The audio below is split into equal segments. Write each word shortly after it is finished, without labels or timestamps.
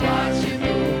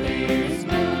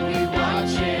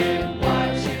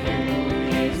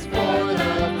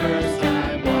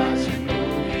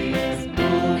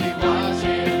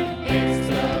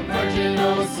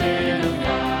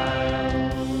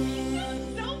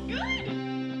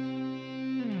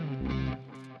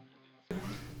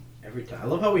Every time. I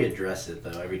love how we address it,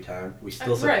 though, every time. We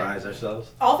still surprise ourselves.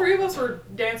 All three of us were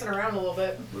dancing around a little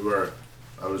bit. We were.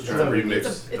 I was trying to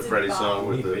remix the Freddy song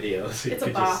with the videos. It's a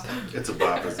bop. It's a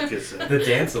bop, as the kids say. The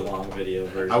dance-along video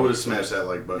version. I would have smashed that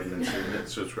like button and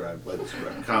subscribe,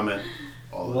 comment,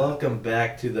 all of Welcome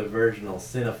back to the Virginal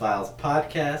Cinephiles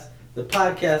podcast. The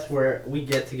podcast where we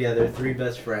get together, three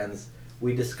best friends.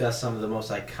 We discuss some of the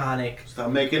most iconic... Stop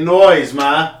making noise,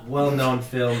 Ma! ...well-known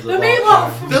films the of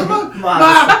meatloaf! all time.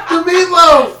 Ma! The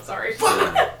meatloaf! Sorry.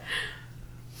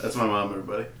 That's my mom,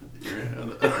 everybody.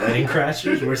 Wedding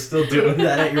Crashers? We're still doing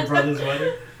that at your brother's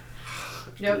wedding?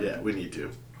 Yep. Yeah, we need to.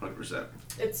 100%.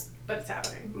 But it's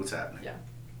happening. It's happening. Yeah.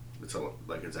 It's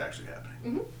like it's actually happening.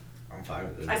 Mm-hmm. I'm fine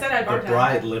with it. I said I'd bartend. The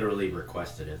bride literally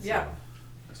requested it. So yeah.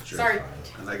 That's true. Sorry.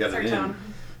 And I got it in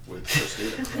with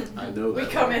Christina. I know that.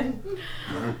 We come in.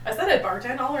 I said I'd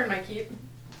bartend. I'll earn my keep.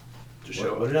 Just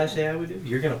show what did I say I would do?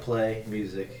 You're going to play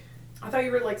music. I thought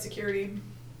you were like security.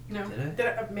 No. Did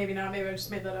I? Maybe not. Maybe I just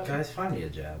made that up. Guys, find me a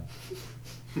job.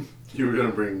 You were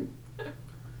gonna bring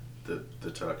the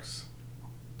tux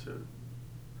to,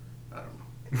 I don't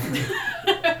know.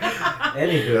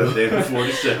 Anywho, David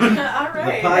 47. All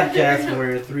right. The podcast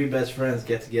where three best friends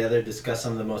get together, discuss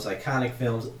some of the most iconic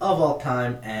films of all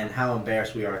time, and how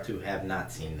embarrassed we are to have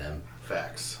not seen them.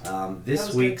 Facts.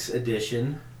 This week's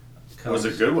edition was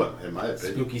a good one, in my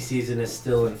opinion. Spooky season is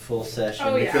still in full session.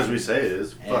 Oh, yeah. Because we say it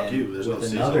is. Fuck you. There's no with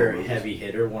seasonal another movies. heavy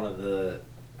hitter, one of the,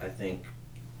 I think,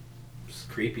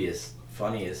 creepiest,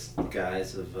 funniest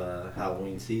guys of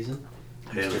Halloween season,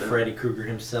 Mr. Freddy Krueger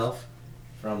himself,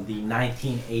 from the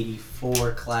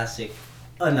 1984 classic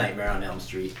A Nightmare on Elm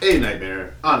Street. A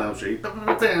Nightmare on Elm Street. By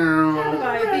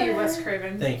the Wes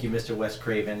Craven. Thank you, Mr. Wes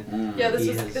Craven. Yeah, this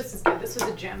is good. This was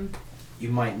a gem. You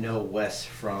might know Wes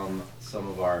from some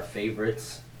of our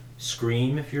favorites.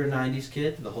 Scream, if you're a 90s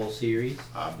kid, the whole series.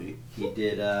 Obvi. He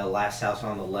did Last House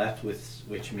on the Left,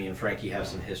 which me and Frankie have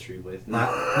some history with.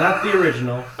 Not the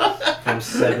original from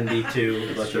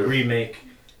 72, but the remake.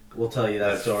 We'll tell you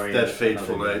that story. That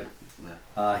fateful night.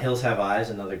 Hills Have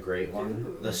Eyes, another great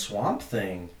one. Ooh. The Swamp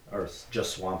Thing, or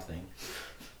just Swamp Thing.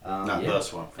 The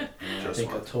Swamp Thing. I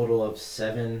think a total of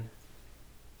 7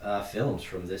 films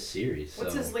from this series.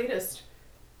 What's his latest?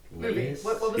 Movie.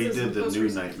 What was he his did the most new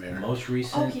recent? Nightmare. Most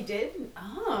recent. Oh, he did?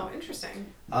 Oh, interesting.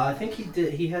 I think he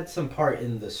did. He had some part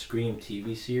in the Scream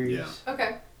TV series. Yeah.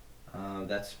 Okay.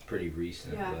 That's pretty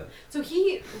recent. Yeah. But... So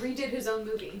he redid his own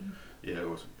movie. Yeah, it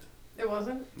wasn't. It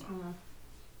wasn't? No.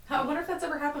 I wonder if that's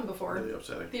ever happened before. Really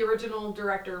upsetting. The original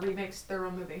director remakes their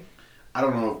own movie. I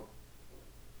don't know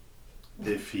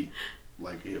if he,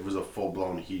 it was a full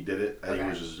blown he did it. I think it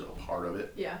was just a part of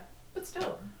it. Yeah, but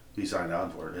still. He signed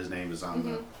on for it. His name is on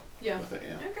the. Yeah. With it,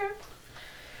 yeah. Okay.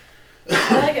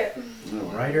 I like it.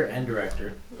 Writer and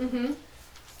director.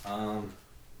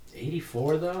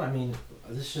 84 though. I mean,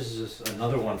 this is just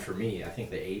another one for me. I think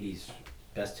the 80s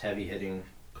best heavy hitting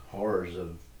horrors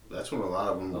of. That's when a lot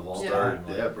of them all started.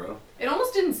 time. Yeah, bro. It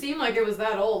almost didn't seem like it was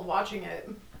that old watching it.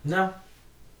 No.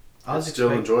 It's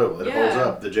still enjoyable. It holds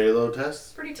up. The J-Lo test.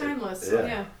 It's pretty timeless. Yeah.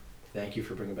 Yeah. Thank you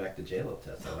for bringing back the J-Lo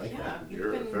test. I like that.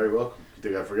 You're very welcome. You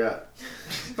think I forgot?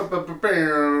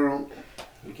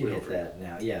 We can hit that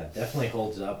now. Yeah, definitely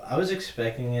holds up. I was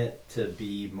expecting it to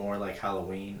be more like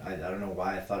Halloween. I don't know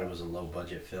why I thought it was a low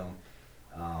budget film.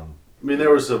 I mean, there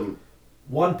was some...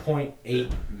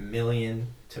 1.8 million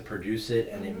to produce it,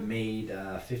 and it made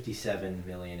 57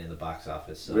 million in the box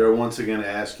office. So. We are once again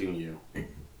asking you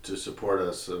to support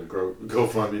us at a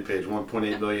GoFundMe page,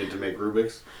 1.8 million to make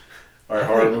Rubik's. Our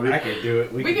horror movie. I could do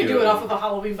it. We could do it off of a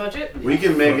Halloween budget. We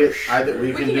can make it either.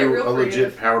 We can do a creative.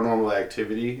 legit Paranormal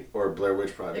Activity or Blair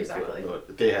Witch Project. Exactly.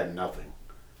 But they had nothing.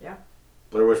 Yeah.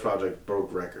 Blair Witch Project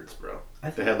broke records, bro.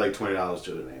 They had like $20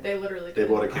 to their name. They literally did. They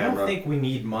bought a camera. I don't think we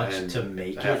need much to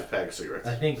make it. Half a pack of cigarettes.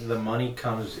 I think the money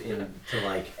comes into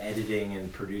like editing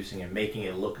and producing and making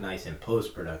it look nice in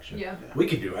post production. Yeah. We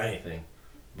could do anything,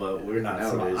 but we're not.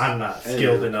 Nowadays. I'm not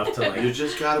skilled enough to like. You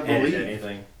just gotta edit believe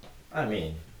anything. I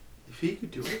mean. If he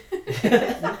could do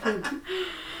it.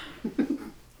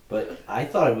 But I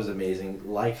thought it was amazing,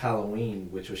 like Halloween,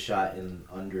 which was shot in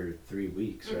under 3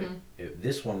 weeks, right?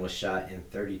 This one was shot in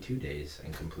 32 days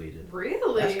and completed.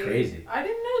 Really? That's crazy. I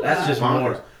didn't know that. That's just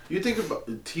more. You think about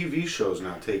TV shows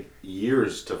now take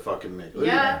years to fucking make. Look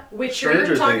yeah,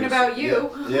 Witcher, talking about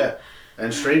you. Yeah.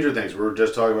 And Stranger Things. We were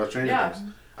just talking about Stranger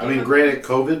Things. I mean, granted,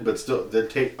 COVID, but still, they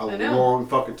take a long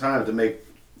fucking time to make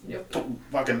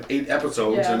fucking 8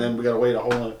 episodes, and then we gotta wait a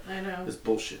whole lot. I know. It's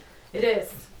bullshit. It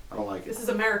is. I don't like it. This is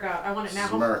America. I want it now. This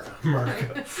is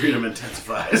America. Freedom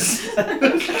intensifies.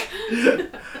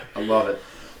 I love it.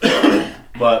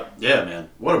 But, yeah, man.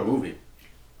 What a movie.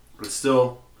 It's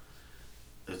still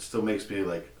it still makes me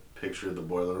like picture the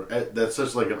boiler. That's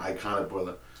such like an iconic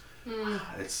boiler.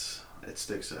 It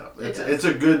sticks out. It's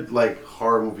a good like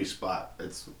horror movie spot.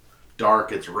 It's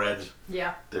dark. It's red.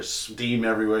 Yeah. There's steam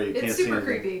everywhere. You can't see anything. It's super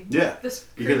creepy. Yeah.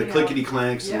 You hear the clickety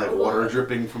clanks and like water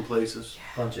dripping from places.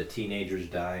 Bunch of teenagers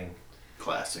dying.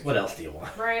 Classic. What else do you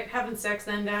want? Right, having sex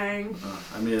then dying.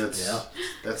 I mean,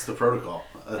 that's the protocol.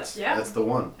 That's the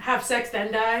one. Have sex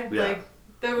then die. Yeah. Like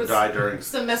there was die during.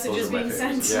 some messages being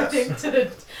sent, Yes. I think, to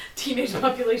the teenage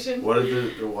population. What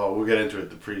did we'll get into it.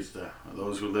 The priest,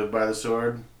 those who live by the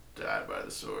sword, die by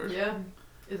the sword. Yeah.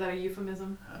 Is that a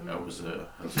euphemism? I was a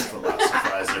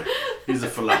philosophizer. He's a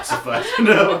philosophizer.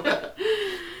 No.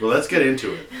 Well, let's get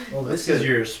into it. Well, this is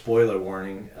your spoiler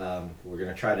warning. We're going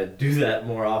to try to do that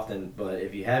more often, but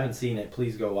if you haven't seen it,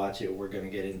 please go watch it. We're going to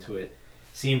get into it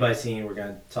scene by scene. We're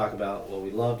going to talk about what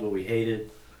we loved, what we hated.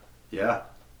 Yeah.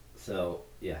 So,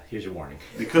 yeah, here's your warning.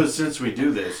 Because since we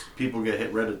do this, people get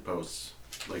hit Reddit posts,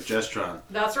 like Jestron.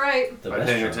 That's right. By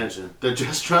paying attention. The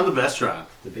Jestron, the best Tron.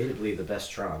 Debatably the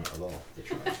best Tron of all the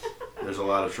Trons. There's a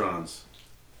lot of Trons.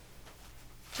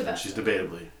 The best. She's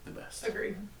debatably the best.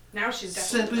 Agreed. Now she's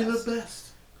definitely simply the best.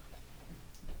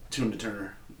 Tuna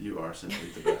Turner, you are simply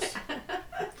the best.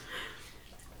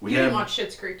 You didn't watch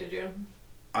Schitt's Creek, did you?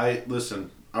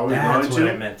 Listen. I was That's going to.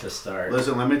 what I meant to start.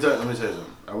 Listen, let me tell you something.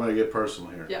 I want to get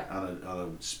personal here. Yeah.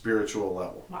 On a spiritual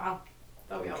level. Wow.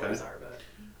 That we always are, but.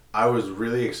 I was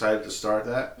really excited to start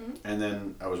that, and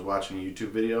then I was watching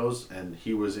YouTube videos, and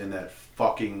he was in that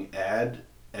fucking ad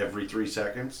every 3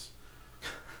 seconds.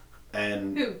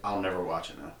 And Who? I'll never watch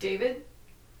it now. David?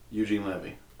 Eugene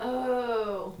Levy.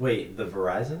 Oh. Wait, the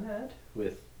Verizon ad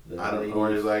with the I don't lady? know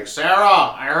where he's like,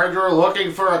 Sarah, I heard you're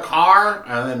looking for a car,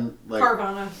 and then like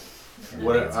Carvana.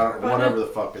 Whatever the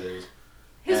fuck it is.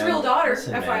 His real daughter,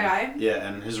 Listen, FYI. man. Yeah,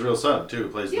 and his real son too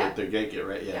plays Yeah. the gay kid,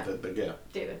 right? Yeah, Yeah.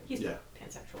 David. He's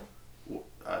pansexual.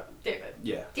 David.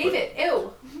 Yeah. David,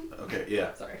 ew. Okay,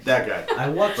 yeah. Sorry. That guy. I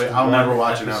watched. But I'll one never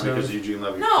watch it now episode. because Eugene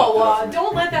Levy. No, fucked it up for me.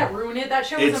 don't let that ruin it. That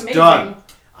show It's was amazing. done.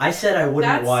 I said I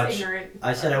wouldn't That's watch. ignorant.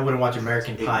 I said I wouldn't watch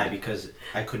American Pie because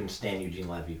I couldn't stand Eugene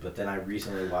Levy. But then I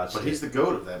recently watched. But he's the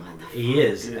goat of that movie. He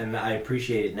is, Yeah. and I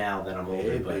appreciate it now that I'm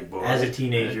older. Hey, but big boy. as a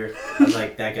teenager, I was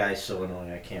like, that guy's so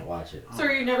annoying. I can't watch it. So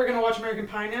are you never going to watch American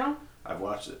Pie now? I've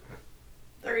watched it.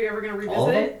 Are you ever going to All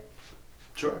of revisit them? it?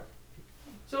 Sure.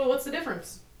 So what's the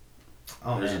difference?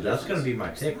 Oh There's man, a that's gonna difference. be my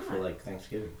pick It's for not. like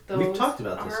Thanksgiving. Those We've talked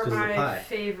about this are because of the my pie.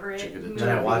 favorite Chicken and movies.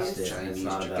 Then I watched it, and Chinese it's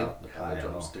not chicken, about the pie at all.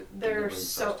 drumstick, They're wing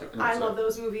so. drumstick. No, I sorry. love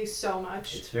those movies so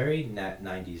much. It's very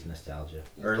 90s nostalgia.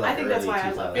 Or I like think that's early why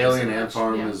I love 2000s. it. Alien so Ant much,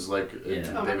 Farm yeah. is like Yeah. Oh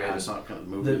they my made God. a song kind of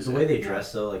The movies. way they Yeah.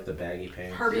 dress though, like the baggy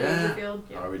pants. Harvey Yeah. Dangerfield.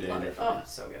 Yeah, Harvey love it. Dangerfield. Oh,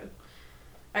 so good.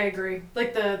 I agree.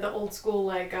 Like the old school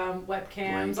like webcams.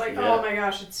 Blink, Like yeah. oh my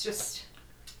gosh, it's just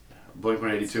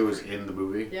Blink-182 is in the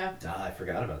movie. yeah. Ah, I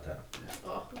forgot about that.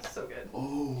 Oh, it's so good.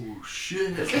 Oh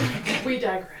shit. We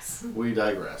digress. We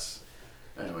digress.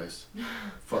 Anyways,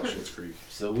 fuck Schitt's Creek.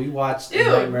 So we watched Ew.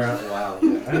 Nightmare on Wow.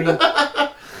 Yeah. I mean,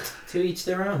 to each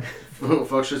their own. Fuck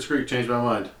Schitt's Creek changed my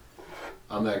mind.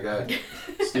 I'm that guy.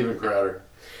 Steven Crowder.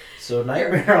 So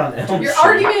Nightmare on Elm Your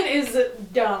Street. argument is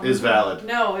dumb. Is valid.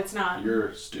 No, it's not.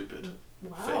 You're stupid.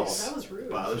 Wow, face. that was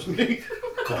rude. Bothers me.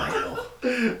 Kyle.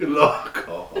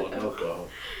 No.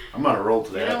 I'm on a roll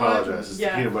today. You know I what? apologize. It's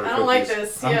Yeah, peanut butter I don't like cookies.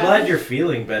 this. I'm yeah. glad you're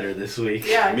feeling better this week.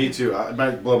 Yeah. Me too. I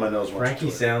might blow my nose once. Frankie or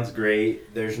twice. sounds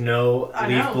great. There's no I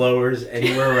leaf know. blowers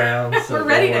anywhere around. So We're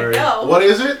ready don't to worry. go. What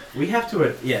is it? We have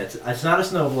to. Yeah, it's not a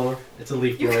snowblower. It's a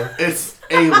leaf blower. It's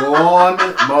a lawn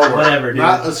mower. Whatever, dude.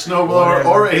 Not a snowblower Whatever.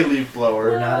 or a leaf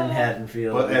blower. We're not in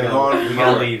Haddonfield. But we a got, lawn we got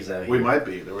mower. leaves out here. We might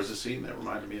be. There was a scene that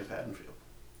reminded me of Haddonfield.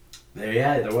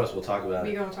 There was. We'll talk about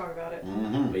We it. gonna talk about it.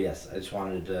 Mm-hmm. But yes, I just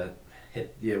wanted to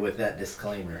hit you with that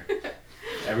disclaimer.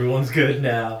 Everyone's good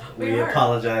now. We We are.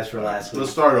 apologize for last week.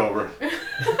 Let's start over.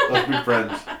 Let's be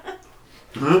friends.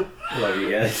 Huh? Love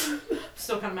you guys.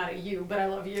 Still kind of mad at you, but I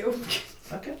love you.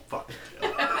 Okay. Fuck.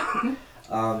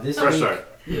 This Fresh week start.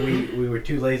 we were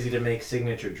too lazy to make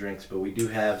signature drinks, but we do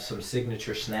have some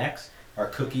signature snacks. Our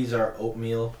cookies are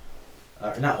oatmeal.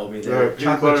 Not oatmeal. They're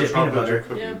chocolate chip peanut butter.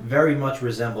 cookie. Yeah. Very much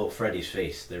resemble Freddy's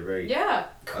face. They're very Yeah,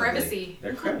 ugly. crevicey.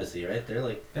 They're crevicey, right?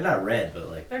 They're not red, but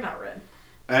like They're not red.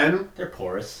 And they're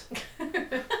porous.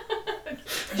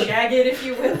 Jagged, if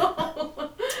you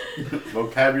will.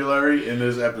 vocabulary in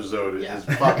this episode Yeah. is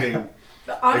fucking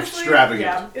Honestly, extravagant.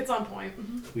 yeah, it's on point.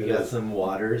 Mhm. We It got is. some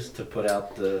waters to put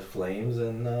out the flames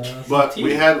and some But tea.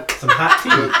 we had some hot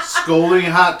the tea. scolding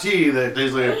hot tea that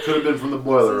tastes like it could have been from the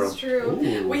boiler room. This is true.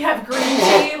 Ooh. We have green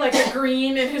tea, like a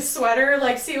green in his sweater.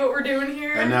 Like, see what we're doing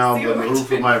here? And now See the what we're roof of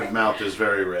doing my here? mouth is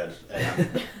very red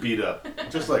and beat up.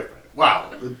 Just like Freddy.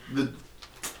 Wow.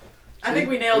 I think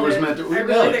we nailed it. I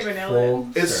really think we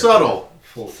nailed it. It's subtle.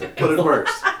 Full circle. But it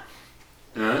works.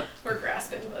 Alright. We're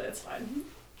grasping, but it's fine.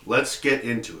 Let's get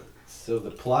into it. So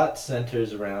the plot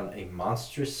centers around a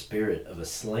monstrous spirit of a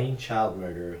slain child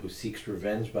murderer who seeks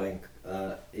revenge by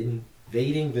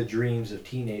invading the dreams of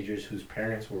teenagers whose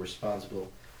parents were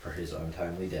responsible for his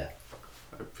untimely death.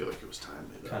 I feel like it was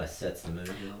timely, though. Kind of sets the mood.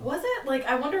 You know? Was it? Like,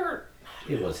 I wonder...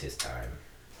 It was his time.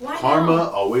 Why Karma now?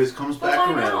 always comes back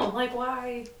why around. Now? Like,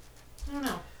 why? I don't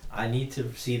know. I need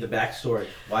to see the backstory.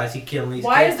 Why is he killing these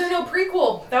Why kids? is there no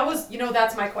prequel? That was,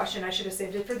 that's my question. I should have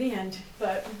saved it for the end.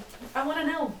 But I want to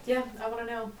know. Yeah, I want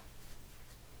to know.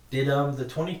 Did the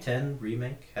 2010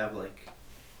 remake have, like,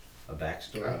 a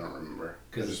backstory? I don't remember.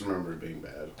 I just remember it being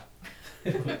bad.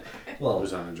 Well, it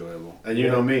was unenjoyable. And you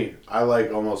know me, I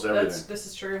like almost everything. This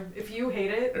is true. If you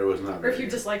hate it, it was not. Or if you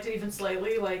disliked it even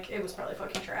slightly, like it was probably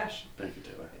fucking trash. Thank you,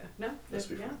 Taylor. Yeah. No, let's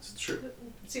be friends. It's true.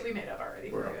 See, we made up already.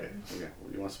 We're okay. Okay.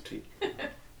 You want some tea?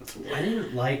 I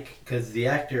didn't like because the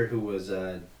actor who was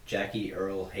Jackie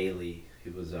Earl Haley,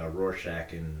 who was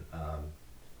Rorschach in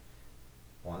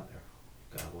what?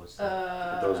 God, what's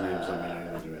that? Those names don't mean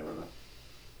anything to me.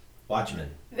 Watchmen.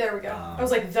 There we go. I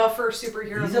was like the first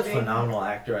superhero He's movie. a phenomenal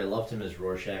actor. I loved him as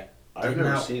Rorschach. I've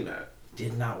never seen that.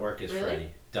 Did not work as really? Freddy.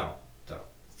 Don't.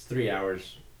 It's 3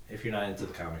 hours. If you're not into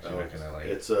the comics, you're not gonna like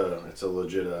it. It's a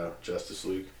legit Justice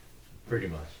League. Pretty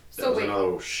much. So that was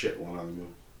another shit one on the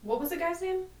movie. What was the guy's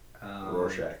name?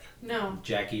 Rorschach. No.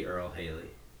 Jackie Earl Haley.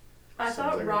 I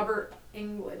thought Robert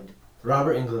Englund.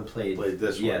 Robert Englund played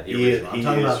this one. Yeah, the original. I'm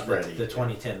talking about Freddy. the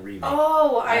 2010 remake.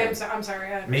 Oh, I'm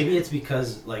sorry. Maybe it's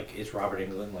because like it's Robert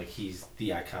Englund, like he's the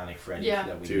iconic Freddy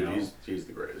that we know. Dude, he's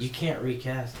the greatest. You can't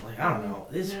recast. Like I don't know.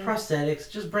 This prosthetics.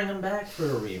 Just bring him back for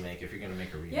a remake if you're gonna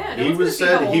make a remake. Yeah, he was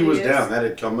said he was down. That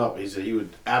had come up. He said he would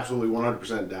absolutely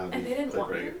 100% down. And they didn't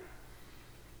want him.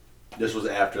 This was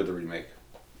after the remake.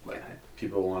 Like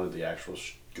people wanted the actual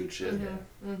good shit.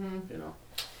 Mm-hmm. You know.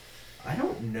 I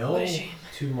don't know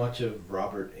too much of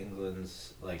Robert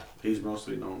Englund's like. He's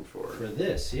mostly known for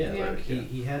this, Like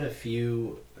he had a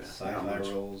few sci-fi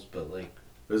roles, but like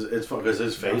it's fun because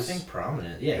his face, nothing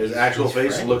prominent. Yeah, his actual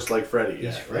face Freddy. looks like Freddy.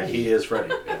 He's Freddy. Like he is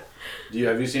Freddy.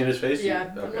 Have you seen his face?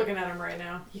 Yeah, I'm looking at him right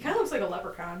now. He kind of looks like a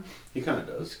leprechaun. He kind of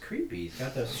does. He's creepy. He's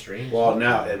got that strange. Well,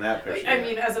 now in that picture. I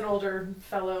mean, as an older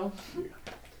fellow.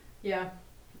 Yeah.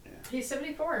 He's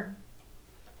 74.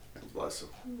 Bless him.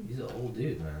 He's an old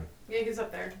dude, man. Yeah, he's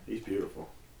up there. He's beautiful.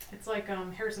 It's like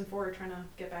Harrison Ford trying to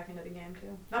get back into the game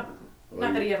too. Not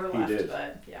that he ever left,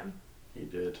 but yeah. He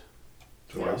did.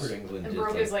 Robert Englund and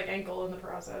broke his ankle in the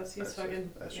process. He's fucking.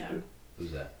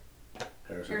 Who's that?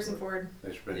 Harrison Ford.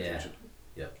 Thanks for paying attention.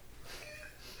 Yep.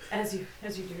 As you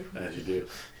do. As you do.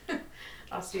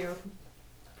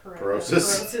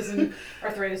 Osteoporosis and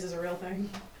arthritis is a real thing.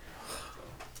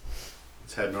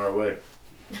 It's heading our way.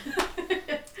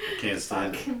 Can't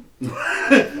stand it.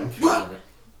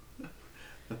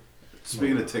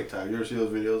 Speaking of TikTok, you ever see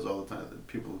those videos all the time that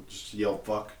people just yell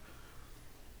 "fuck"?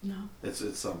 No. It's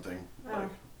something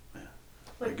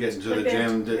like getting to the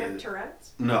gym.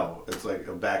 Tourette's? No, it's like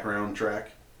a background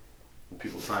track.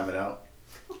 People time it out.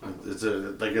 It's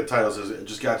like a title says, "I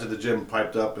just got to the gym,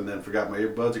 piped up, and then forgot my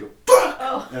earbuds." You go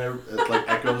 "fuck," and it's like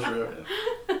echoes through.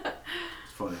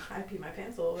 It's funny. I pee my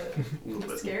pants a little bit.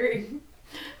 It's scary.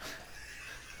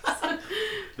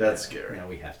 That's scary. Now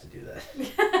we have to do that.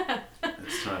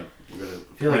 It's time. We're gonna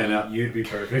feel plan like out. You'd be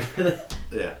perfect for that.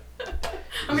 Yeah.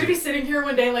 I'm gonna be sitting here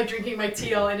one day, like drinking my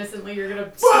tea all innocently. You're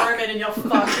gonna storm in and yell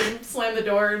 "fuck" and slam the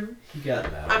door. And he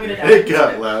got loud. I'm gonna die. It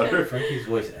got louder. Frankie's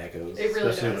voice echoes. It really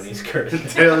especially does. when he's cursing.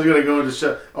 Taylor's gonna go into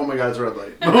shut. Oh my God, it's a red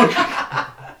light.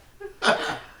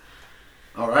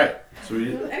 All right. So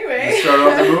we start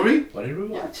off the movie. What did we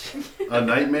watch? A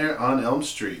Nightmare on Elm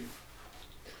Street.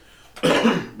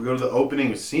 We go to the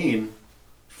opening scene.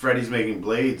 Freddy's making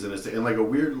blades, and it's in like a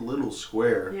weird little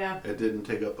square. Yeah. It didn't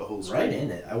take up the whole screen. Right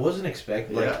in it. I wasn't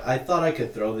expecting. Like I thought I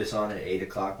could throw this on at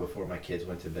 8:00 before my kids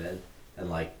went to bed, and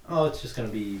like, oh, it's just gonna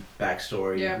be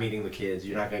backstory, meeting the kids.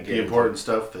 You're not gonna get the important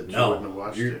stuff that you wouldn't have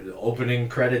watched. The opening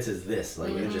credits is this.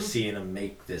 Like you're just seeing them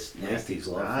make this nasty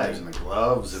knives and the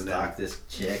gloves and stock this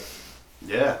chick.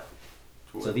 Yeah.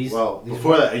 So these.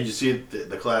 Before that, you see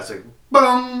the classic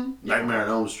boom Nightmare on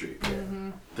Elm Street.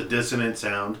 The dissonant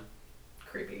sound.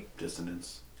 Creepy.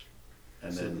 Dissonance.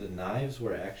 And so then the knives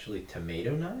were actually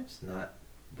tomato knives, not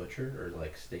butcher or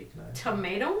like steak knives.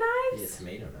 Tomato knives? Yeah,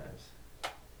 tomato knives.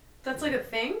 That's like a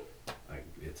thing?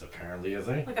 It's apparently a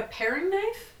thing. Like a paring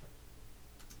knife?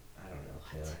 I don't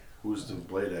know. Yeah. Who's the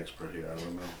blade expert here? I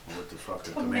don't know what the fuck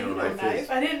a tomato knife is.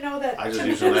 I didn't know that. I just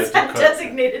use a knife to cut.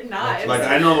 Designated knives. Like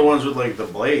I know the ones with like the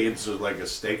blades, or like a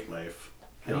steak knife.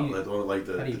 You know, like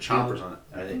the chompers on it.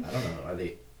 Are they? I don't know. Are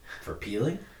they for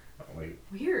peeling? Like,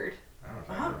 Weird.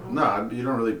 I don't know. No, you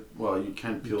don't really. Well, you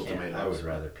can peel tomatoes. I would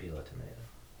rather peel a tomato.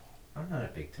 I'm not a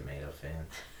big tomato fan.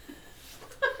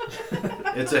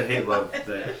 It's a hate-love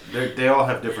thing. They all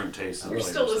have different tastes. You're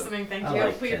still listening, thank you.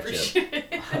 Like we ketchup. appreciate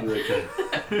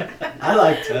it. I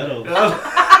like turtles.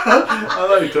 I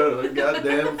like turtles.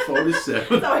 Goddamn 47.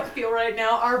 That's how I feel right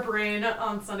now. Our brain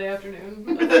on Sunday afternoon.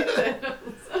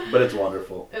 But it's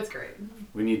wonderful. It's great.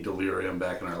 We need delirium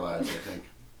back in our lives, I think.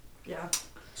 Yeah.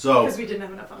 So. Because we didn't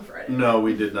have enough on Friday. No,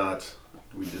 we did not.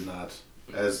 We did not.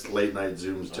 As late night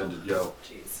Zooms tend to go.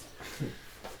 Jeez.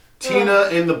 Tina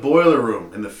in the boiler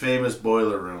room, in the famous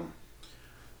boiler room.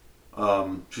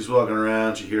 She's walking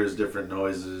around, she hears different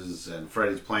noises, and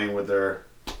Freddy's playing with her.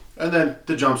 And then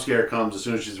the jump scare comes as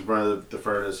soon as she's in front of the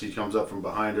furnace. He comes up from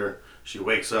behind her. She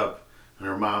wakes up, and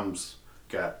her mom's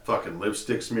got fucking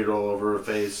lipstick smeared all over her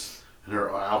face. And her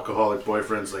alcoholic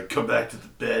boyfriend's like, come back to the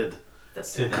bed.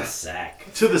 To the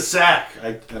sack. To the sack.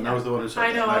 And I was the one who said I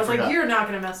know, that. I was like, you're not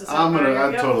going to mess this up.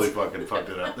 I totally fucking fucked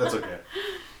it up. That's okay.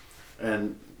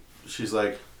 And she's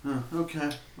like, okay,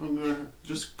 I'm gonna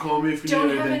just call me if you don't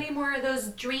need have anything. any more of those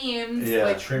dreams. Yeah.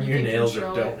 Like, Trim you your can nails or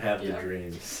control don't it. have the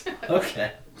dreams.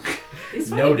 Okay. These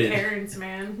fucking Noted. parents,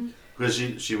 man. Because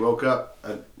she woke up,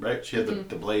 right? She had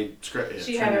the blade scratch.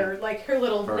 She had her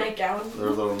little nightgown. Her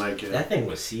little nightgown. That thing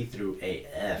was see-through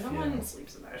AF. No one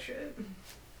sleeps in that shit.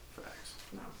 Facts.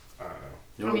 No. I don't know.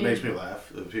 You know what makes me laugh?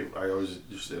 The people I always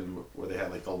used to where they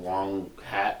had like the long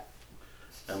hat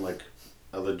and like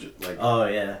a legit like. Oh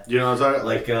yeah. You know what I'm talking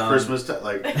like Christmas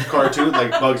like cartoon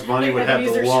like Bugs Bunny would have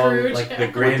the long Scrooge. like the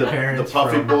grandparents the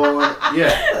puffy from boy.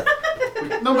 Yeah.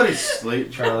 Nobody's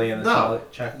sleep. Charlie and the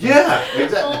Chocolate. Yeah,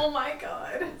 exactly. Oh my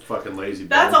god. Fucking lazy.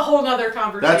 That's a whole nother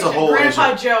conversation. That's a whole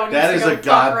Grandpa Joe needs that to is go a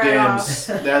goddamn.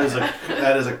 Right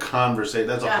that is a conversation.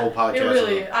 That's a whole podcast. It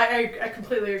really. I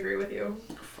completely agree with you.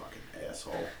 Fucking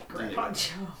asshole. Grandpa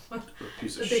Joe.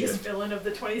 Piece The of biggest shit. villain of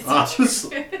the 20th Honestly.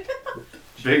 century.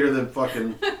 Bigger than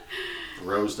fucking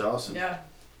Rose Dawson. Yeah.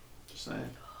 Just saying.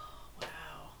 Wow.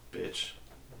 Bitch.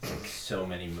 Like so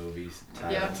many movies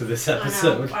tied Yeah. into this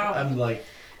episode. Wow. I'm like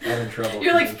having trouble.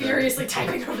 You're like furiously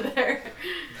typing over there.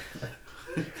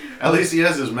 At least he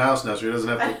has his mouse now, so he doesn't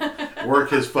have to work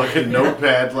his fucking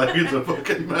notepad like it's a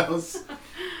fucking mouse.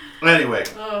 Anyway.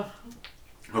 Oh.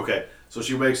 Okay, so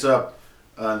she wakes up,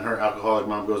 and her alcoholic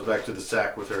mom goes back to the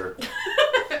sack with her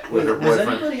Was boyfriend.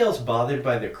 anybody else bothered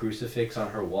by the crucifix on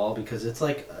her wall? Because it's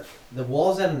like the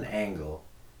wall's at an angle,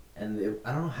 and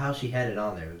I don't know how she had it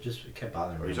on there. It kept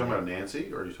bothering me. Are you talking about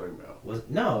Nancy, or are you talking about?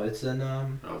 No, it's in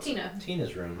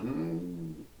Tina's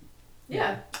room.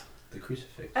 Yeah. The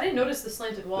crucifix. I didn't notice the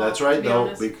slanted wall. That's right, to be though,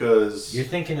 honest. because. You're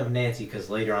thinking of Nancy because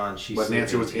later on she. But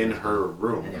Nancy was in her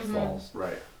room. and it falls.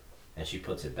 Right. And she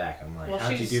puts it back. I'm like, Well,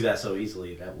 how'd you do that so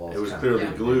easily? That wall. It was clearly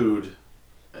glued,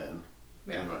 and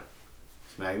Yeah. anyway,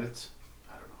 it's magnets.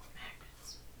 I don't know.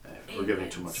 Magnets. Anyway, we're giving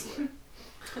too much away.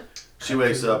 She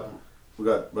wakes up. We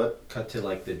got what? Cut to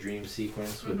like the dream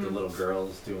sequence with the little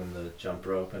girls doing the jump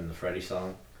rope and the Freddy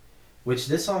song, which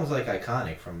this song's like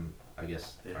iconic from I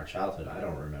guess our childhood. I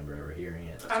don't remember ever hearing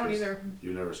it. I don't either.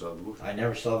 You never saw the movie. I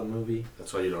never saw the movie.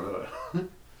 That's why you don't know it.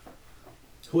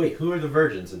 Wait, who are the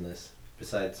virgins in this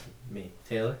besides me?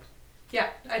 Taylor? Yeah,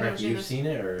 I know. Frank, you've seen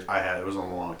it or? I had. It was a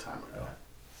long time ago.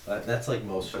 That's like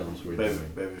most films we're doing.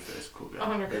 Babyface, cool guy.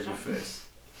 100%. Babyface.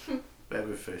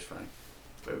 Babyface, Frank.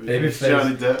 Babyface.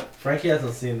 Johnny Depp. Frankie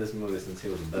hasn't seen this movie since he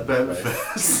was a baby.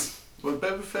 Babyface. Well,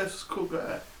 Babyface is a cool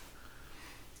guy.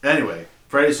 Anyway,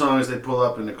 Freddy song as they pull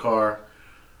up in the car.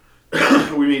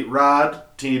 We meet Rod,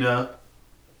 Tina,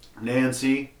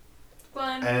 Nancy,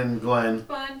 Glenn. and Glenn.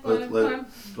 Glenn. Glenn.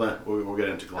 We'll get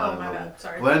into Glenn. Oh, in a my little bad.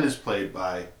 Sorry. Glenn is played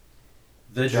by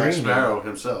The Jack Dreamy. Sparrow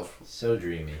himself. So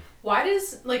dreamy. Why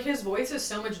does, his voice is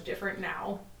so much different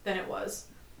now than it was?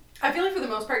 I feel like for the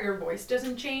most part your voice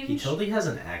doesn't change. He totally has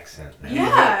an accent now.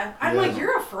 Yeah. I'm Yeah. like,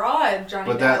 you're a fraud, Johnny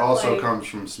But that Depp. also comes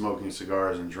from smoking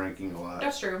cigars and drinking a lot.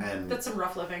 That's true. And That's some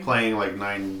rough living. playing like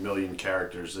 9 million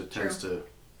characters. It tends True. to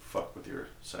fuck with your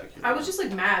psyche. I was just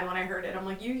mad when I heard it. I'm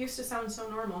like, you used to sound so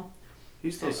normal.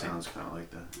 He still Anyway. sounds kind of like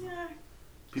that. Yeah.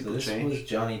 People so this change. was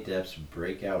Johnny Depp's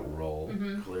breakout role.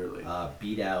 Mm-hmm. Clearly.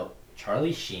 Beat out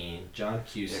Charlie Sheen, John Yeah,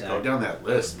 Cusack, go down that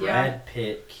list. Brad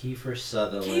Pitt, Kiefer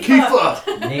Sutherland,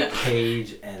 Kiefer! Nick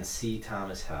Cage, and C.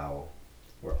 Thomas Howell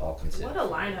were all considered. What a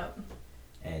lineup.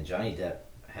 And Johnny Depp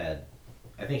had,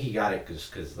 I think he got it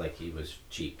because like he was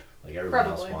cheap. Like everyone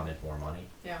else Probably. wanted more money.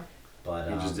 Yeah. But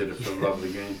He just did it for the love of the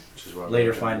game. Which is why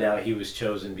later find out he was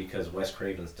chosen because Wes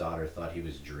Craven's daughter thought he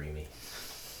was dreamy.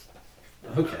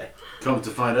 Okay. Comes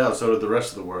to find out, so did the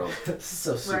rest of the world.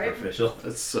 So superficial.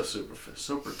 It's so superficial.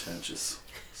 So pretentious.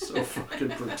 So fucking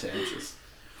pretentious.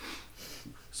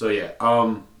 So yeah,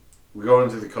 we go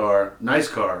into the car. Nice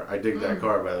car. I dig that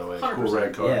car, by the way. 100%. Cool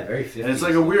red car. Yeah, very 50s. And it's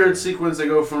like a weird sequence. They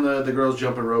go from the girls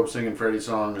jumping rope, singing Freddy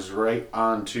songs, right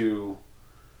onto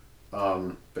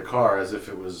the car as if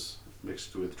it was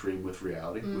mixed with dream with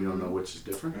reality. We don't know which is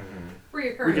different.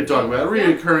 Reoccurring. We can talk about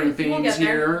reoccurring We'll themes get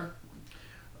there.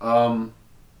 here.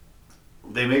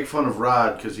 They make fun of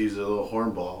Rod because he's a little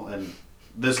hornball, and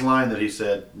this line that he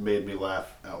said made me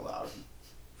laugh out loud,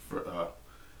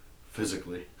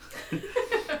 physically.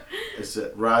 It's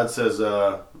that Rod says,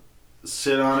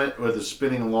 "Sit on it with a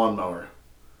spinning lawnmower,"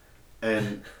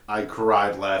 and I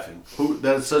cried laughing.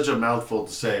 That's such a mouthful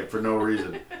to say for no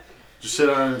reason. Just sit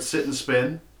on it, sit and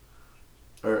spin.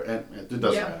 And it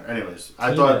doesn't matter. Anyways,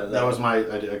 I thought that was my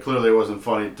idea. Clearly, it wasn't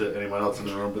funny to anyone else in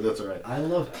the room, but that's alright. I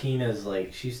love Tina's,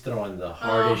 like, she's throwing the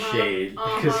hardest shade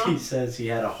because he says he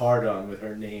had a hard on with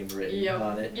her name written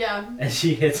on it. Yeah. And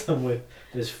she hits him with,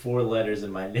 "There's 4 letters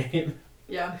in my name."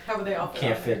 Yeah. How would they all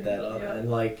Can't fit that on. Yeah.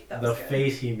 And, like, That the was good.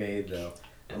 face he made, though.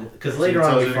 Because She later on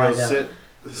tells we you to find go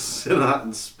out. sit on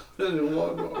and spin a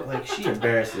lawnmower. Like, she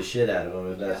embarrassed the shit out of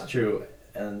him, if that's true.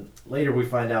 And later we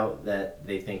find out that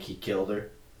they think he killed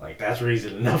her. Like, that's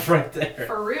reason enough right there.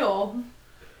 For real.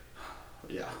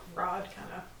 Yeah. Rod, kind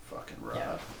of. Fucking Rod.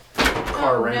 Yeah.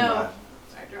 Car ran no. by.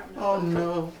 Sorry, dropping it. Oh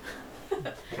no.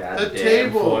 God The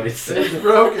table boys. is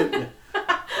broken.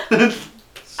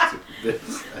 Stupid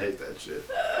bitch. I hate that shit.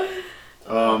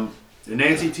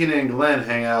 Nancy, Tina, and Glenn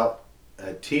hang out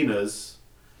at Tina's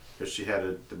because she had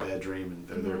the bad dream, and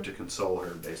they're there to console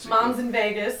her, basically. Mom's in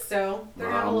Vegas, so they're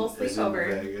having a little Mom is in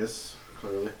sleepover. Vegas,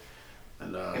 clearly.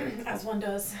 And As one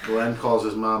does. Glenn calls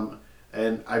his mom,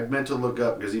 and I meant to look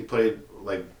up because he played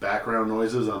like background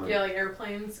noises on Yeah, like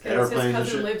airplanes. Because Airplanes his and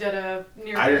cousin shit. lived at a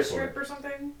near I- airstrip or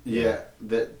something. Yeah,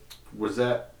 that was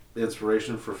that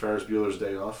inspiration for Ferris Bueller's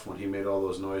Day Off when he made all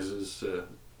those noises to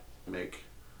make.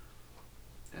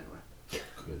 Anyway,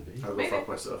 Could be. I'll go Maybe. fuck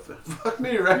myself then. Fuck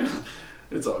me, right?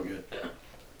 It's all good.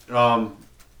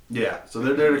 Yeah, so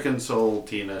they're there to console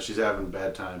Tina. She's having a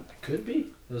bad time. Could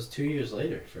be. It was 2 years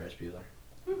later, Ferris Bueller.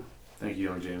 Thank you,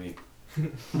 young Jamie.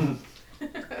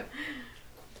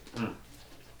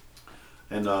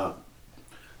 And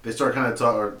they start kind of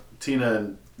talk, or Tina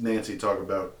and Nancy talk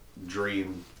about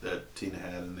dream that Tina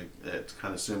had, and it's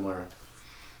kind of similar,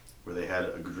 where they had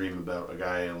a dream about a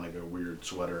guy in like a weird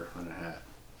sweater and a hat.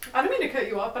 I don't mean to cut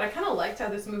you off, but I kind of liked how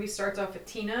this movie starts off with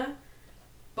Tina,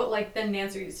 but like then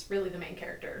Nancy's really the main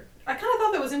character. I kind of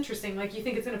thought that was interesting. Like you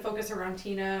think it's gonna focus around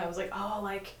Tina. I was like, oh,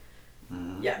 like.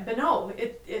 Yeah, but no,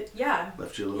 it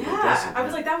Left you a little bit yeah. guessing. I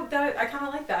was like that. I kind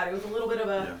of like that. It was a little bit of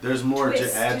a. Yeah. There's more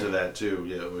twist. to add to that too,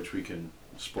 yeah, which we can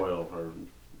spoil or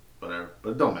whatever,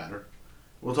 but it don't matter.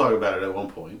 We'll talk about it at one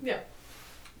point. Yeah.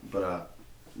 But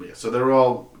yeah, so they're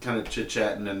all kind of chit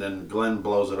chatting, and then Glenn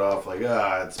blows it off like,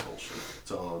 it's bullshit.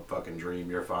 It's all a fucking dream.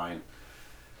 You're fine.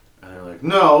 And they're like,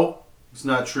 no, it's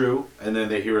not true. And then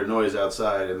they hear a noise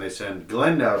outside, and they send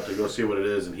Glenn out to go see what it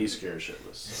is, and he's scared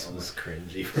shitless. This So, was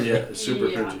cringy. yeah, it's super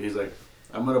Yeah. cringy. He's like,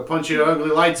 I'm gonna punch your ugly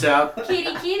lights out. Kitty,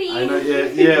 kitty. I know, yeah,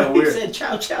 He weird. said,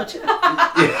 "Chow, chow, chow."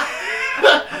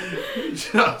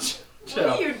 Ciao, What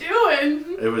ciao. are you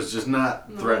doing? It was just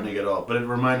not threatening at all, but it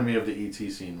reminded me of the ET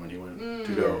scene when he went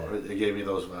to go. It gave me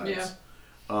those vibes.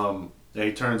 Yeah. And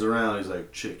he turns around, he's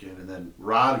like, chicken, and then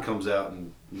Rod comes out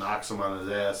and knocks him on his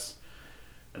ass,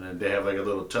 and then they have like a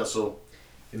little tussle.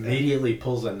 Immediately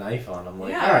pulls a knife on him.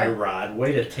 Like, Yeah. all right, Rod,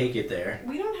 way to take it there.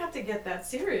 We don't have to get that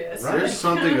serious. Right. There's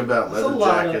something about There's a leather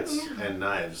lot of- jackets and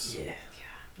knives Yeah.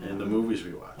 in the movies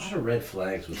we A watch. lot of red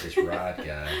flags with this Rod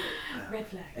guy. Red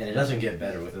flag. And it doesn't get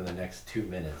better within the next 2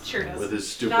 minutes. Sure does. With his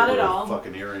stupid Not at little all.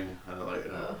 fucking earring. I don't like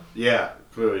it. Ugh. Yeah,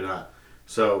 clearly not.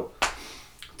 So,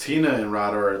 Tina and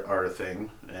Rod are a thing,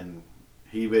 and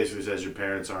he basically says, your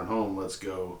parents aren't home, let's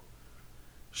go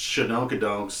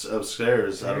shadonkadonks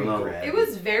upstairs. I don't know. Very It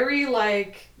was very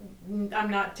like,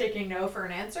 I'm not taking no for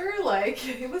an answer. Like,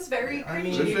 it was very I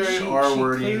mean, It's cringy. very she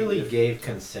R-wordy. clearly gave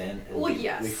consent. And Well, we-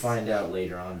 yes. We find out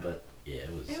later on, but yeah,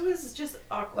 it was It was just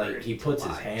awkward. like he puts to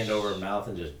his watch. hand over her mouth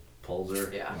and just pulls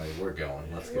her. Yeah. Like, we're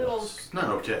going. Let's A go. little It's not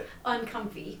okay.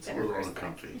 uncomfy. It's a little Better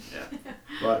uncomfy. Yeah.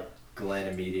 But, Glenn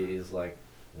immediately is like,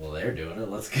 well, they're doing it.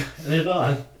 Let's get it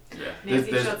on. yeah.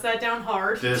 Nancy shuts that down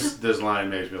hard. This line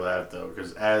makes me laugh, though,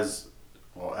 because as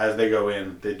they go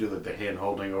in, they do like the hand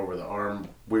holding over the arm,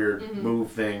 weird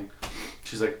move thing.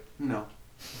 She's like, no.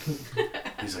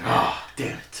 He's like,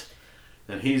 damn it.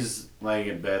 And he's laying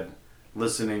in bed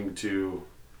listening to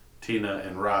Tina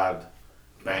and Rod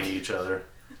bang each other.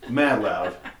 Mad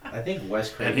loud. I think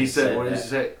Wes Craven And he said, what did he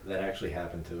say? That actually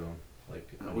happened to him. Like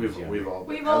We've all been.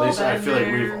 We've At all least I been feel like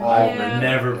there. we've all Yeah. been.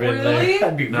 Never been Really? there.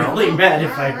 I'd be No? really mad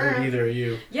if I heard either of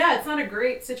you. Yeah, it's not a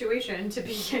great situation to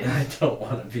be in. I don't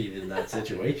want to be in that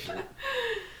situation.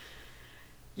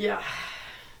 Yeah.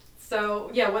 So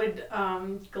yeah, what did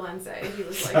Glenn say? He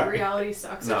was like, Sorry. reality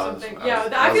sucks No, or I was- something. I Yeah,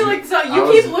 was- I feel like so. I You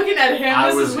was- keep looking at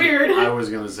him. This is weird. I was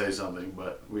gonna say something,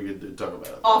 but we could talk about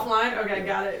it. Offline? Okay,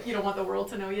 got it. You don't want the world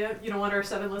to know yet? You don't want our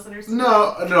 7 listeners to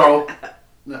know? No.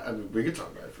 I mean, we could talk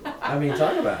about it if you want. I mean,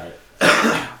 talk about it.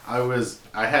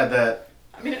 I had that.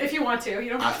 I mean, if you want to. You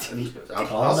don't have to.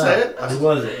 I'll say it. Who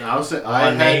was it? I'll say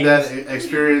I had that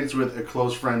experience with a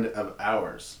close friend of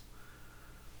ours.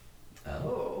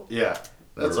 Oh. Yeah,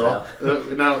 that's Morale. all.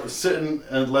 Now sit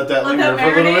and let that Let linger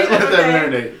that for a little bit. marinate? Let that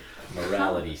Okay. marinate.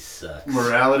 Morality sucks.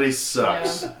 Morality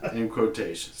sucks. In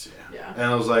quotations, yeah. Yeah. And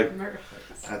I was like, Murder.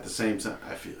 at the same time,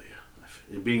 I feel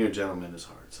you. Being a gentleman is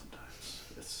hard sometimes.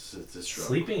 It's a struggle.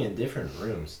 Sleeping in different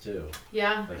rooms too.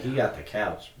 Yeah. Like he got the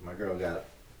couch. My girl got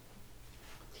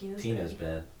Tina's Tina's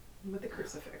bed. with the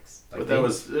crucifix. Like But they- it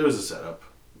was a setup.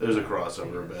 There was a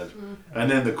crossover bed. Mm.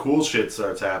 And then the cool shit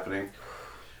starts happening.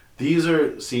 These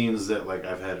are scenes that like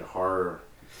I've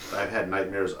had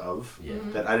nightmares of Yeah.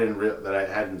 Mm-hmm. that that I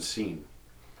hadn't seen.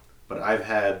 But I've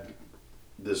had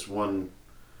this one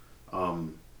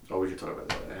we can talk about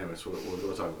that. Anyways, we'll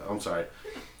talk about it. I'm sorry.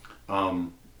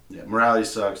 Yeah, morality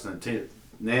sucks. And then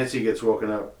Nancy gets woken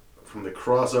up from the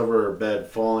crossover of her bed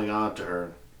falling onto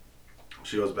her.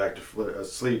 She goes back to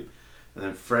sleep, and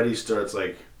then Freddy starts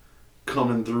like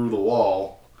coming through the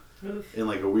wall Oof. in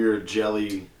like a weird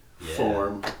jelly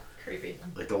form. Creepy.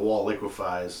 Like the wall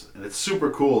liquefies, and it's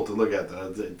super cool to look at.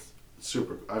 It's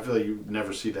super. I feel like you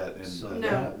never see that in. So No.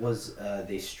 that was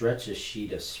they stretched a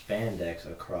sheet of spandex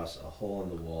across a hole in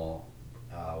the wall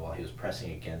while he was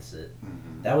pressing against it.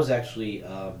 Mhm. That was actually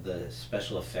the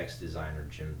special effects designer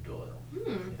Jim Doyle.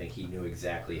 Hmm. I think he knew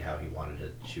exactly how he wanted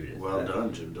to shoot it. Well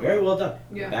done, Jim Doyle. Very well done.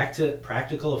 Yeah. Back to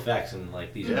practical effects and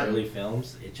like these Yeah. early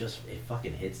films, it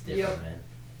fucking hits different, Yep. man.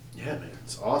 Yeah, man,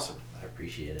 it's awesome. I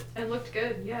appreciate it. It looked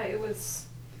good. Yeah, it was.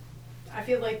 I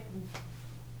feel like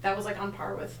that was like on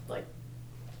par with like,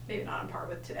 maybe not on par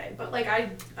with today, but like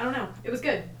I don't know. It was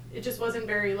good. It just wasn't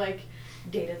very like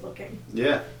dated looking.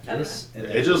 Yeah, I don't This and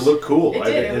it just looked cool. It I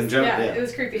did. think, It in was, general, yeah, it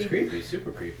was creepy. It's creepy,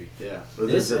 super creepy. Yeah, but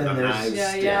This the and there's- knives Yeah,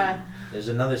 sting. yeah. There's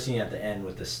another scene at the end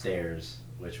with the stairs,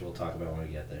 which we'll talk about when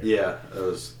we get there. Yeah, it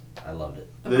was. I loved it.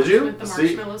 The Did you? The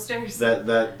See? marshmallow stairs.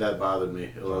 That bothered me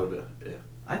a little bit. Yeah.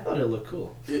 I thought it looked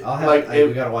cool. It- I'll have like, we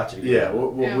it- gotta watch it again. Yeah,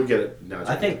 we'll Yeah. get it. No, it's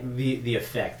I okay. think the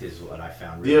effect is what I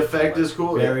found. The really effect cool. is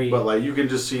cool, Very, but like you can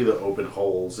just see the open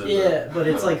holes. In yeah, but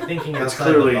it's like thinking It's outside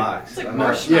clearly- the box. It's like I'm not-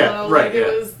 marshmallow. Yeah, right, Like yeah.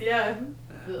 it was. Yeah.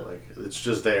 the, like it's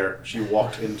just there. She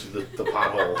walked into the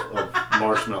pothole of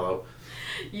marshmallow.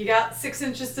 You got 6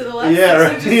 inches to the left. Yeah,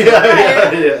 6 right. inches to the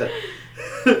right.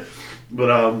 yeah. But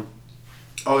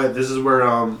oh yeah, this is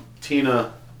where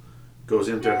Tina goes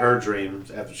into her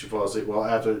dreams after she falls asleep. Well,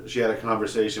 after she had a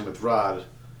conversation with Rod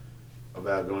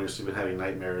about going to sleep and having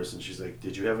nightmares, and she's like,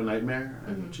 "Did you have a nightmare?"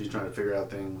 And Mhm. she's trying to figure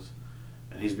out things,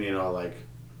 and he's being all like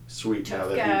sweet now Tough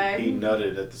that guy. he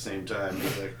nutted at the same time.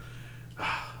 He's like,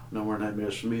 no more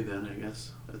nightmares for me then, I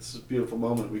guess. It's a beautiful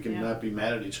moment. We can Yeah. not be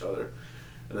mad at each other.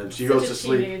 And then she Such goes a to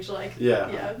sleep. Teenage, like. Yeah.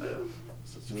 Yeah.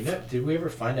 Did we ever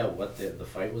find out what the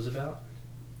fight was about?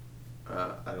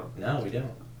 I don't No, we don't.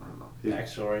 know.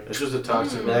 Backstory. It's just a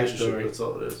toxic Mm. relationship. Backstory. That's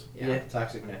all it is. Yeah.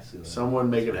 Toxic masculinity. Someone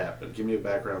make it happen. Give me a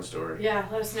background story. Yeah.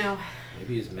 Let us know.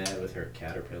 Maybe he's mad with her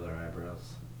caterpillar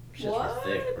eyebrows. Shits were What?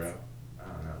 thick, bro. I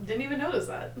don't know. Didn't even notice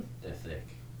that. They're thick.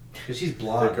 Because she's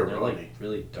blonde. Thicker And they're body. like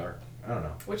really dark. I don't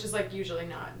know. Which is like usually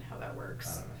not how that works.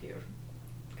 I don't know. If you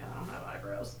kind of don't have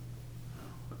eyebrows.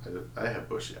 I have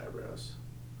bushy eyebrows.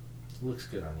 Looks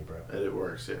good on you, bro. And it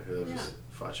works, yeah. It was Yeah.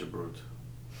 Facia Brute.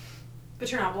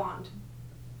 But you're not blonde.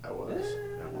 I was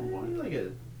at one point.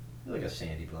 You're like a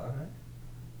sandy blonde, right?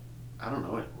 I don't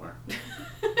know anymore.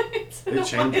 It It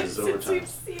changes over since time. we've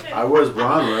seen it. I was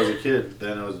blonde when I was a kid.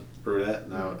 Then I was brunette.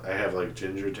 Now I have like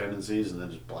ginger tendencies and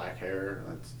then just black hair.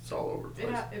 It's all over the place.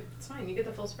 Yeah, it's fine. You get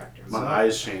the full spectrum. My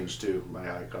eyes change too. My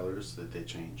eye colors, they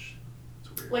change. It's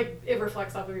weird. Like it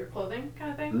reflects off of your clothing, kind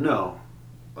of thing. No,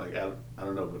 like I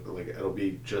don't know, but like it'll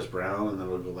be just brown and then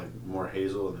it'll go like more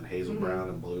hazel and then hazel Mhm. brown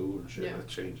and blue and shit. Yeah. It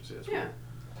changes. Yeah, it's Yeah. weird.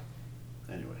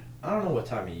 Anyway, I don't know what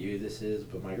time of year this is,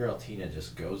 but my girl Tina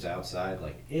just goes outside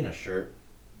like in a shirt,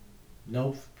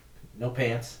 no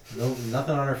pants,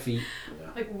 nothing on her feet. yeah.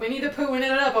 Like Winnie the Pooh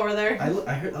winning it up over there. I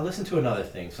listened to another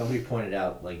thing. Somebody pointed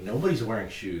out like nobody's wearing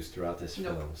shoes throughout this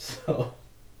Nope. film, so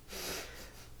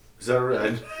Is that right?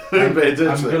 I didn't pay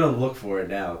attention. I'm gonna look for it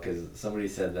now because somebody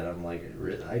said that. I'm like,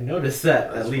 I noticed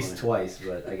that That's at least funny. twice,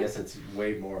 but I guess it's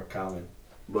way more common.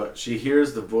 But she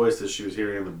hears the voice that she was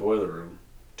hearing in the boiler room.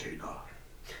 Tina.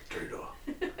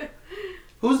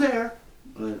 Who's there?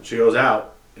 And then she goes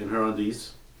out in her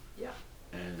undies. Yeah.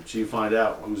 And she find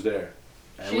out who's there.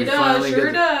 And She does,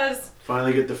 sure does.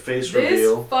 Finally get the face This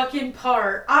reveal. fucking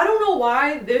part. I don't know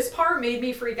why this part made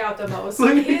me freak out the most.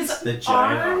 Look at His the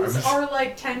giant arms are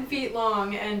like 10 feet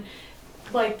long and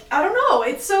like, I don't know.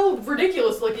 It's so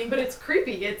ridiculous looking, but it's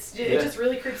creepy. It just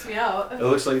really creeps me out. It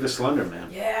looks like the Slender Man.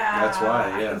 Yeah. That's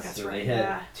why, I yeah. think that's So right, they had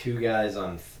yeah. two guys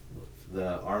on.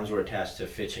 The arms were attached to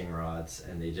fishing rods,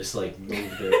 and they just like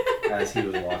moved it as he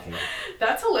was walking.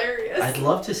 That's hilarious. I'd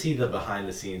love to see the behind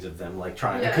the scenes of them like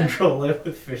trying Yeah. to control it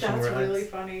with fishing That's rods. really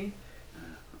funny.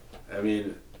 I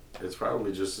mean, it's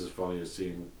probably just as funny as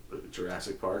seeing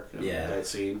Jurassic Park. And Yeah. That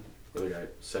scene where the guy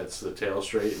sets the tail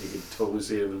straight and you can totally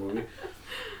see it in the movie.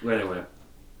 But anyway,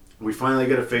 we finally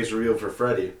get a face reveal for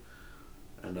Freddy.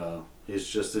 And he's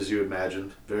just as you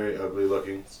imagined. Very ugly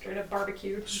looking. Straight up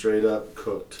barbecued. Straight up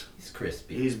cooked. He's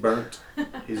crispy. He's burnt.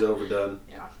 He's overdone.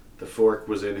 Yeah. The fork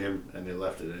was in him and they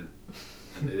left it in.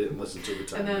 And they didn't listen to the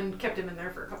time. And then kept him in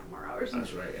there for a couple more hours.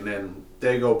 That's right. And then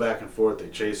they go back and forth. They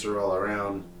chase her all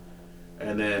around.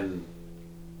 And then...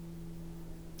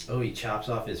 Oh, he chops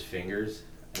off his fingers,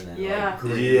 and then Yeah. like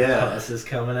green Yeah. pus is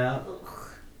coming out.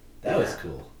 That was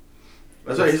cool.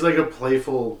 That's right. He's like a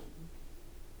playful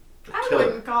I killer.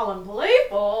 wouldn't call him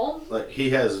playful. Like he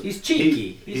has. He's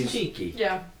cheeky. He's cheeky.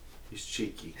 Yeah. He's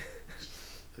cheeky.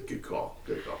 Good call.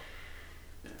 Good call.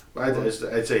 Yeah.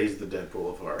 But I'd say he's the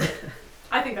Deadpool of horror.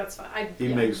 I think that's fun. He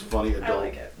makes funny adult. I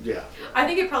like it. Yeah. I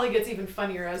think it probably gets even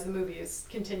funnier as the movies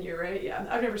continue, right? Yeah.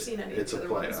 I've never seen any It's of a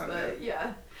the other play ones, on but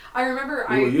yeah. I remember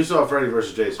Well, you saw Freddy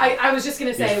vs. Jason. I was just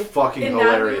gonna say He's fucking in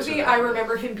hilarious that movie in that I movie.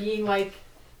 remember him being like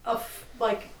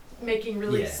like making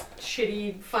really Yeah.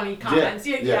 shitty funny comments.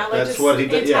 Yeah, yeah, like that's just what he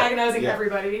did, yeah, antagonizing yeah.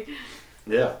 everybody.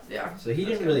 Yeah. Yeah. So he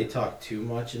didn't really talk too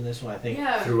much in this one. I think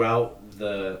Yeah. throughout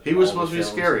the He was all the supposed to be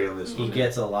films, scary on this He one.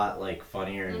 gets a lot like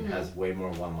funnier and Mhm. has way more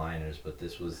one-liners, but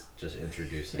this was just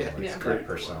introducing Yeah, like yeah. that Great.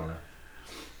 persona.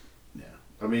 Yeah.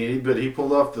 I mean, but he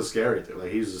pulled off the scary thing.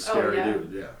 Like he's a scary yeah.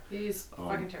 dude. Yeah. He's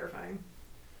fucking terrifying.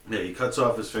 Yeah. He cuts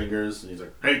off his fingers and he's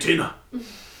like, "Hey, Tina."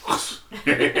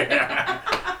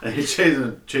 And he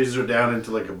chases her down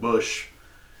into like a bush,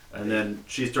 and then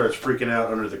she starts freaking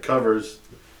out under the covers,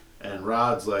 and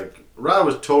Rod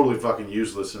was totally fucking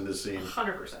useless in this scene.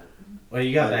 100%. Well,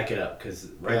 you gotta back it up because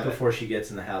right Yeah. before she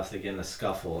gets in the house, they get in a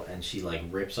scuffle, and she like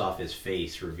rips off his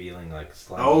face, revealing like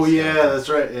slimy Oh yeah, skeleton. that's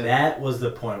right. Yeah. That was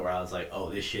the point where I was like, "Oh,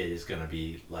 this shit is gonna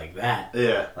be like that."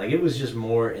 Yeah. Like it was just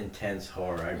more intense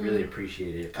horror. I really Mm.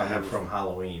 appreciated it I coming have- from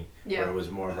Halloween, Yeah. where it was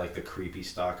more of like the creepy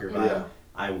stalker vibe. Yeah.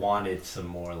 I wanted some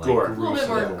more like Gore. A little bit gruesome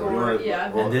more gore. gore. Right.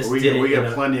 Yeah. Well, And this we did it get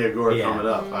in a- plenty of gore yeah. coming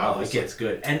up. Mm. Oh, it Obviously. gets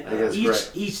good, and It gets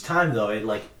great. each time though, it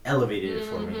like elevated it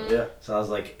for me. Mhm. Yeah. So I was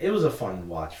like, it was a fun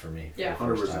watch for me. Yeah. for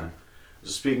the first 100%. time. So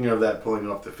speaking of that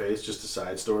pulling off the face, just a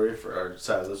side story for our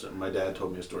side listener. My dad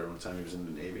told me a story one time he was in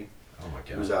the Navy. Oh my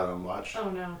He was god. out on watch, Oh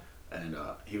no. and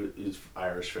he's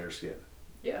Irish fair skin.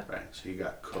 Yeah. Right. So he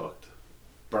got cooked,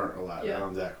 burnt alive Yeah.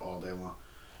 on deck all day long.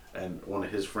 And one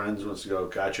of his friends wants to go,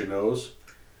 got your nose,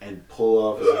 and pull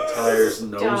off his entire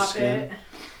nose Stop skin, it.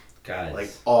 Guys, like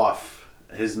off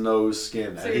his nose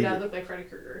skin. So And your dad looked like Freddy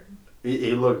Krueger.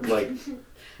 he looked like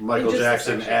Michael Just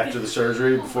Jackson section. after the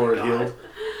surgery Oh before my it God. healed.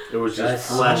 It was just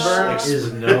Guys, flesh sunburn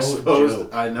is no exposed.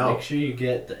 joke. I know. make sure you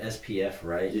get the SPF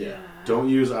right. Yeah. Don't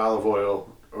use olive oil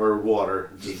or water.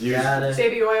 Just You use gotta,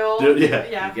 Baby oil. Yeah.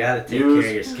 Yeah. you gotta take use care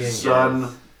of your skin. sun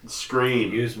guys.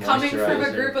 screen. Use Coming from a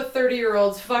moisturizer. group of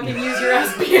 30-year-olds, fucking use your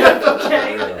SPF, For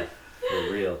okay? real.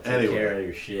 For real. Take Anyway. care of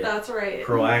your shit. That's right.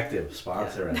 Proactive,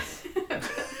 sponsor us.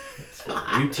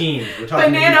 New teens. We're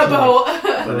talking Banana to new boat.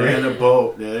 Banana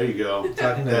boat. Yeah, there you go. teens.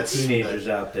 Talking to That's- teenagers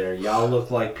out there. Y'all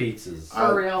look like pizzas.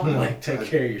 For real. Like, take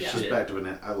care of your Yeah. Just shit. back to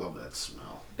banana. I love that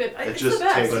smell. But It it's just the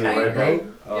best. takes I me right agree. back.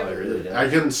 Oh, Yep. it really does. I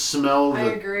can smell I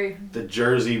the, agree. the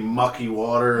Jersey mucky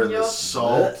water and the Yup.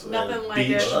 salt. Nothing and like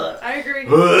beach. it. I agree.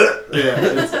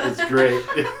 Yeah, it's great.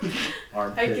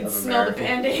 Armpit I can of smell the America.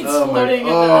 Band-Aids Oh, floating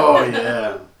oh in the...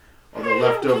 yeah. All the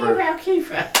leftover. I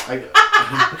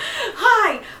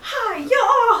Hi!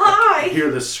 Hi!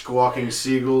 hear the squawking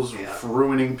seagulls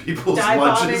ruining people's Dive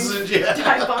lunches. bombing. And, yeah.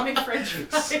 Dive bombing French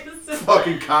fries.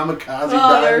 Fucking kamikaze Oh,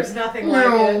 dive. there's nothing like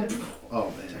it. Oh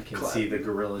man, I can see the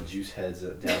gorilla juice heads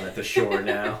down at the shore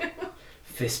now.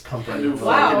 Fist pumping.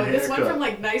 Wow, fucking this went haircut. from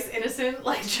like nice, innocent,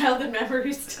 like childhood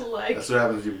memories to like... That's what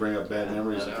happens if you bring up bad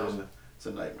memories. I know. It's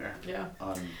a nightmare. Yeah.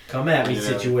 On Come at me, Yeah.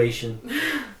 situation.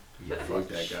 Yeah, Fuck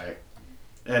that guy.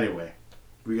 Anyway,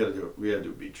 we gotta do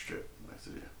a beach trip. Next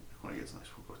year. When it gets nice,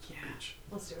 we'll go to the beach.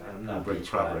 Let's do it. I'm not Bring beach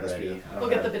proper vibe ready. SPF. We'll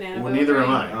get the banana Well, boat. neither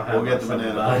right? am I. We'll get the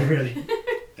banana vibe boat. ready.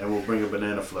 And we'll bring a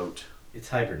banana float. It's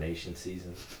hibernation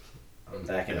season. I'm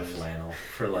back in a flannel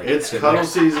for like. It's cuddle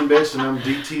season, bitch, and I'm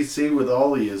DTC with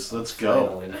all of yous. Let's go.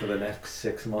 Flanneling for the next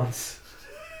 6 months.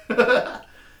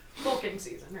 Bulking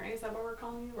season, right? Is that what we're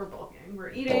calling it? We're bulking. We're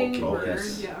eating. Bulking. We're,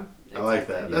 Yes. yeah. I like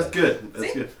that. Yeah. That's good.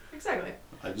 That's See? good. Exactly.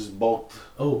 I just bulked.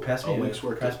 Oh, pass me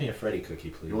a Freddy cookie,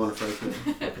 please. You want a Freddy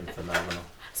cookie? Fucking phenomenal.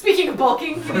 Speaking of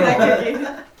bulking, give me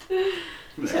that cookie.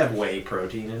 These have whey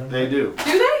protein in them. They do. Do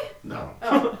they? No.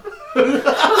 Oh.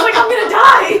 I was like, I'm gonna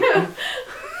die.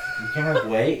 You can't have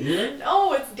whey either?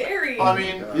 No, it's dairy. I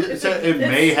mean, it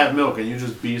may have milk, and you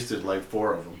just beasted like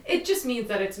 4 of them. It just means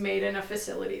that it's made in a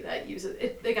facility that uses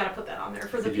it. They gotta put that on there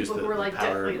for the They use people who are like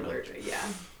powder deathly milk. allergic. Yeah.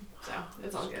 So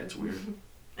it's all good. It's weird.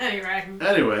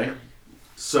 Anyway.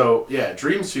 So yeah,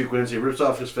 dream sequence. He rips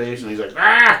off his face, and he's like,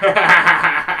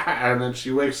 ah! And then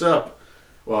she wakes up.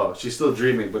 Well, she's still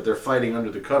dreaming, but they're fighting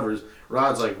under the covers.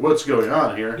 Rod's like, "What's going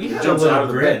on here?" He jumps out of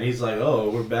the grin. bed. He's like, oh,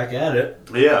 we're back at it.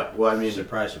 Yeah. Well, I mean,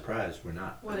 Surprise, surprise, we're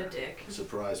not. What a dick.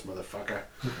 surprise, motherfucker.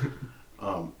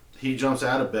 He jumps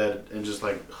out of bed and just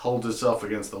like holds himself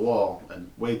against the wall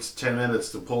and waits 10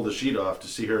 minutes to pull the sheet off to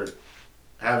see her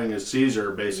having a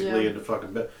seizure basically Yeah. in the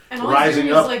fucking bed. And all Rising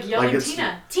he's doing up is like yelling, like it's-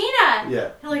 Tina! Tina!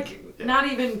 Yeah. Like, Yeah. not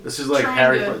even. This is like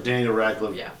trying to- Daniel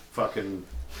Radcliffe Yeah. fucking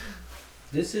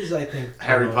This is, I think,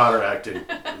 Harry the most- Potter acting.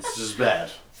 It's just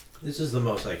bad. This is the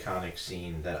most iconic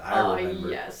scene that I remember.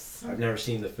 Yes. I've never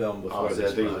seen the film before. I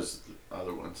this think it one. was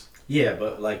other ones. Yeah,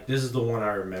 but like this is the one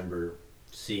I remember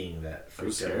seeing that It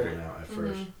was freaked scary. everyone out at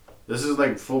first. This is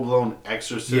like full blown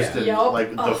Exorcist Yeah. and Yup,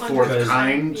 like the 100%. fourth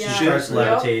kind Yeah. She shit. starts Yep.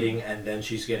 levitating and then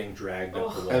she's getting dragged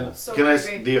up the Oh. wall. And So can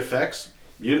creepy. the effects?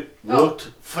 You Oh. looked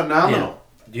phenomenal.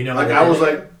 Do you know? Like what I they was did?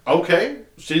 like, okay,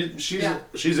 she's Yeah.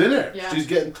 in there. Yeah. She's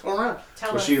getting thrown around.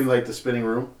 Tell Was us. she in like the spinning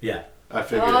room? yeah. I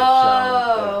figured.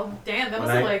 Oh, damn, that When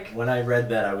was I like. when I read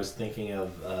that, I was thinking of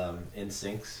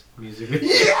NSYNC's music. video.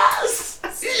 Yes!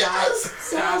 Yes!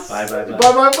 Stop. Bye bye bye.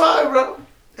 Bye bye bye, bro.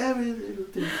 Every little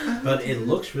thing. But it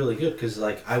looks really good because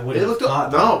like I would It have looked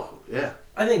thought. no, yeah.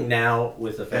 I think now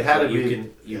with effects had that to you be-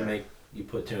 can yeah. you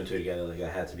put 2 and 2 together like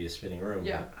that had to be a spinning room.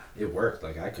 Yeah. It worked.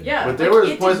 Like I could. Yeah. But there like, was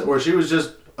it points didn't- where she was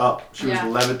just up. She Yeah.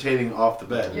 was levitating off the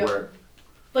bed. Yep. Where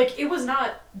Like, it was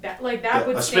not. Like, that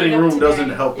would a stand spinning up room today. doesn't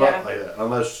help yeah. up like that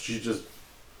unless she's just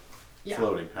Yeah.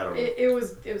 floating. I don't know. It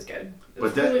was good. It was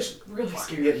But that- really, really Fucking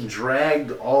scary. getting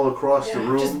dragged all across the Yeah,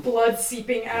 room. just blood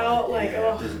seeping out. Like,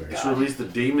 yeah. oh, She God. released the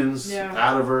demons Yeah.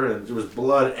 out of her, and there was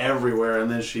blood everywhere. And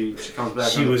then she comes back.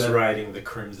 She on the was bed. riding the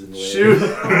crimson wave. She was-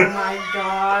 Oh my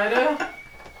God.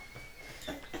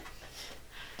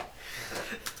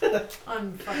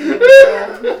 Unfucking.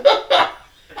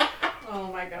 Oh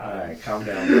my God. All right, calm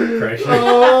down, Christ.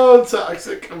 Oh,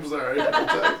 toxic. I'm sorry.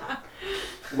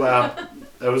 Wow,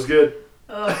 that was good.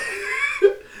 Ugh.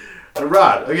 And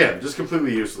Rod, again, just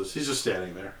completely useless. He's just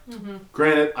standing there. Mm-hmm.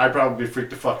 Granted, I'd probably be freaked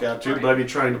the fuck out too, Right. but I'd be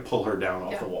trying to pull her down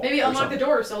off Yeah. the wall. Maybe or unlock something. the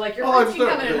door so like your Oh, friends can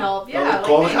come in and help. Yeah. Like,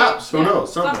 call the maybe. cops. Who Yeah,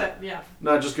 knows? Something. Yeah.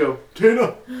 Not just go,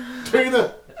 Tina,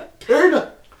 Tina,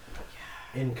 Tina.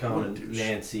 In What a come douche.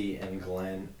 Nancy and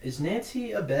Glenn. Is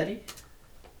Nancy a Betty?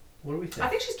 What do we think? I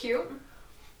think she's cute.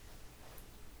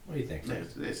 What do you think?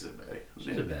 Nancy's a Betty.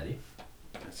 She's a Betty.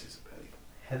 Nancy's a Betty.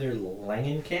 Heather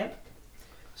Langenkamp.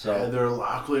 So, Heather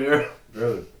Locklear.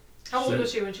 Road. How old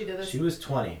was she when she did this? She was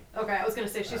 20. Okay, I was gonna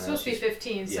say she's supposed to be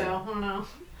 15, so yeah. I don't know.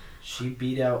 She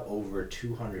beat out over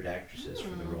 200 actresses for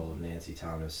the role of Nancy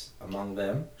Thomas. Among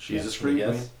them, She's a yes, scream yes,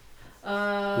 queen. Who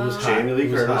Uh, was Jamie Lee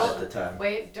Who was hot Curtis. at the time?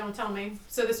 Wait, don't tell me.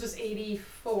 So this was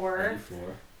 84.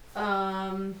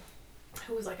 84.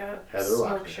 Who was like a Heather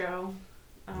smoke Locklear. show?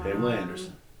 Pamela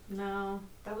Anderson. No,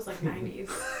 that was like 90s.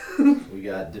 We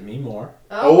got Demi Moore,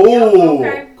 Oh. yeah,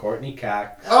 okay. Courtney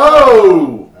Cox,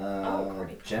 Oh!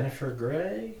 Courtney. Jennifer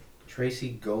Grey, Tracy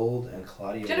Gold, and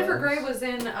Claudia Jennifer Wells. Grey was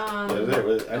in I know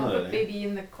that Don't Put name. Baby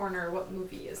in the Corner. What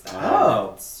movie is that?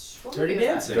 Oh, What Dirty movie is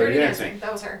that? Dancing. Dirty Dirty Dancing. Dancing.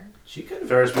 That was her. She could have.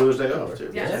 Ferris Bueller's Day Off,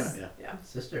 too. Yes. Yeah. Yeah.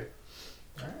 Sister.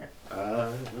 Alright.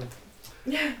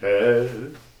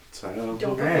 Time. Don't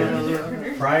go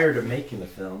And prior to making the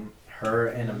film, her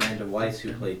and Amanda Weiss,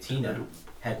 who played Tina,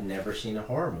 had never seen a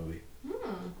horror movie.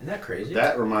 Isn't that crazy?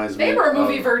 That reminds me. They were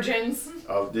movie of, virgins.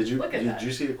 Did you Look at that.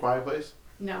 you see A Quiet Place?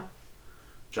 No.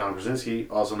 John Krasinski,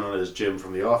 also known as Jim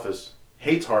from The Office,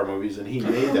 hates horror movies, and he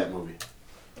made that movie.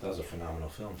 That was a phenomenal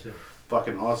film, too.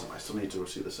 Fucking awesome. I still need to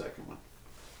see the second one.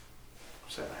 I'm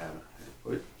sad I haven't.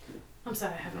 Wait. I'm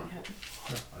sorry, I haven't yet.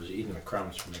 I was eating the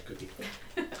crumbs from the cookie.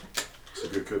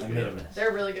 It's a good cookie. I made a mess.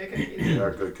 They're really good cookies. They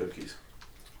are good cookies.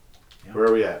 Yeah. Where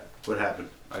are we at? What happened?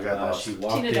 I got lost. She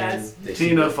walked Tina in. dies.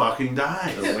 Tina fucking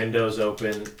dies. The windows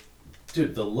open.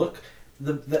 Dude, the look...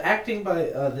 The acting by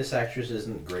this actress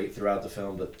isn't great throughout the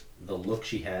film, but the look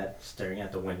she had, staring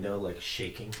at the window, like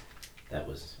shaking, that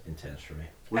was intense for me.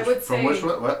 I would say...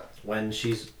 What? When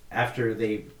she's... After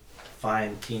they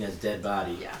find Tina's dead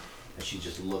body, Yeah. and she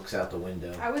just looks out the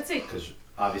window. I would say... Because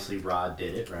obviously Rod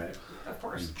did it, right? Of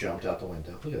course. He jumped out the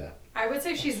window. Look at that. I would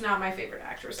say she's not my favorite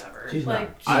actress ever. She's like,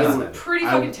 not. she's I would- pretty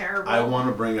fucking terrible. I want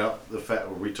to bring up the fact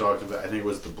where we talked about, I think it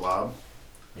was the Blob.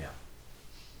 Yeah.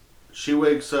 She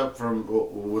wakes up from,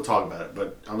 we'll talk about it,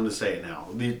 but I'm going to say it now.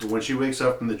 When she wakes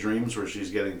up from the dreams where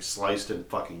she's getting sliced and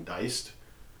fucking diced,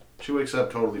 she wakes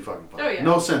up totally fucking fine. Oh, yeah.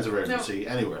 No sense of urgency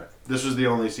anywhere. This was the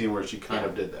only scene where she kind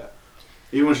of did that.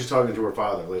 Even when she's talking to her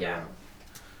father later on.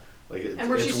 Like and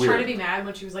where it's she's weird. trying to be mad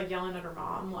when she was like yelling at her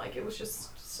mom, like it was just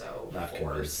so Not forced.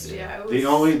 convincing. Yeah, it was... The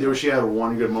only, there she had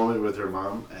one good moment with her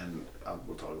mom, and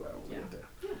we'll talk about it when we get there.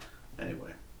 Yeah.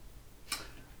 Anyway.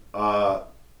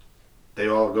 They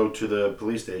all go to the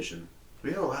police station.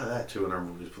 We have a lot of that too in our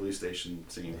movies, police station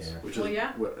scenes. Yeah. Which Well, is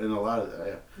yeah. in a lot of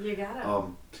that, You gotta. yeah.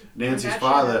 Nancy's When bad shit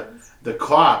father, happens. the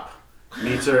cop,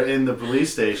 meets her in the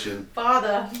police station,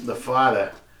 Father. the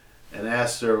father, and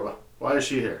asks her, why is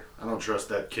she here? I don't trust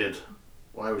that kid.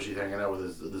 Why was she hanging out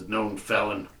with this known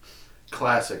felon?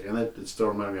 Classic. And it still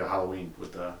reminded me of Halloween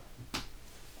with the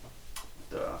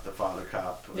father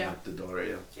cop and Yeah. the daughter.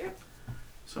 Yeah. Yep.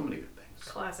 So many good things.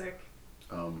 Classic.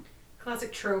 Um,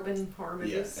 Classic trope in horror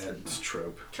yeah, movies. it's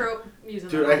trope. Trope. Using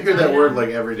Dude, that I all hear the that time word now. like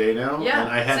every day now, Yeah, and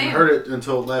I hadn't same. heard it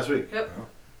until last week. Yep.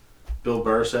 Bill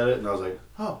Burr said it, and I was like,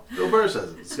 oh, Bill Burr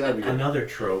says it. It's gotta be good. Another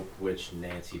trope which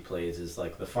Nancy plays is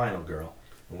like the final girl.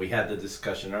 And we had the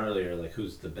discussion earlier, like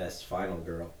who's the best final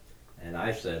girl, and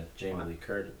I said Jamie Lee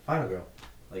Curtis, final girl,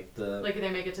 like Like they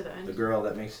make it to the end. the girl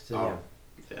that makes it to the end.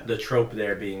 Yeah. The trope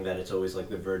there being that it's always like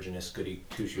the virginous goody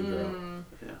two-shoe girl,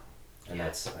 Yeah. and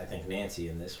that's I think Nancy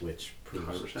in this, which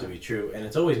proves 100%. to be true, and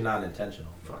it's always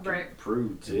non-intentional. Fucking Right.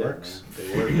 prudes. It Yeah, works. man.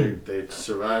 They work. They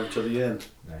survive to the end.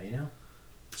 Now you know.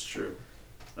 It's true.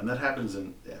 And that happens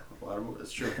in, a lot of movies.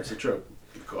 It's true. It's a trope.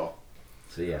 Good call.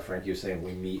 So yeah, Frank, you were saying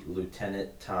we meet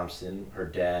Lieutenant Thompson, her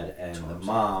dad, and the Thompson.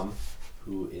 mom,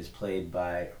 who is played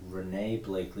by Renee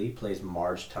Blakely, plays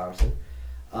Marge Thompson.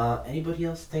 Anybody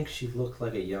else think she looked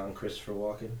like a young Christopher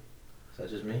Walken? Is that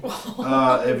just me?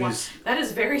 If he's, That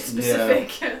is very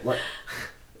specific. What?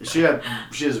 she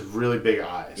has really big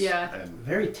eyes. Yeah. And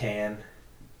Very tan.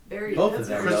 Very. Both that's of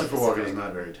them. very Christopher specific. Walken is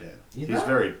not very tan. He's He's not?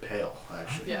 very pale,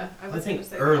 actually. Yeah, I was think gonna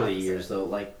say early opposite. years though,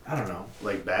 like I don't know.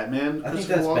 Like Batman. I think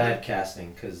Christopher that's Walken? bad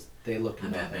casting because they look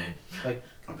I'm nothing. Batman. Like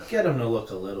Okay. get them to look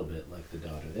a little bit like the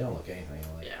daughter. They don't look anything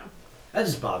alike. Yeah. That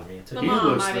just bothered me. It took The He me- mom,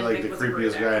 looks I didn't like think the was a great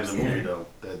creepiest guy in the actress. movie, Yeah. though.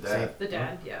 That dad. The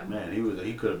dad, yeah. Man,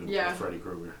 he could have been Yeah. Freddy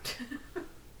Krueger.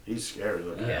 He's scary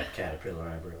looking. He had caterpillar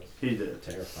eyebrows. He did.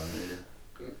 Terrifying.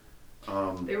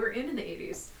 They were in the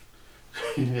 80s.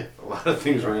 A lot of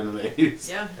things were in the 80s.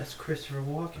 Yeah. That's Christopher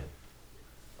Walken.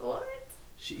 What?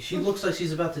 She looks like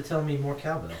she's about to tell me more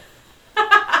cowbell.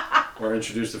 Or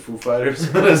introduced the Foo Fighters.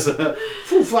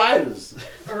 Foo Fighters!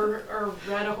 Or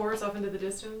ride a horse off into the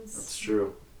distance. That's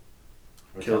true.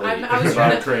 Or Kill tell- the I was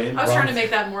Ichabod trying Crane. I was trying to make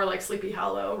that more like Sleepy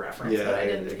Hollow reference, Yeah, but I yeah,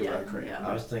 didn't. Ichabod Yeah, Crane. yeah.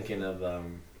 I was thinking of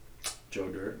Joe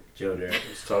Dirt. Joe Dirt.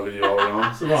 He's talking to you all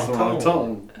wrong. It's the wrong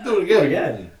tone. Do it again.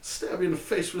 Again. Stab you in the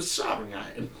face with a soldering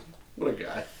iron. What a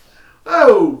guy.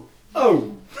 Oh!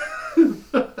 Oh!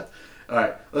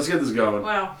 Alright, let's get this going.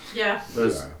 Wow. Yeah.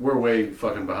 We're way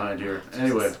fucking behind here.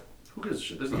 Anyway, who gives a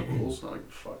shit? There's no rules. Not like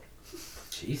fuck.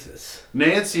 Jesus.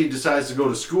 Nancy decides to go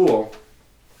to school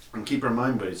and keep her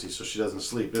mind busy so she doesn't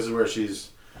sleep. This is where she's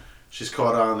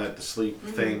caught on that the sleep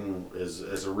thing is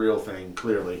a real thing,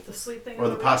 clearly. The sleep thing. Or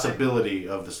the possibility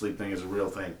of the sleep thing is a real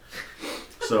thing.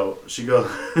 So she goes.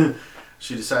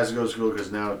 She decides to go to school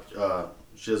because now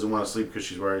she doesn't want to sleep because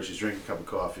she's worried. She's drinking a cup of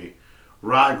coffee.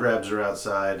 Rod grabs her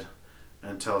outside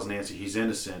and tells Nancy he's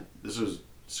innocent. This was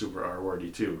super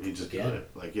R-wordy too. He just Again? did it.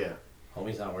 Like, yeah.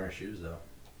 Homie's not wearing shoes though.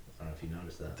 I don't know if you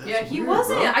noticed that. That's Yeah, he weird,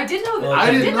 wasn't. bro. I did know that. Well, I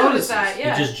didn't did notice notice that. this.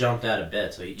 Yeah. He just jumped out of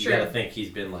bed, so you True. gotta think he's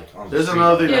been like on the There's street.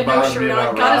 another thing yeah, that no bothers shirt me on.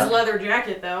 about Got his Rod. leather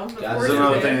jacket though. Of Got course There's his he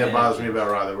another did. thing that Yeah. bothers me about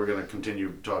Rod that we're going to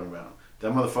continue talking about.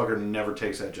 That motherfucker never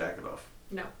takes that jacket off.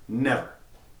 No. Never.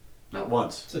 Not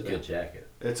once. It's a good jacket.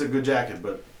 It's a good jacket,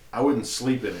 but I wouldn't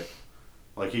sleep in it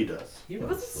like he does. He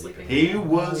wasn't sleeping. He was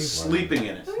wasn't. sleeping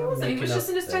in it. No, he wasn't. He was Making just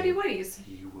in up his tidy things.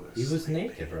 whities. He was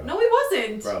naked, bro. No, he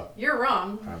wasn't. Bro. You're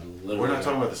wrong. I'm We're literally not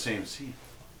talking about the same scene.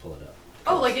 pull it up.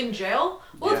 Oh, like in jail?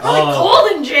 Well, it's Yeah. probably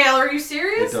cold in jail. Are you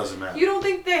serious? It doesn't matter. You don't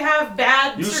think they have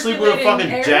bad You sleep with a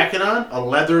fucking air? jacket on, a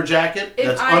leather jacket If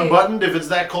that's unbuttoned. If it's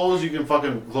that cold, you can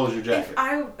fucking close your jacket. If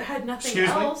I had nothing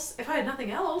else, if I had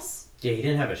nothing else. Yeah, he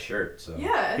didn't have a shirt, so.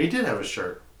 Yeah. He did have a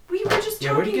shirt. We were just talking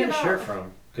about. Where'd he get a shirt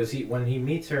from? Because when he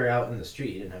meets her out in the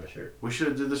street, he didn't have a shirt. We should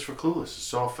have did this for Clueless.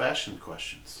 It's all fashion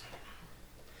questions.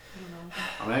 I don't know.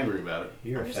 I'm angry about it.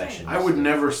 You're a fashionista. I would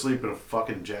never sleep in a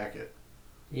fucking jacket.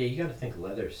 Yeah, you gotta think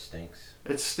leather stinks.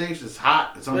 It stinks. It's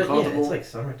hot. It's But uncomfortable. yeah, it's like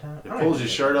summertime. It pulls your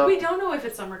shirt up. We don't know if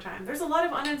it's summertime. There's a lot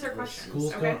of unanswered questions.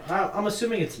 School's Okay. going. I'm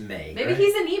assuming it's May. Maybe right?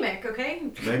 he's anemic. Okay.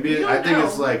 Maybe I think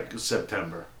it's like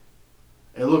September.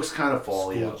 It looks kind of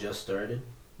fall School out. just started.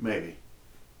 Maybe.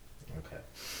 Okay.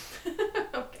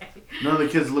 Okay. None of the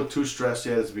kids look too stressed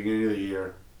yet. It's the beginning of the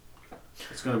year.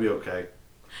 It's gonna be okay.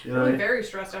 You know what I I'm mean? very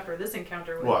stressed after this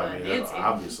encounter with Well, I mean, Nancy.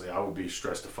 obviously, I would be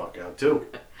stressed the fuck out too.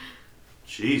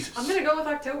 Jesus. I'm gonna go with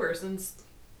October since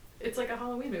it's like a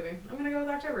Halloween movie. I'm gonna go with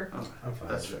October. Oh, I'm fine.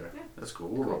 that's fair. Yeah. That's cool.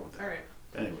 We'll roll with that. All right.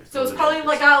 Anyway. So it's probably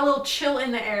like got a little chill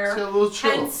in the air. It's got a little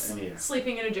chill Hence, in the air.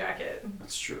 sleeping in a jacket.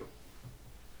 That's true.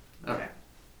 All Okay. right.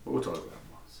 We'll talk about it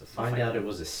more. So find out it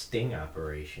was a sting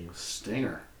operation.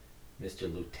 Stinger.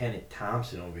 Mr. Lieutenant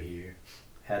Thompson over here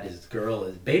had his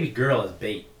baby girl as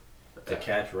bait to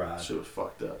catch Rod. Shit was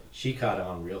fucked up. She caught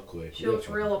on real quick. She looks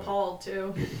real appalled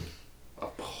too.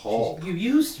 Appalled. You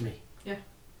used me. Yeah.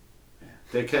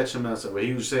 They catch him outside, but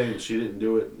he was saying she didn't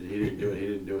do it. He didn't do it. He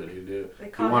didn't do it. He didn't do They it.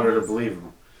 He caught wanted him her to believe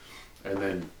him, and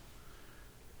then,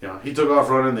 you know, he took off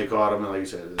running. They caught him, and like you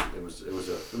said, it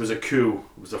was a coup.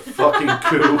 It was a fucking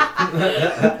coup.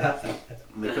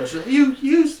 And they caught him. You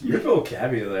used me. Your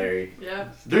vocabulary. Yeah.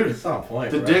 Dude, It's on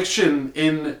point. the bro. diction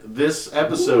in this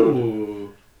episode.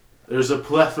 Ooh. There's a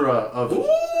plethora of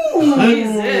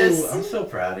Jesus. I'm so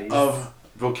proud of you. of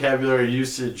vocabulary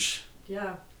usage.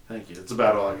 Yeah. Thank you. That's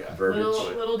about all I got. Verbiage.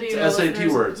 Little do you It's know, SAT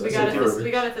listeners, words, We SAT got a words.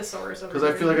 we got a thesaurus over Because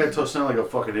here. I feel like I sound like a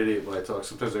fucking idiot when I talk.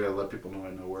 Sometimes I gotta let people know I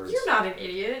know words. You're not an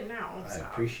idiot. No. I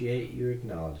Stop. appreciate your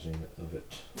acknowledgement of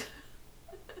it.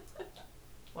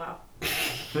 Wow.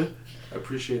 I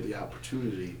appreciate the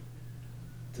opportunity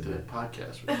to do a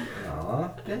podcast with you. Aw,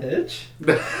 bitch.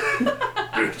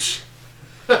 Bitch.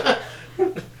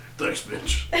 Thanks,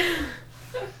 bitch.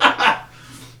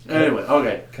 Anyway,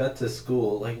 okay. Cut to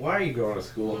school. Like, why are you going to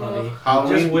school, honey? You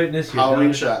Halloween, just witnessed your Halloween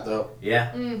daughter- shot, though.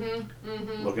 Yeah.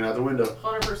 Looking out the window.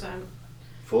 100%.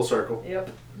 Full circle. Yep.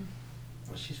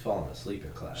 Well, she's falling asleep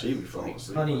in class. She'd be falling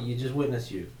asleep. Honey, you just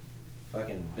witnessed your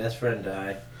fucking best friend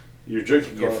die. You're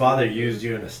drinking Your coffee. father used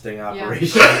you in a sting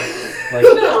operation. It's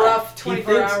been a rough he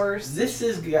 24 thinks hours.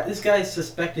 This guy is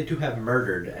suspected to have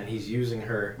murdered, and he's using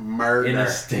her Murder. in a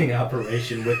sting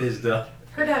operation with his daughter.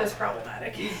 Her dad is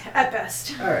problematic, at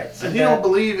best. All right. So And you don't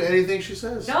believe anything she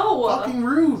says. No. Fucking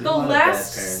rude. The lot of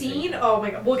last bad parenting. scene, oh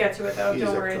my god, we'll get to it though, He's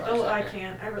don't a worry. cocksucker. I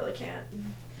can't, I really can't.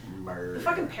 Murder. The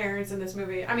fucking parents in this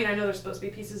movie, I mean, I know they're supposed to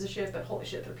be pieces of shit, but holy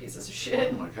shit, they're pieces of Oh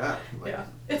shit. my god. Like, Yeah,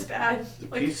 it's bad. the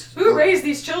Like, piece- who raised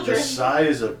these The children?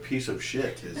 size of piece of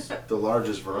shit is the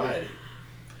largest variety.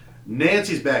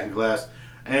 Nancy's back in class,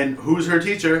 and who's her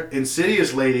teacher?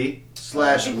 Insidious lady /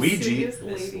 Ouija. Insidious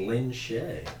Miss lady. Lynn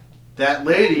Shay. That Her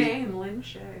lady, name, Lynn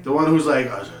Shay. the one who's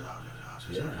like,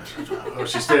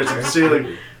 she stares at the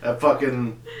ceiling at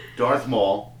fucking Darth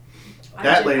Maul.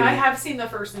 That lady. I have seen the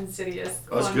first Insidious.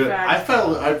 That's fun good. fact.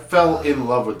 I fell in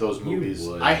love with those movies.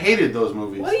 would. I hated those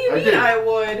movies. What do you mean did. I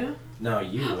would? No,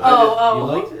 you would. Oh, You oh.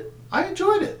 liked it? I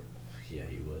enjoyed it. Yeah,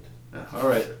 you would. Yeah, all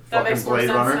right, That fucking makes more Blade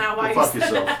sense Runner. now why Go fuck you said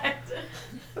yourself. that.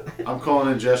 I'm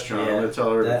calling in Gestron. I'm gonna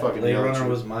tell her to that fucking Blade yell at Runner you.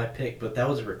 was my pick, but that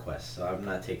was a request, so I'm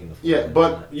not taking the full Yeah, credit on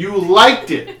but that. you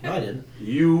liked it. No, I didn't.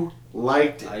 You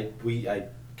liked it. I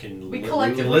can We we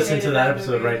collectively can listen to hated that that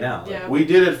episode movie. right now. Yeah. We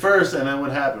did it first, and then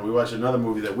what happened? We watched another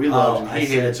movie that we loved, and I he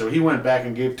hated. said- So he went back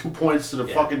and gave 2 points to the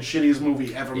Yeah. fucking shittiest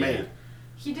movie ever Yeah. made.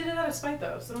 He did it out of spite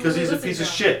though. So don't Because really he's a listen piece to of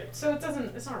him. shit. So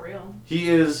it's not real. He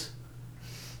is.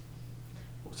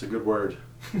 What's a good word?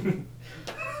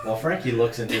 Well, Frankie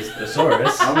looks into his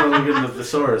thesaurus. I'm gonna look into the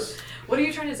thesaurus. What are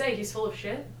you trying to say? He's full of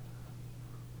shit?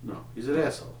 No, he's an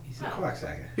asshole. He's a Oh.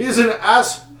 quacksacker. He's an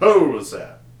asshole. What's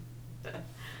that?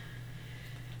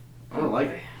 I don't like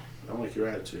it. I don't like your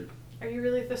attitude. Are you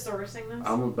really thesaurusing this?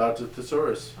 I'm about to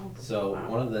thesaurus. Oh, So wow.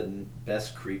 one of the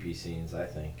best creepy scenes, I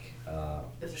think,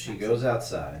 Is it she next? goes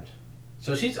outside.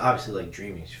 So she's obviously like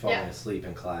dreaming. She's falling Yeah. asleep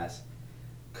in class.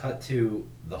 Cut to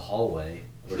the hallway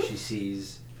where she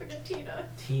sees Freaking Tina.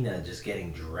 Tina just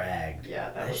getting dragged. Yeah,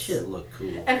 that That was. shit looked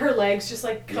cool. And her legs just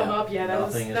like come Yeah, up. Yeah, that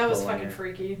was nothing is that was pulling fucking her.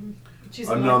 freaky. She's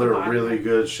in, like, Another the body really bag.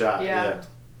 good shot. Yeah. Yeah.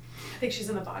 I think she's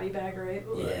in the body bag, right?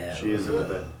 Yeah. She is in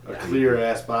a Yeah. clear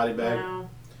ass body bag. Wow.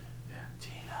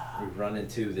 We run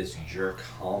into this jerk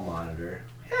hall monitor.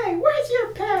 Hey, where's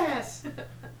your pass?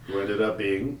 Who ended up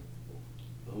being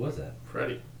Who was that?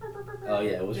 Freddy. Oh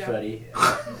yeah, it was Freddy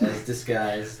as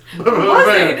disguised. Was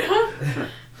it?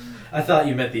 I thought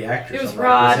you meant the actress. It was I'm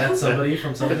Rod. Like, was that somebody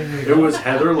from something? It was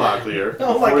Heather Locklear.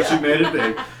 Oh my before God. she made it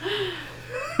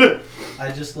big.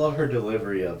 I just love her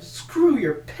delivery of "screw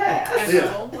your pass." I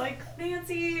know. Like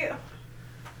Nancy.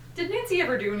 Did Nancy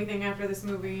ever do anything after this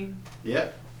movie? Yeah.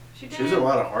 She did. She was in a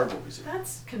lot of hard movies.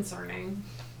 That's concerning.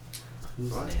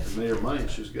 Who's Well, Nancy? made her money.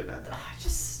 She was good at that.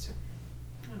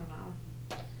 I don't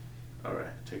know. All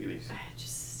right, take it easy.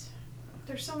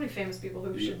 There's so many famous people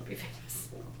who shouldn't be famous.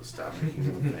 Stop making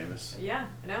them famous. Yeah,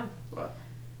 I know. What?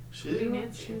 She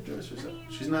Nancy. enjoys herself. I mean-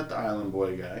 She's not the island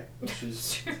boy guy.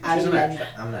 She's an I'm actress.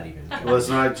 not even. Let's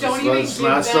not Don't even let's give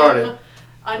not them start it.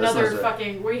 another Let's not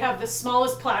fucking. We have the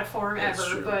smallest platform That's ever,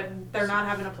 true. but they're not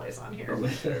having a place on here.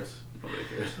 Nobody cares. Nobody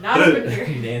cares. Not over here.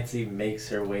 Nancy makes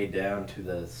her way down to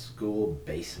the school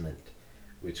basement,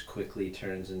 which quickly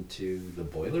turns into the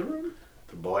boiler room.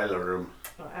 The boiler room.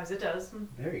 Well, as it does.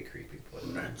 Very creepy boiler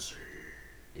room. Nancy.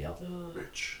 Yep.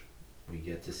 Rich. We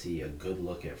get to see a good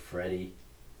look at Freddy.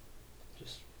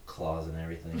 Just claws and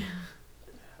everything.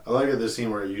 I like at this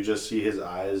scene where you just see his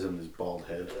eyes and his bald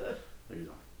head. Like, you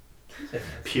know,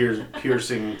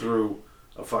 piercing through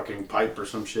a fucking pipe or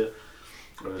some shit.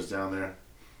 When it's down there.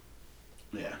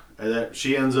 Yeah. And then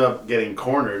she ends up getting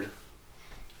cornered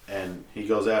and he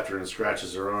goes after her and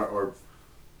scratches her arm, or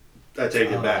I take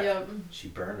it back. Yep. She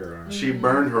burned her arm. She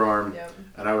burned her arm, Yep.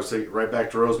 and I was thinking right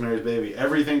back to Rosemary's Baby.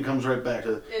 Everything comes right back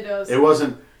to. It does. It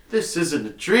wasn't. This isn't a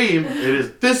dream. It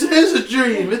is. This is a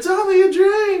dream. It's only a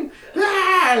dream.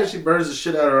 Ah! She burns the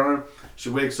shit out of her arm. She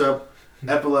wakes up,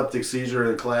 epileptic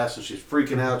seizure in class, and she's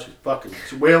freaking out.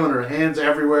 She's wailing her hands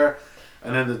everywhere,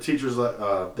 and then the teacher's like,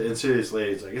 the insidious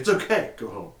lady's like, "It's okay. Go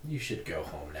home." You should go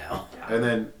home now. And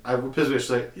then I was pissed. She's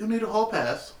like, "You'll need a hall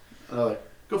pass." And I'm like,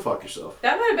 "Go fuck yourself."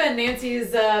 That might have been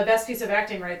Nancy's best piece of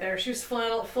acting right there. She was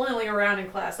flailing around in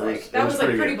class. That was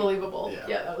pretty pretty good. believable. Yeah.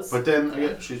 Yeah, that was. But then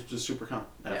again, she's just super calm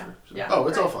after. Yeah. She's Yeah. like, oh,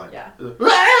 it's all Right. fine. Yeah.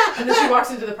 Ah! And then she walks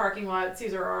into the parking lot,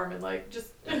 sees her arm, and like just.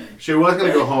 She was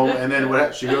gonna go home, and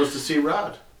then she goes to see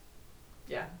Rod.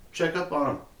 Yeah. Check up on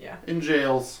him. Yeah. In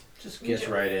jails. Just gets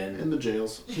right in. In the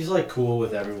jails. She's like cool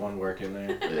with everyone working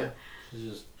there. Yeah.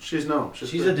 She's known.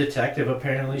 She's a detective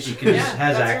apparently. She can Yeah,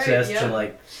 has that's access right, yeah. to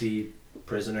like see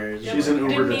prisoners. She's an Uber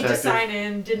didn't need detective. to sign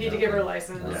in. Didn't need to give her a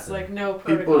license. Nothing. Like no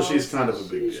People, protocols. she's kind of a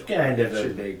big deal. Kind of a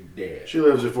big deal. She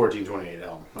lives at 1428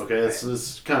 Elm. Okay,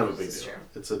 it's kind of a big This is deal. true.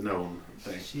 It's a known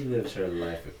thing. She lives her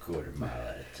life a quarter mile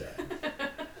at a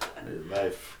time.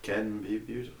 Life can be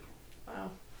beautiful. Wow.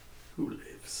 Who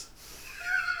lives?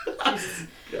 Jesus.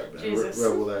 God, man, Jesus. we're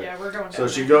rebel there. Yeah, we're going down. So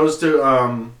she there. goes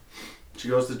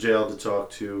to jail to talk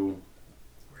to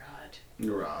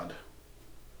Rod.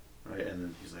 Right, and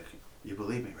then he's like, "You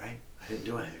believe me, right? I didn't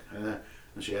do anything."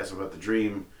 And she asks him about the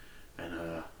dream,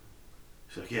 and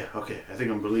she's like, "Yeah, okay, I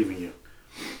think I'm believing you."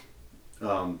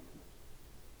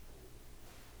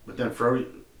 But then Freddy.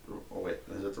 Oh wait,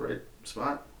 is that the right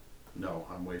spot? No,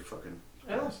 I'm way fucking.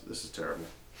 Oh. This is terrible.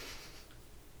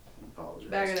 I apologize.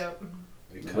 Bag it up.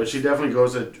 But she definitely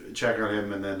goes to check on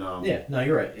him, and then Yeah, no,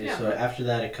 you're right. Yeah. So after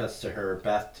that, it cuts to her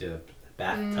bathtub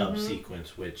Mhm.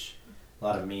 sequence, which a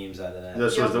lot of memes out of that.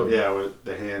 this was Yep. where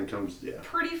the hand comes. Yeah,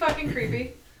 Pretty fucking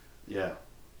creepy. yeah.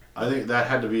 I think that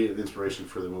had to be an inspiration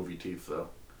for the movie Teeth, though.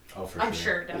 Oh, for I'm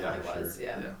sure it definitely Yeah, was. sure.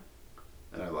 Yeah.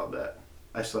 And I love that.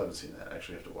 I still haven't seen that. I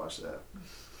actually have to watch that.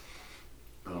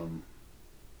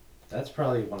 That's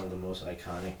probably one of the most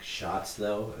iconic shots,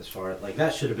 though. As far as like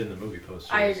that should have been the movie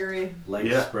poster. I agree. Legs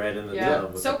Yeah. spread in the Yeah.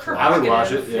 tub. With So the cloth. I would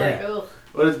provocative. watch it, Like, yeah. ugh.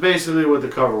 But it's basically what the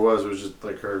cover was. It was just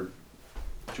like her.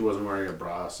 She wasn't wearing a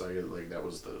bra, so I guess, like that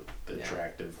was the Yeah.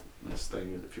 attractiveness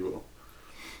thing, if you will.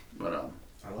 But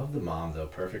I love the mom though.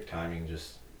 Perfect timing.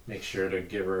 Just make sure to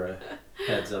give her a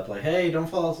heads up, like, "Hey, don't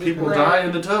fall asleep." people Right. die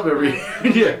in the tub every. Oh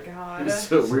Yeah. my god. It's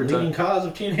so It's the weird. leading Time. cause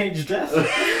of teenage death.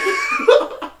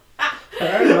 All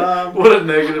right, Mom. What a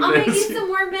negative I'll make you Nancy. some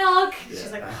more milk. Yeah.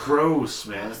 She's like, Gross,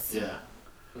 man. Gross. Yeah.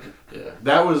 Yeah.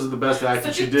 That was the best acting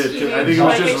such she a did. 'Cause I teenage, think it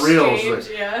was like, just real. It's exchange,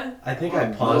 like, yeah. I think Oh, I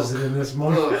paused milk. it in this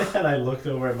moment, Ugh. and I looked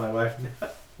over at my wife.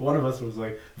 One of us was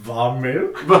like,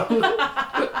 "Vomit."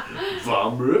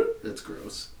 Vomit. That's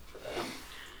gross.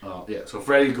 Yeah, so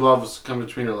Freddy gloves come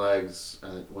between her legs,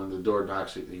 and when the door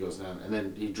knocks, he goes down, and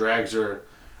then he drags her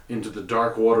into the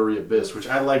dark, watery abyss, which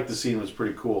I liked. The scene was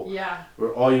pretty cool. Yeah.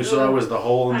 Where all you saw was the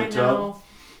hole in the I tub. know.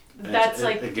 And That's it,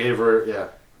 like, it gave her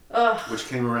ugh. which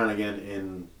came around again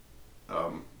in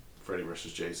Freddy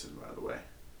vs. Jason, by the way.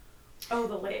 Oh,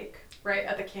 the lake. Right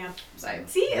at the campsite.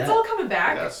 See, it's Yeah. all coming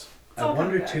back. Yes. I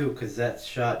wonder too, because that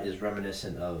shot is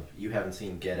reminiscent of, you haven't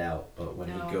seen Get Out, but when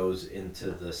he goes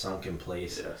into the sunken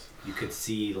place, you could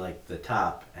see like the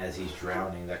top as he's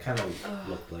drowning. That kind of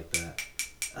looked like that.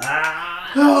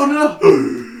 Ah! Oh no!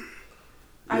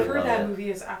 I've heard that movie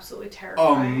is absolutely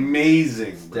terrifying.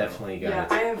 Amazing. It's definitely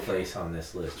got its place on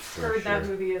this list. Heard that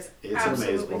movie is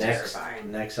absolutely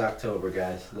terrifying. Next October,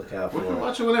 guys, look out for it. We can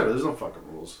watch it whenever. There's no fucking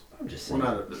rules. I'm just saying. We're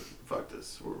not. Fuck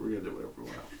this. We're gonna do whatever we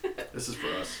want. This is for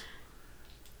us.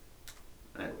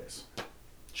 Anyways,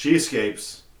 she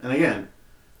escapes, and again,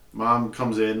 mom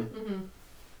comes in,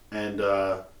 and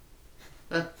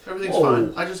everything's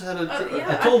fine. I just had a.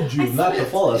 I told you not to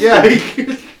fall asleep.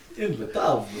 Yeah. In the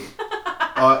tub.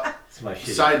 It's my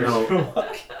shit. Side note,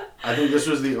 I think this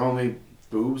was the only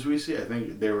boobs we see. I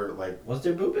think they were like. Was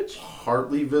there boobage?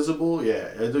 Partly visible,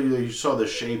 yeah. You saw the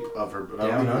shape of her.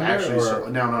 Down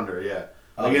under? Down under, yeah.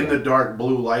 Like in the dark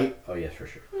blue light. Oh, yes, for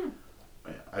sure.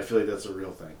 Yeah, I feel like that's a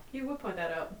real thing. You would point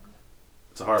that out.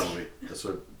 It's a horror movie. That's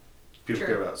what people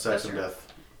care about. Sex and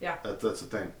death. Yeah. That's the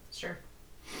thing. Sure.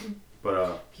 But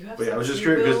I was just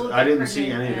curious because I didn't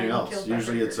see anything else.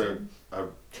 Usually it's a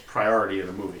priority in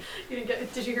a movie.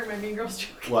 Did you hear my Mean Girls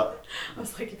joke? What? I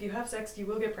was like, if you have sex, you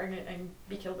will get pregnant and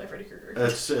be killed by Freddy Krueger.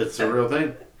 It's a real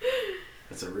thing.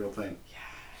 It's a real thing. Yeah.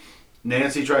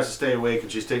 Nancy tries to stay awake,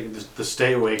 and she's taking the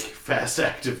stay awake fast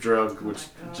active drug, which is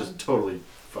just totally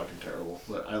fucking terrible.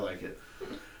 But I like it.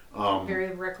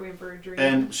 Very Requiem for a Dream.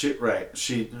 And she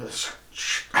those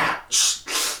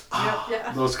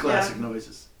classic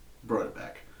noises brought it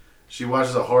back. She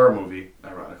watches a horror movie,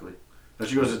 ironically. And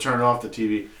she goes to turn off the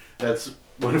TV. That's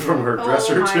went from her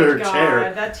dresser to her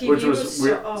chair, that TV which was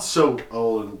weird, so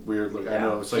old and weird looking. I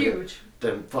know it's like huge.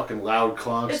 Them fucking loud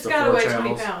clunks. It's the gotta 4 weigh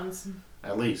channels, 20 pounds.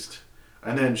 at least.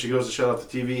 And then she goes to shut off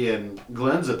the TV, and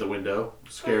Glenn's at the window,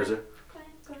 scares her.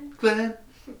 Glenn.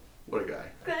 What a guy.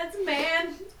 Glenn's a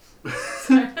man.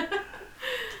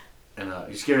 And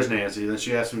he scares Nancy. Then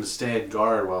she asks him to stand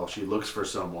guard while she looks for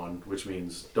someone, which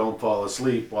means don't fall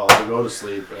asleep while I go to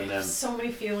sleep. And then so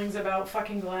many feelings about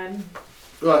fucking Glenn.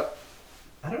 What?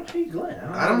 I don't hate Glenn.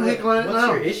 I don't hate Glenn. What's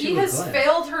your issue he with has Glenn?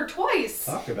 failed her twice.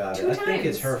 Talk about it. 2 I think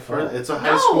it's her fault. It's a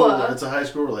high school. It's a high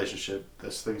school relationship.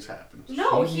 This thing's happened.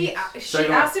 No, she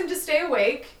asked him to stay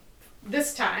awake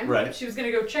this time. Right. She was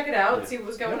gonna go check it out, see what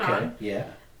was going on. Yeah.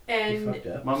 And he fucked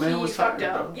up. My man was fucked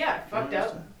tired, up. bro. Yeah, fucked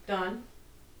up. Done.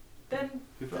 Then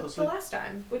he fell the asleep. last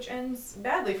time, which ends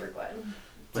badly for Glenn.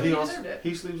 But he deserved it.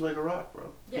 He sleeps like a rock,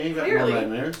 bro. Yeah, he ain't got clearly. no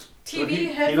nightmares. TV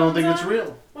headphones he don't think on, it's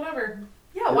real. Whatever.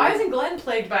 Yeah, why isn't Glenn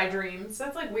plagued by dreams?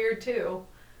 That's like weird too.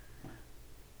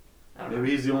 I don't know.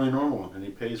 Maybe he's the only normal one, and he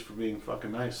pays for being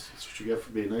fucking nice. That's what you get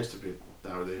for being nice to people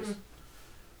nowadays.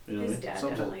 You know His what I mean? dad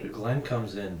Sometimes definitely. Glenn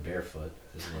comes in barefoot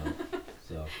as well.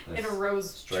 So In a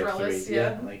rose strike trellis, 3.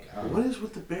 yeah. Like, what is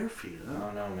with the bare feet? I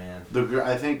don't know, man.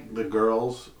 I think the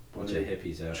girls, Bunch of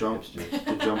hippies out.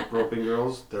 the jump roping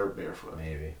girls, they're barefoot.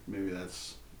 Maybe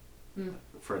that's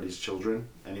Freddy's children.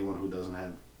 Anyone who doesn't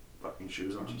have fucking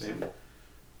shoes on, maybe.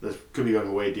 This could be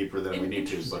going way deeper than we need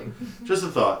to, but just a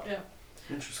thought. Yeah.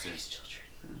 Interesting. Freddy's children.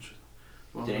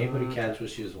 Well, did anybody catch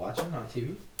what she was watching on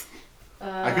TV?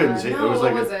 I couldn't see. No, it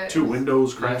was like two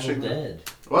windows crashing. Evil Dead.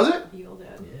 Was it? Evil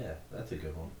Dead. Yeah, that's a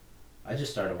good one. I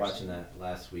just started watching that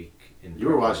last week. You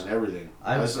were watching everything.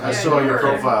 I Yeah, saw you your were.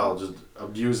 profile just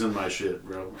abusing my shit,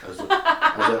 bro. I was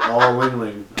like all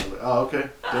wingling. I was like, oh, okay.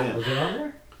 Damn. Was it on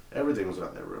there? Everything was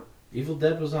on there, bro. Evil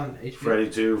Dead was on HBO. Freddy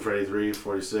 2, Freddy 3,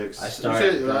 46. I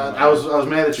started. I was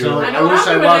mad at you. So- Like, I I know wish what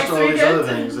I happened watched next all these weekend. other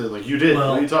things. Like, you did.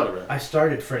 Well, what are you talking about? I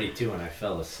started Freddy 2 and I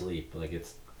fell asleep. Like,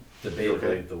 it's debatably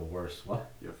okay? the worst.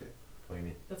 What? You okay? What do you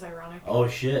mean? That's ironic. Oh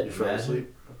shit! You fell imagine.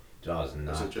 asleep? I was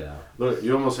knocked out. Look,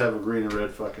 you almost have a green and red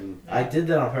fucking... I did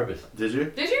that on purpose. Did you?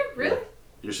 Did you? Really?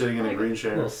 You're sitting in a green A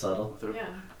chair. little subtle. Yeah.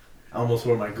 I almost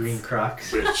wore my green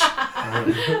Crocs. Bitch.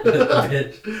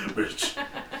 Bitch. Bitch.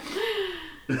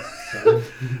 So,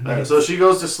 Alright, so she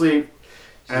goes to sleep.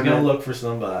 she's gonna look for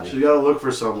somebody. She got to look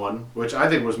for someone, which I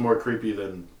think was more creepy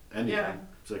than anything. Yeah.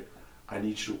 It's like, I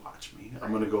need you to watch me.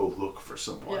 I'm going to go look for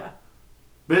someone. Yeah.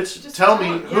 Bitch, Just tell me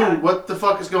yeah. what the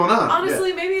fuck is going on.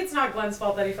 Honestly, maybe it's not Glenn's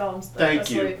fault that he fell asleep.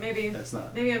 Thank you. Maybe That's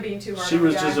not. maybe I'm being too hard She on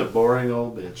was the guy. just a boring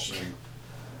old bitch. And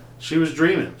she was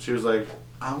dreaming. She was like,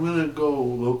 I'm going to go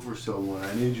look for someone.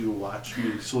 I need you to watch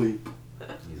me sleep.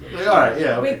 He's Like, all right,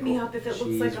 yeah. Okay, Wake me cool. up if it looks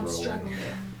She's like I'm rolling. struggling.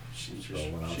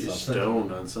 She's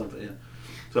stoned on something. Yeah.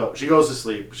 So she goes to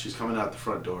sleep. She's coming out the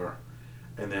front door.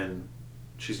 And then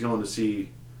she's going to see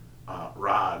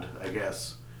Rod, I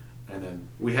guess. And then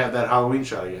we have that Halloween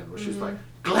shot again where she's like,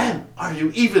 Glenn, are you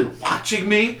even watching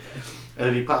me? And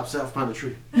then he pops out from the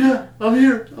tree. Yeah, I'm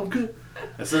here. I'm good.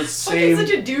 It's the same. Like,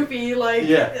 such a doofy, like,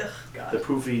 yeah, ugh, God. the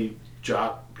poofy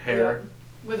jock hair. Yep.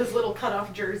 With his little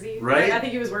cut-off jersey. Right? Like, I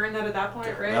think he was wearing that at that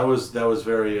point, right? That was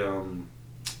very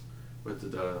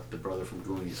with the brother from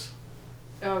Goonies.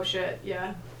 Oh shit!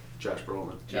 Yeah. Josh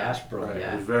Brolin. Josh Brolin. Right.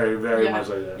 Yeah. It was very much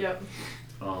like that. Yep.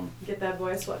 Um, Get that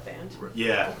boy a sweatband.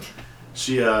 yeah.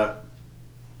 She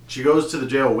goes to the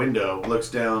jail window, looks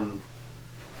down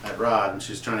at Rod, and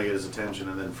she's trying to get his attention,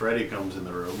 and then Freddy comes in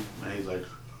the room, and he's like,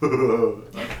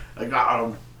 I got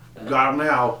him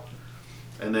now.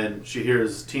 And then she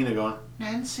hears Tina going,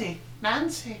 Nancy.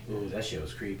 Ooh, that shit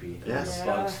was creepy. Yes. The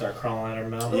bugs start crawling out her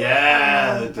mouth.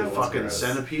 Yeah, That the was fucking gross.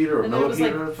 centipede or And then it was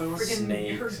like millipede or whatever. freaking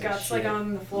Snakes her and guts like shit.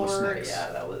 on the floor. Snakes.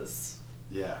 Yeah, that was.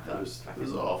 Yeah, it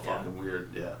was all fucking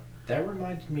weird. Yeah. That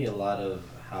reminded me a lot of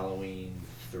Halloween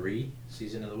 3,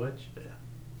 Season of the Witch. Yeah.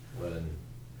 When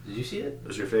did you see it? It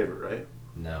was your favorite, right?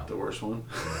 No. The worst one.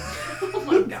 Oh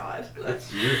my god.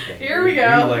 That's your thing. Here we You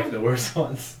go. like the worst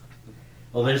ones.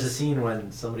 Well, there's a scene when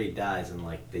somebody dies and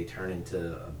like they turn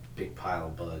into a big pile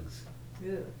of bugs.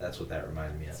 Ew, That's what that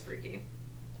reminded me of. that's freaky.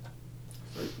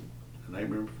 Like A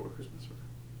Nightmare Before Christmas.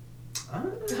 Oh,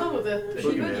 the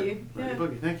boogie. Yeah.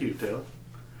 Boogie. Thank you, Taylor.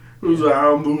 Who's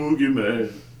I'm the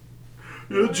boogeyman?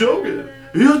 You're joking.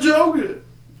 You're joking.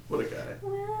 What a guy.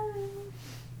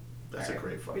 That's a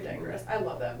great fucking We digress. movie. I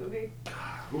love that movie. God,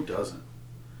 who doesn't?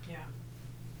 Yeah.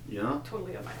 You know?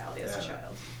 Totally up my alley as a Yeah.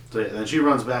 child. So yeah, then she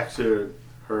runs back to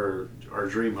her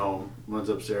dream home, runs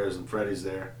upstairs, and Freddy's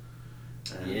there.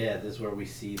 And Yeah, this is where we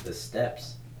see the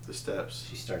steps. the steps.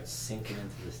 She starts sinking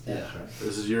into the steps, right?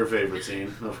 This is your favorite scene. I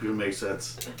don't know if it makes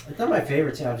sense. It's not my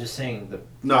favorite scene. I'm just saying the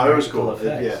No, it was practical cool.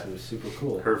 effects. Yeah. It was super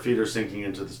cool. Her feet are sinking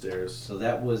into the stairs. So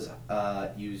that was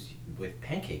used with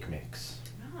pancake mix.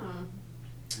 Oh.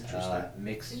 Interesting.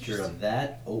 Mixture of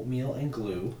that, oatmeal, and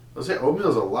glue. I'll say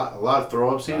oatmeal's a lot of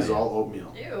throw up scenes is Oh, yeah. all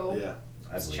oatmeal. Ew. Yeah.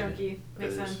 I It's believe chunky.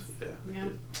 Makes it is. sense. Yeah. Yeah.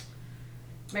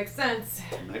 Makes sense.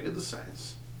 I get the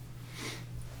science.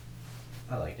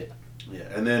 I liked it. Yeah,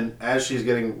 and then as she's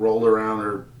getting rolled around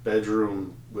her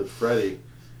bedroom with Freddy,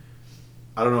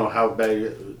 I don't know how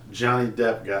bad Johnny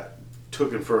Depp got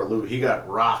taken for a loop. He got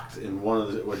rocked in one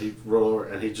of the when he rolled over,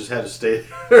 and he just had to stay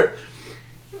there.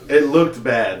 It looked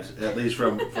bad, at least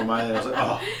from my end. I was like,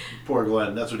 oh, poor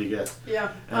Glenn. That's what he gets.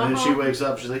 Yeah. And then she wakes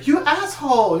up. She's like, you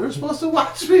asshole! You're supposed to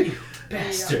watch me,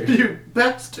 Bastard. you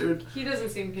bastard. He doesn't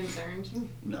seem concerned.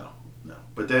 No.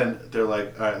 But then they're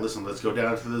like, all right, listen, let's go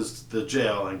down to the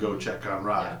jail and go check on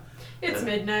Rod. Yeah. It's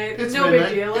midnight. It's no midnight,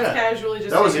 big deal. Let's yeah. casually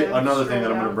just. That was take a another thing stroll that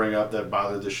I'm going to down. bring up that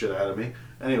bothered the shit out of me.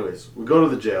 Anyways, we go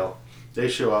to the jail. They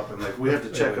show up and like we have to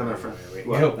check on our friend. Wait.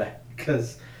 What? Go back.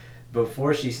 Because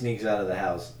before she sneaks out of the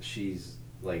house, she's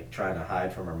like trying to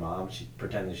hide from her mom. She's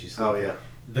pretending she's Oh sleeping. yeah,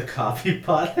 The coffee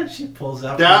pot that she pulls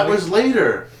out. that from was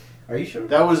later. Are you sure?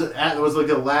 That was like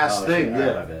the last Oh, thing. shit. All right,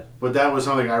 Yeah, my bad. but that was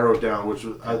something I wrote down, which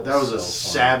was that was so a funny.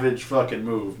 savage fucking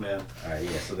move, man. All right,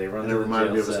 yeah. So they run And to it the reminded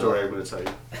jail me of a cell. story I'm going to tell you.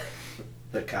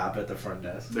 The cop at the front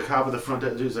desk. The cop at the front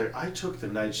desk, dude's like, I took the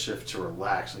night shift to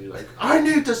relax, and he's like, I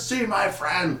need to see my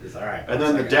friend. He's all right. And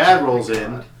then the boss, I got dad you. rolls Oh my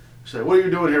in. God. She's like, what are you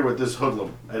doing here with this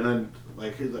hoodlum? And then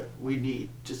like he's like, we need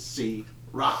to see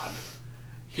Rod.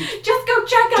 Just go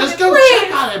check on Just him, go please!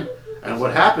 check on him. And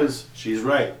what happens? She's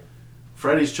right.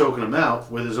 Freddy's choking him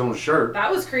out with his own shirt. That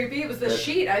was creepy. It was the That-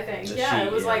 sheet, I think. the Yeah, sheet,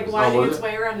 it was yeah. like Oh, winding was its it?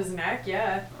 way around his neck.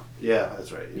 Yeah. Yeah,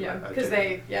 that's right. You're Yeah, right. because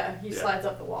he Yeah. slides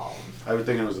up the wall. I was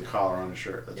thinking it was the collar on his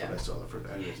shirt. That's Yeah. what I saw.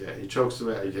 Anyways, yeah, he chokes him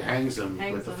out. He hangs him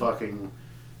Hangs with the him. fucking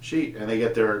sheet, and they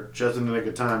get there just in the nick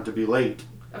of time to be late,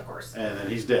 Of course. and then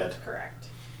he's dead. Correct.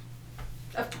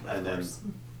 Of And then- course.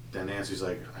 Then Nancy's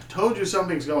like, I told you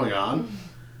something's going on.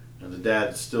 And the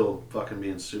dad's still fucking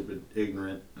being stupid,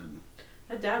 ignorant, and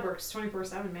That dad works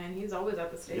 24/7, man. He's always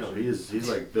at the you station. know, he's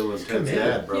like Bill and Ted's committed.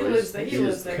 dad, bro. He lives there. He is-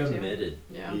 lives there too. Committed.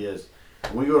 Yeah. He is.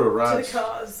 When we go to To Rod's the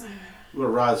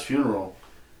cause. funeral,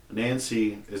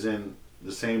 Nancy is in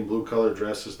the same blue color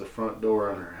dress as the front door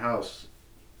on her house,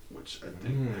 which I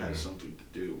think has something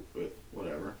to do with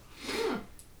whatever.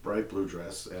 Bright blue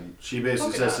dress, and she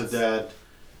basically Polka says to dots. Dad,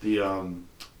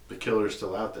 the killer's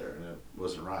still out there, and it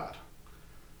wasn't Rod.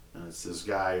 And it's this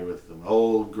guy with an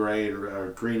old gray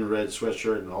or green and red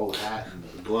sweatshirt and an old hat and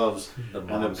the gloves. The And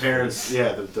the mom's parents, face.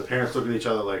 yeah, the parents look at each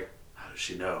other like, how does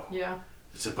she know? Yeah.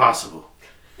 It's impossible.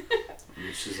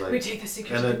 And she's like, We take the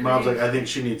secret and to then the mom's grave. like, I think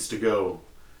she needs to go.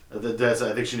 The dad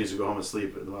said, I think she needs to go home and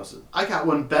sleep. And the mom said, I got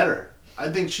one better. I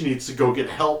think she needs to go get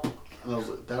help. And I was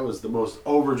like, that was the most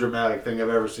over dramatic thing I've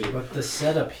ever seen. But the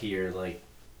setup here, like,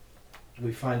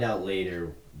 we find out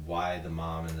later why the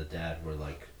mom and the dad were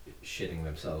like shitting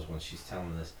themselves when she's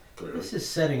telling this. Clearly. This is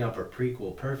setting up a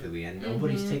prequel perfectly, and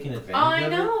nobody's taking advantage I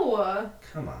of it. know.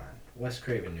 Come on. Wes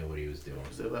Craven knew what he was doing.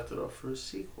 Because they left it off for a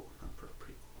sequel, not for a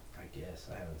prequel. I guess.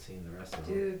 I haven't seen the rest of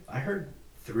Dude. them. I heard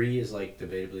 3 is like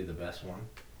debatably the best one.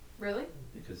 Really?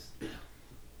 Because...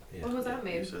 Yeah. When was that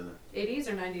made? 80s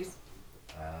or 90s?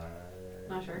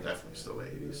 Not sure. Definitely still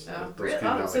 80s. Oh, really?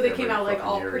 Oh, so they came out like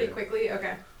all pretty quickly?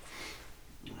 Okay.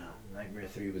 Yeah. Nightmare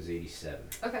 3 was 87.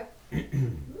 Okay.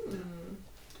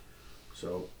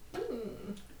 So,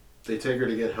 they take her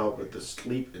to get help at the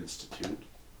Sleep Institute,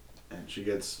 and she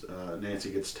gets,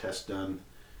 Nancy gets tests done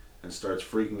and starts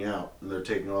freaking out. And they're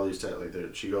taking all these tests, like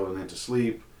she going into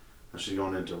sleep, and she's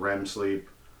going into REM sleep.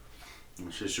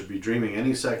 And she should be dreaming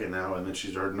any second now, and then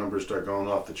her numbers start going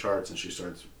off the charts, and she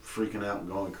starts freaking out and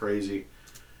going crazy.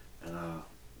 And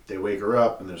they wake her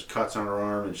up, and there's cuts on her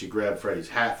arm, and she grabbed Freddy's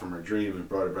hat from her dream and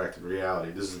brought it back to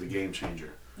reality. This is the game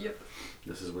changer. Yep.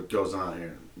 This is what goes on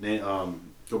here.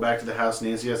 Go back to the house.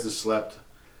 Nancy hasn't slept.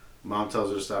 Mom tells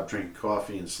her to stop drinking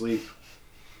coffee and sleep.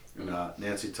 And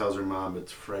Nancy tells her mom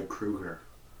it's Fred Krueger.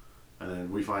 And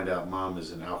then we find out Mom is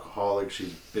an alcoholic.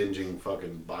 She's binging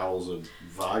fucking bottles of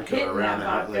vodka hitting around the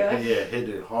house. Like, yeah,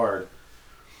 hitting it hard.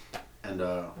 And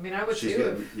I mean, I would she's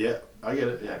too. Yeah, I get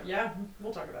it. Yeah. Yeah,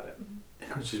 we'll talk about it.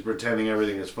 She's pretending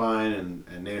everything is fine,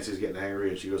 and Nancy's getting angry,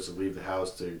 and she goes to leave the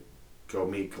house to go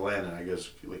meet Glenn, and I guess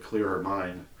like clear her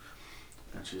mind.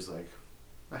 And she's like,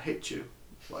 "I hate you.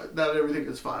 Not everything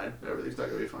is fine. Everything's not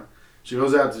gonna be fine." She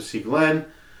goes out to see Glenn.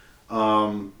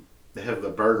 They have the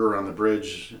burger on the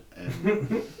bridge,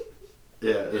 and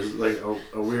yeah, it's like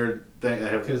a weird thing.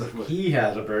 Because he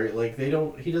has a burger, like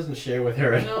he doesn't share with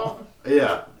her at all.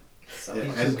 Yeah, So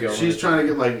and she's trying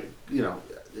to get like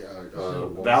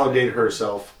validate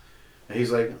herself, and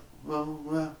he's like,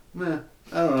 well, meh,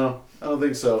 I don't know, I don't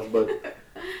think so, but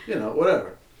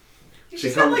whatever. She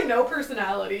just had like no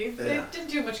personality. Yeah. They didn't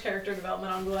do much character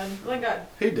development on Glenn. Glenn got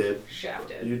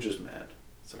shafted. You're just mad.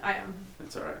 Okay. I am.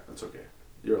 It's all right. That's okay.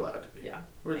 You're allowed to be. Yeah.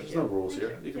 There's no rules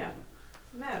here. You can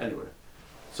be mad. Anyway,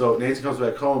 so Nancy comes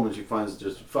back home and she finds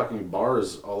just fucking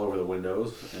bars all over the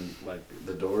windows and like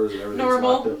the doors and everything.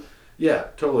 Normal. Yeah,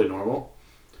 totally normal.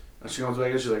 And she comes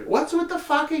back and she's like, "What's with the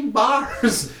fucking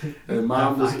bars?" And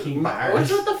Mom does,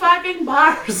 "What's with the fucking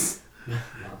bars?"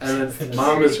 And then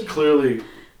Mom is clearly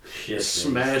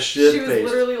smash shit. She was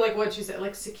literally like what she said,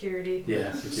 like security.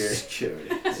 Yeah, security.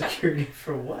 Security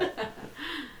for what?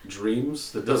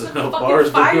 Dreams that doesn't have fucking bars.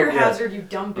 Fire hazard, you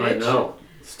dumb bitch. I know,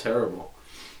 it's terrible.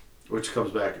 Which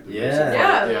comes back. Yeah.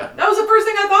 That was the first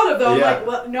thing I thought of though. Yeah. Like,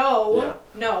 well,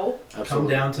 no. Absolutely. Come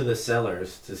down to the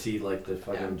cellars to see like the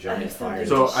fucking giant fire.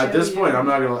 So at this point, I'm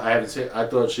not gonna. I haven't seen. I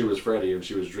thought she was Freddy and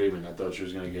she was dreaming. I thought she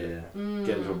was gonna get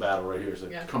into a battle right here. So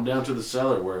come down to the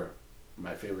cellar where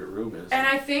my favorite room is. And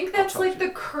I think that's like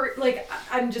the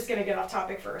I'm just gonna get off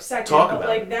topic for a second. Talk about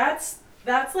it.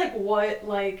 That's like what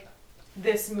like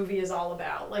this movie is all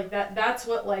about. Like that's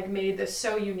what like made this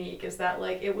so unique is that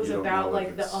like it was about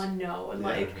like the unknown.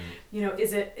 Like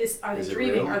are they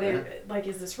dreaming? Real? Are they like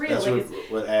is this real? That's like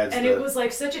what adds. And it was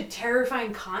like such a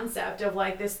terrifying concept of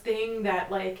like this thing that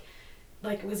like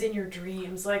was in your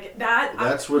dreams. Like that.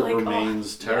 That's what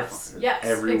remains terrifying. Yes,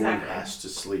 everyone has to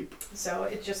sleep. So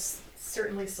it just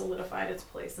certainly solidified its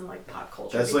place in like pop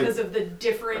culture because of the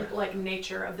different like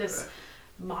nature of this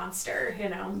monster,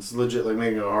 It's legit like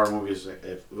making a horror movie.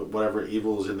 If whatever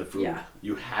evil is in the food,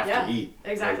 you have to eat.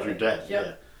 Exactly. Or you're dead.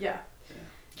 Yep. Yeah.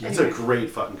 It's a great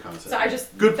fucking concept. So I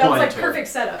just good that point. Was like perfect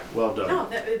setup. Well done. No,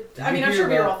 I mean I'm sure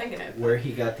we were all thinking it. Where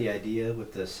he got the idea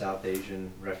with the South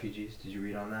Asian refugees? Did you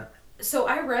read on that? So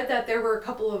I read that there were a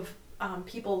couple of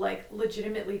people like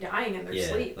legitimately dying in their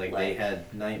sleep. Like they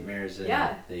had nightmares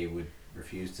and they would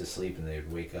refuse to sleep and they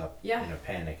would wake up in a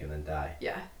panic and then die.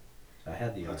 Yeah. So I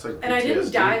had the and I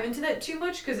didn't dive into that too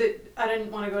much because I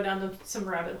didn't want to go down some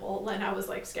rabbit hole and I was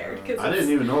like scared because I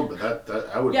didn't even know, but that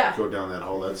I would go down that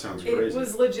hole. That sounds crazy. It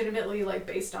was legitimately like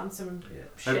based on some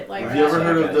shit like that. Have you ever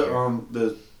heard of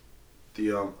the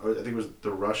I think it was the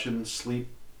Russian sleep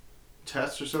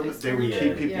test or something? They would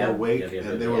keep people awake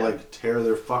and they would like tear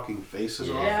their fucking faces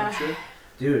off and shit.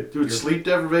 Dude, sleep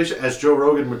deprivation, as Joe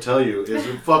Rogan would tell you, is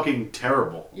fucking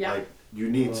terrible. Yeah. Like, you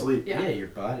need sleep. Yeah, your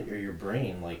body or your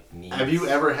brain needs. Have you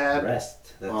ever had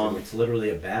rest? It's literally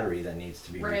a battery that needs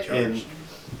to be recharged.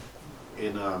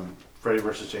 In Freddy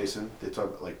vs. Jason, they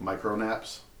talk about micro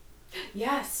naps.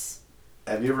 Yes.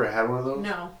 Have you ever had one of those?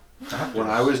 No. When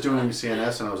I was doing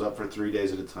CNS and I was up for 3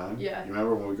 days at a time. Yeah. You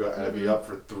remember when we got? I'd be up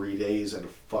for 3 days at a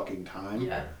fucking time.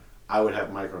 Yeah. I would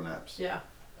have micro naps. Yeah.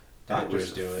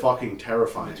 Doctors do it. Fucking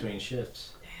terrifying. Between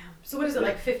shifts. Damn. So what is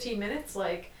it 15 minutes?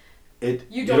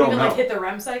 You don't even hit the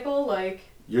REM cycle?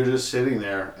 You're just sitting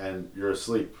there and you're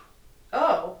asleep.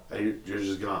 Oh. And you're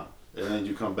just gone. And then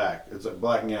you come back. It's like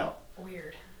blacking out.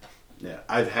 Weird. Yeah,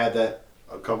 I've had that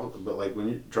a couple, but like when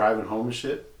you're driving home and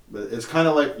shit. But it's kind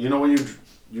of like, you know, when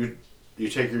you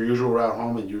take your usual route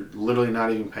home and you're literally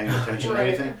not even paying attention to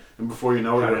anything, and before you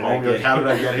know it, you're home. You're like, how did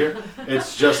I get here?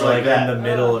 It's just like that. In the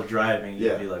middle of driving,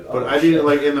 you'd be like, oh, but I mean,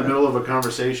 like in the middle of a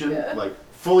conversation, like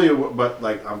fully, but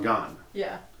like I'm gone.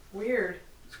 Yeah, weird.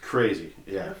 It's crazy.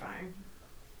 Yeah. Terrifying.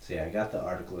 So yeah, I got the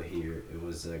article here. It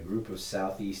was a group of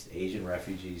Southeast Asian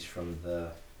refugees from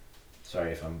the.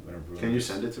 Sorry if I'm gonna ruin. Can you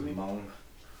send it to me?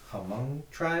 Hmong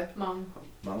tribe. Hmong.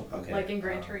 Okay. Like in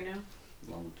Gran Torino.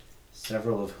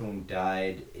 Several of whom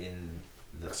died in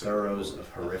the throes of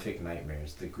horrific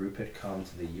nightmares. The group had come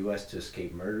to the U.S. to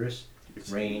escape murderous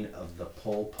reign of the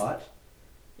Pol Pot.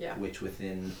 Yeah. Which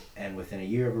within a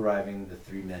year of arriving, the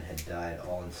 3 men had died,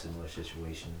 all in similar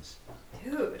situations.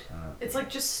 Dude, it's like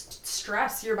just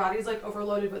stress. Your body's like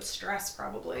overloaded with stress,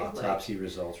 probably. Autopsy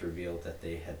results revealed that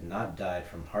they had not died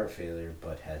from heart failure,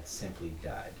 but had simply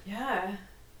died. Yeah.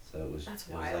 So it was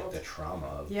wild. Like the trauma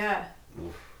of. Yeah.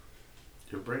 Oof.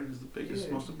 Your brain is the biggest,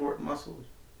 most important muscle.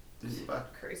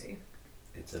 Crazy.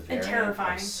 It's a variant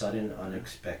terrifying. of sudden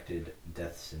unexpected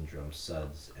death syndrome,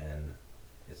 SUDS, and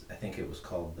I think it was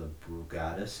called the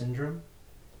Brugada syndrome.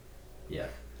 Yeah.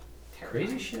 Terrifying.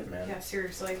 Crazy shit, man. Yeah,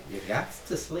 seriously. You got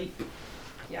to sleep.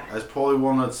 Yeah. As Paulie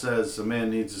Walnut says, a man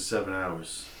needs his 7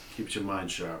 hours. Keeps your mind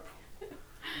sharp.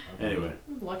 Anyway.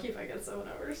 I'm lucky if I get 7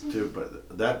 hours. Dude,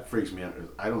 but that freaks me out.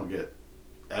 I don't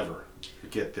ever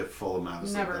get the full amount of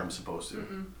sleep that I'm supposed to.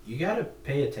 Mm-mm. You gotta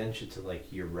pay attention to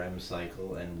like your REM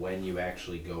cycle and when you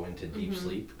actually go into deep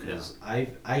sleep, because I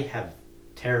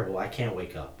can't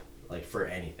wake up like for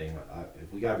anything.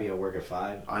 If we gotta be at work at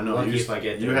 5, I know. lucky if I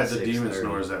get there you at had the demon 6:30.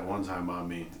 snores that one time on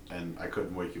me, and I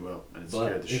couldn't wake you up, and it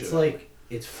scared the shit. It's like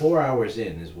it's 4 hours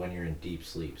in is when you're in deep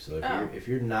sleep. So if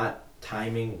you're not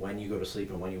timing when you go to sleep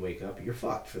and when you wake up, you're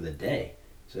fucked for the day.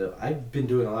 So I've been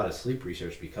doing a lot of sleep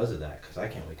research because of that, because I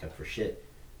can't wake up for shit.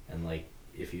 And like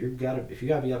if you gotta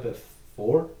be up at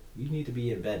 4, you need to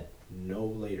be in bed no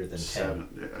later than 7.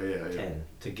 10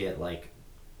 to get like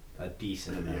a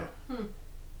decent amount. Yeah.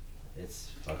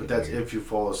 It's fucking But that's weird. if you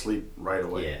fall asleep right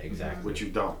away. Yeah, exactly. Which you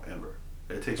don't ever.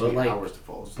 It takes But me like, hours to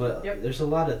fall asleep. But there's a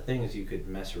lot of things you could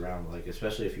mess around with, like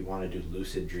especially if you want to do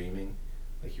lucid dreaming.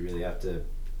 Like you really have to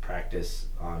practice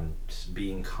on just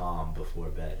being calm before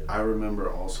bed. I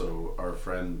remember also our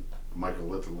friend Michael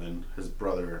Litherland, his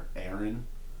brother Aaron,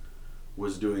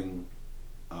 was doing,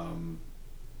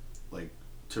 like,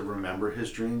 to remember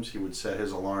his dreams, he would set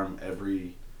his alarm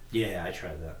every... Yeah, I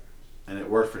tried that. And it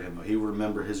worked for him, though. He would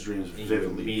remember his dreams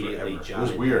vividly forever. It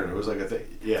was weird. It was like a thing.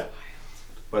 Yeah.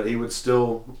 But he would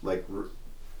still, like...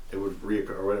 it would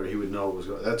reoccur or whatever. He would know what was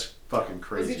going. That's fucking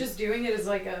crazy. Was he just doing it as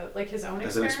like his own experiment?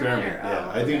 As an experiment,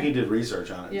 yeah. I think he did research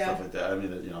on it and stuff like that. I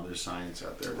mean, there's science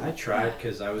out there. I tried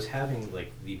because I was having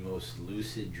like the most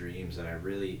lucid dreams, and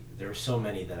there were so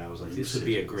many that I was like, this would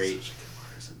be a great.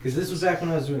 Because this was back when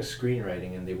I was doing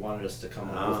screenwriting, and they wanted us to come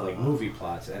up with like movie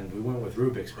plots, and we went with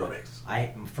Rubik's. But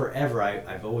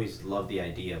I've always loved the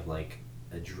idea of like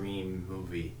a dream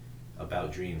movie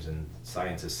about dreams and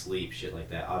science of sleep, shit like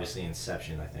that. Obviously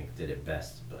Inception, I think, did it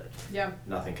best, but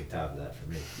nothing could top that for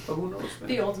me. But who knows, man?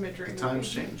 The ultimate dream. The times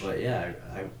change. But yeah,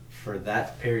 I for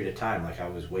that period of time, like I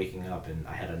was waking up and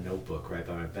I had a notebook right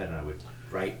by my bed and I would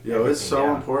write it's so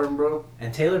down. important, bro.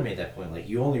 And Taylor made that point, like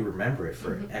you only remember it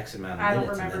for X amount of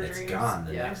minutes and then it's gone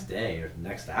the next day or the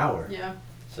next hour. Yeah.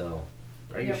 So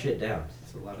write your shit down.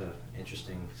 It's a lot of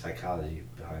interesting psychology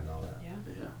behind all that.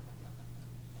 Yeah.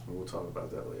 We'll talk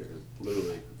about that later.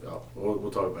 Literally,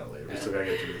 we'll talk about it later. We still gotta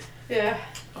get to this. Yeah.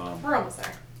 We're almost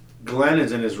there. Glenn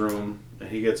is in his room and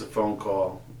he gets a phone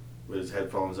call with his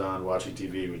headphones on, watching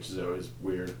TV, which is always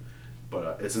weird.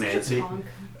 But it's Nancy,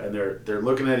 and they're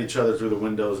looking at each other through the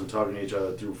windows and talking to each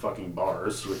other through fucking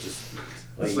bars, which is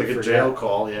it's like a jail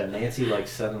call. Yeah. Nancy like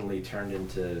suddenly turned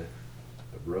into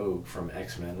Rogue from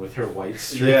X-Men with her white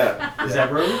streak. Yeah. Is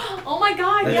that Rogue? Oh my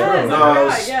god, That's yes. Rogue.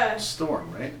 I forgot,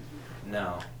 Storm, right?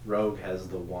 No, Rogue has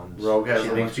the ones. Rogue has she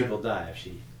the makes ones people die if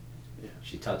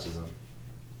she touches them.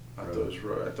 I thought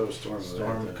it was Storm.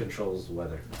 Storm controls the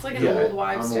weather. It's like an old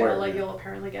wives' tale. Like yeah. You'll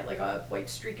apparently get like a white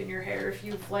streak in your hair if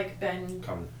you've like been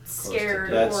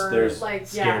scared or like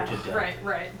scared to death.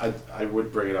 Right. I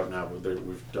would bring it up now, but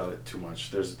we've done it too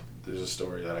much. There's a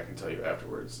story that I can tell you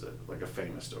afterwards, like a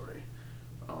famous story.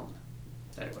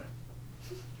 Anyway.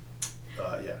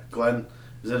 Glenn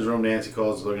is in his room. Nancy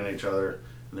calls, looking at each other,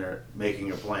 and they're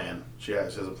making a plan. She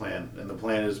has a plan, and the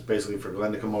plan is basically for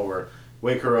Glenn to come over,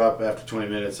 wake her up after 20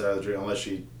 minutes out of the dream, unless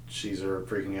she sees her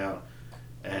freaking out,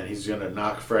 and he's gonna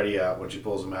knock Freddy out when she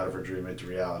pulls him out of her dream into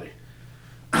reality.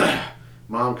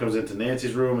 Mom comes into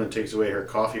Nancy's room and takes away her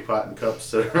coffee pot and cups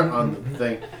that are on the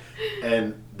thing.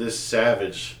 And this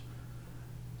savage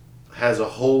has a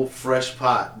whole fresh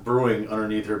pot brewing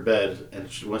underneath her bed. And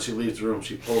when she leaves the room,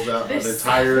 she pulls out an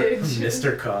entire...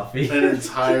 Mr. Coffee. An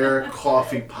entire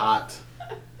coffee pot.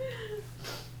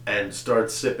 And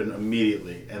starts sipping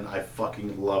immediately. And I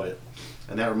fucking love it.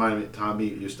 And that reminded me, Tommy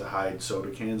used to hide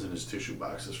soda cans in his tissue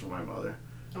boxes for my mother.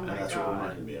 Oh and my that's God. what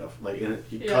reminded me of. Like,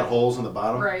 he'd cut holes in the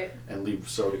bottom right. and leave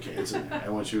soda cans in there.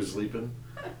 And when she was sleeping,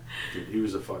 dude, he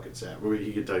was a fucking savage.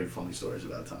 He could tell you funny stories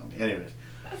about Tommy. Anyways,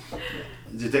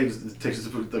 he takes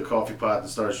the coffee pot and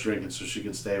starts drinking so she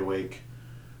can stay awake.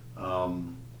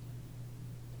 God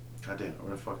damn,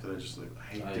 where the fuck did I just leave? I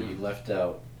hate You left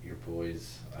out your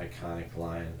boy's iconic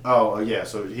line. Oh, yeah,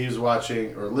 so he was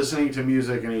watching, or listening to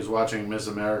music, and he was watching Miss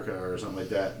America or something like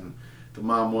that, and the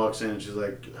mom walks in and she's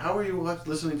like, how are you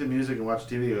listening to music and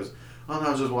watching TV? He goes, oh no,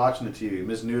 I was just watching the TV.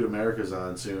 Miss Nude America's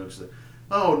on soon. She's like,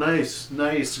 oh, nice,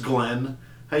 Glenn.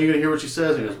 How you gonna hear what she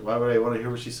says? He goes, why would I want to hear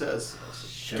what she says?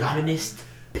 Chauvinist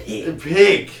pig.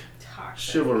 Pig! Toxic.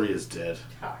 Chivalry is dead.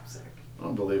 Toxic.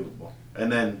 Unbelievable. And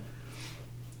then,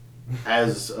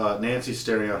 as Nancy's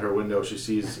staring out her window, she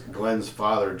sees Glenn's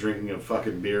father drinking a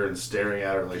fucking beer and staring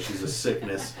at her like she's a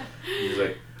sickness. He's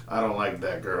like, I don't like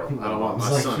that girl. I don't want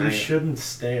my son. You shouldn't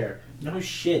stare. No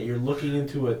shit, you're looking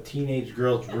into a teenage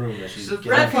girl's room that she's getting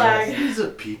red flag. He's a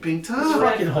peeping Tom. This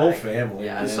fucking whole family.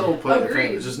 Yeah. Man. This whole thing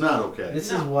Agreed. is just not okay.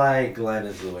 This is why Glenn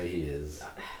is the way he is.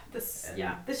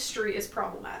 This street is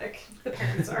problematic. The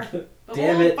parents are. The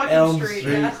Damn whole it, fucking Elm street.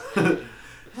 Street. Yeah.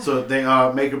 So they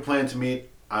make a plan to meet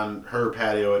on her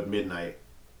patio at midnight,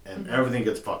 and everything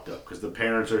gets fucked up because the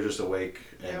parents are just awake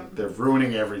and they're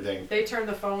ruining everything. They turn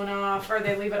the phone off, or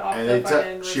they leave it off And the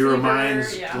fucking she receiver.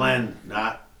 reminds Glenn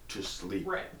not to sleep.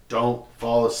 Right. Don't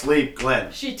fall asleep, Glenn.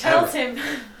 She tells Ever.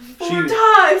 him 4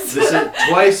 times.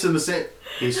 Twice in the same.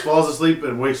 He falls asleep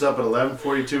and wakes up at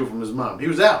 11:42 from his mom. He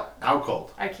was out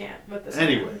cold. I can't with this.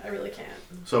 Anyway. One. I really can't.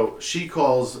 So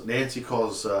Nancy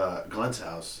calls Glenn's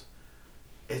house.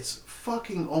 It's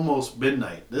fucking almost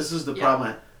midnight. This is the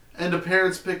problem. And the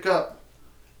parents pick up.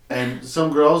 And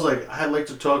some girl's like, I'd like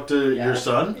to talk to your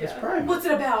son. It's private. What's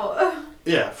it about?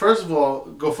 Yeah, first of all,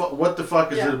 what the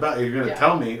fuck is it about? You're going to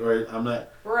tell me, or I'm not.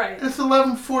 Right. It's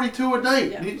 11:42 at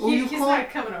night. Yeah. He's not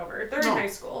coming over. They're in high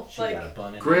school. She got a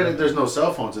bun in Granted, the there's no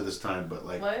cell phones at this time, but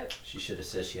like. What? She should have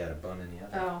said she had a bun in the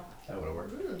oven. Oh. That would have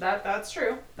worked. That's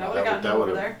true. That would have gotten that over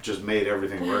would there. have just made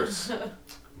everything worse.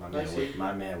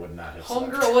 My man would not have.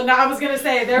 Homegirl would not. I was gonna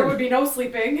say there would be no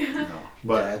sleeping. No,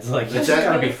 but yeah, it's like that's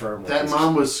gotta be firm. That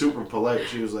mom was super polite.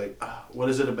 She was like, "What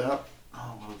is it about?"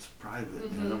 Oh, well, it's private.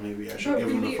 You know, maybe I should give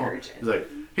him the phone. Urgent. He's like,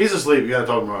 "He's asleep. You gotta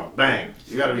talk to him tomorrow." Bang!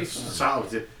 You gotta be solid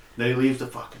with it. Then he leaves the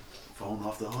fucking phone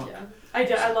off the hook. Yeah,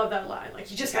 I love that line. Like,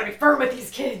 you just gotta be firm with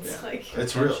these kids. Yeah. Like,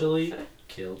 it's real. Potentially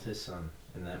killed his son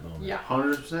in that moment. Yeah,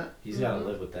 100%. He's gotta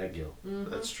live with that guilt.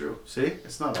 That's true. See,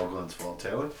 it's not all Glenn's fault,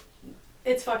 Taylor.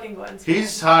 it's fucking Glenn's.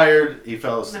 He's tired. He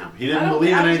fell asleep. No. He didn't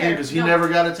believe in anything because he never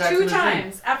got attacked. 2 in his dream.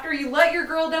 times. After you let your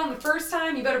girl down the first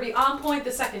time, you better be on point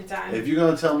the second time. If you're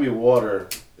gonna tell me water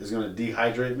is gonna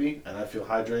dehydrate me and I feel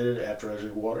hydrated after I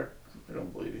drink water, I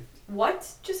don't believe you. What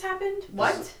just happened?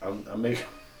 What? I'm making.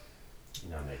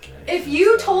 You're not making any If sense,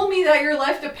 you though. told me that your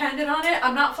life depended on it,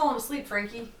 I'm not falling asleep,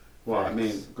 Frankie. Well, I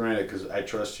mean, granted, because I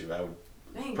trust you, I would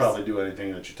Thanks. probably do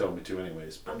anything that you told me to,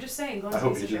 anyways. But I'm just saying, Glenn's I a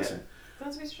hope piece you of do the shit. same.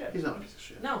 Glenn's a piece of shit. He's not a piece of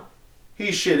shit. No.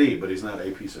 He's shitty, but he's not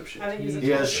a piece of shit. I think he's a He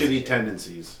has piece of shitty shit.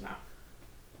 tendencies. No.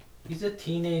 He's a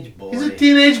teenage boy. He's a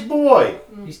teenage boy.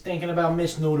 He's thinking about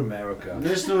Miss Nude America.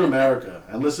 Miss New America,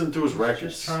 and listen to his He's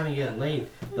records. just trying to get laid.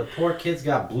 The poor kid's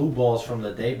got blue balls from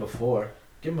the day before.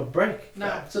 Give him a break.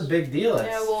 No. It's a big deal at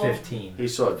Yeah, well, 15. He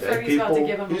saw dead Freddie's people. about to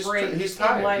give him a he's, break he's in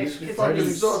tired. life He's because fucking he's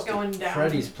exhausted. going down.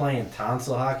 Freddie's playing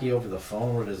tonsil hockey over the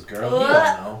phone with his girl. You don't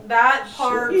know. That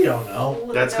part. You don't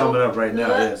know. That's coming up right now.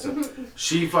 Yeah, so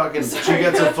she gets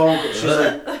a phone call. She's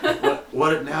like,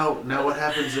 what now what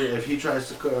happens if he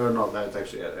tries to no, that's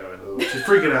actually she's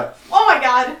freaking out. Oh my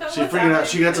god. She's freaking out.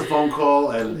 She gets a phone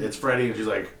call and it's Freddy and she's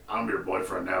like, I'm your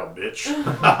boyfriend now, bitch.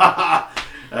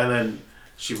 And then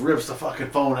she rips the fucking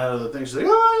phone out of the thing. She's like,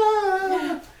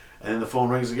 oh, and then the phone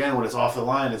rings again when it's off the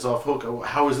line, it's off hook.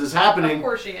 How is this happening? Of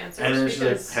course she answers. And then she's like,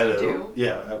 because hello. you do.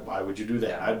 Yeah, why would you do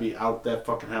that? I'd be out that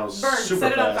fucking house Burn, super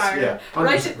set it on fast. fire. Yeah,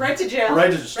 Right to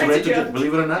jail. Straight to jail.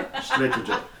 Believe it or not, straight to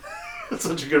jail. That's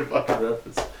such a good fucking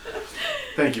reference.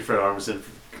 Thank you, Fred Armisen,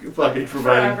 for fucking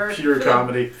providing Forever. pure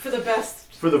comedy For the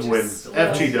best. for the win. Just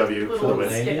little- FGW for the little win.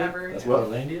 skit ever. That's What?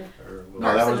 Portlandia? Or what?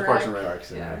 No, that was and Parks and Rec. Rec.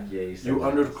 Parks and Yeah. Rec. Yeah, You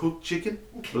undercooked chicken?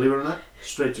 Believe it or not,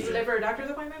 straight to jail. Deliver a doctor's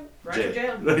appointment? Right to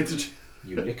jail. Right to jail.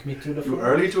 You lick me through the You floor.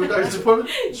 early to a doctor's appointment?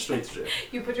 Straight to jail.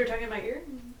 You put your tongue in my ear?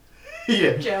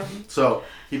 Yeah. Jail. So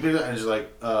he picks up and he's like,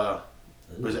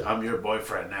 I'm your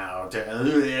boyfriend now.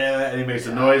 And he makes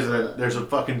a noise, and then there's a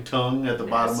fucking tongue at the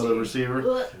bottom of the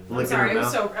receiver. I'm sorry, it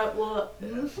was so...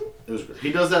 It was.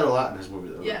 He does that a lot in his movie,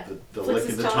 though. Yeah. The Flicks licking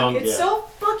his the tongue. It's so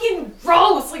fucking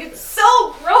gross. Like, it's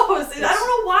so gross. I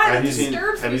don't know why. It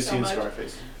disturbs Have me you so seen much.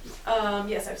 Scarface?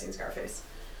 Yes, I've seen Scarface.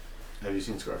 Have you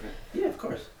seen Scarface? Yeah, of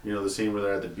course. You know the scene where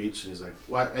they're at the beach and he's like,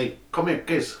 "What? Hey, come here,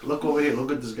 kiss. Look over here.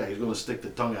 Look at this guy. He's gonna stick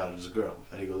the tongue out of this girl."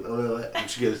 And he goes,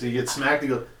 and he gets smacked. He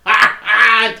goes, "Ha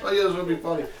ha! I told you this would be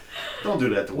funny." Don't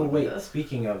do that to Well, women. wait.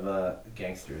 Speaking of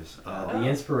gangsters, the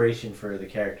inspiration for the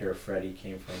character of Freddy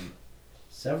came from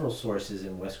several sources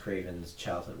in Wes Craven's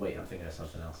childhood. Wait, I'm thinking of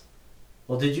something else.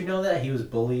 Well, did you know that he was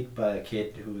bullied by a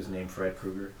kid who was named Fred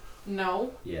Krueger?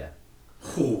 No. Yeah.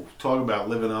 Ooh, talk about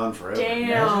living on forever.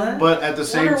 Damn. But at the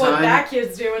same Wonder what time, that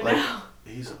kid's doing like, now.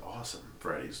 he's awesome,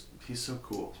 Fred. He's so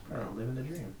cool. Living the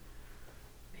dream.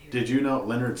 Did you know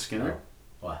Leonard Skinner?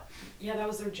 What? Yeah, that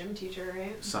was their gym teacher,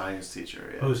 right? Science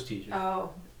teacher, yeah. Who's teacher?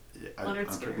 Oh. Yeah,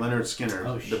 Leonard Skinner. Leonard Skinner,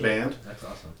 Oh, the shit. band. That's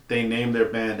awesome. They named their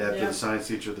band after Yeah. the science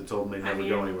teacher that told them they'd never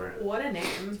go anywhere. What a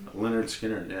name. Leonard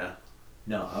Skinner, yeah.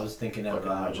 No, I was thinking of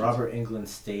Fucking legends. Robert Englund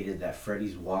stated that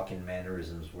Freddy's walk-in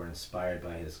mannerisms were inspired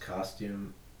by his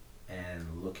costume and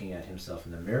looking at himself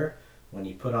in the mirror. When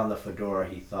he put on the fedora,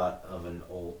 he thought of an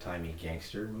old-timey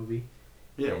gangster movie.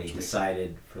 Yeah, and he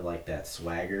decided for like that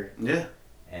swagger. Yeah.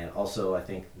 And also, I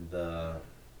think the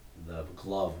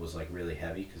glove was like really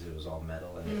heavy because it was all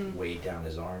metal and it weighed down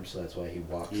his arm, so that's why he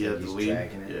walks He like had he's the lead.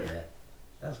 dragging it. Yeah.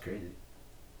 That was crazy.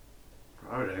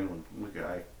 Robert Englund, what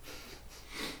guy.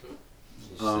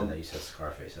 You said that you said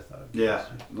Scarface. I thought. It was Yeah.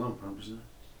 No, 100%.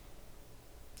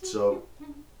 So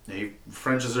he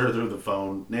Frenches her through the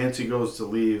phone. Nancy goes to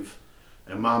leave,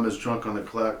 and Mom is drunk on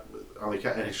the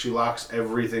and she locks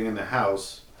everything in the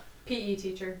house. PE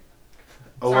teacher.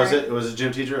 Oh, Sorry. was it? It was a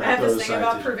gym teacher? I have thought it this was thing science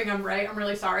about teacher. proving I'm right. I'm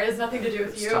really sorry. It has nothing to do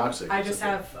with It's you. toxic. I It's just okay.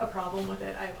 have a problem with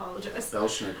it. I apologize.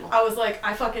 Belschnickel. I was like,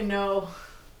 I fucking know.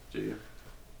 Do you?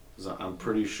 'Cause I'm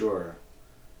pretty sure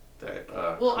that.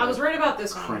 Well, I was right about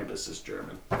this one. Krampus is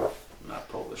German, not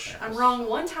Polish. I'm wrong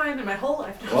one time in my whole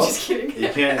life. No, Well, I'm just kidding. You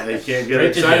can't get Right to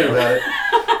excited jail. about it.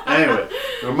 Anyway,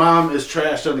 her mom is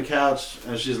trashed on the couch,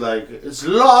 and she's like, "It's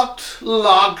locked,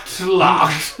 locked,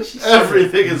 locked.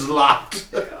 Everything is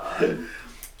locked." God.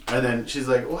 And then she's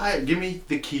like, "Why? Give me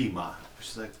the key, Ma."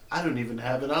 She's like, "I don't even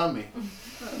have it on me.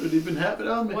 I don't even have it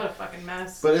on me." What a fucking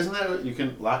mess. But isn't that what you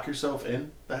can lock yourself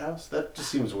in the house? That just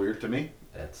seems weird to me.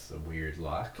 That's a weird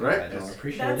lock. Right? I don't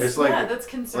appreciate That's, it. It's like- yeah, that's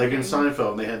concerning. Like in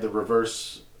Seinfeld, they had the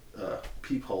reverse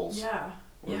peepholes. Yeah.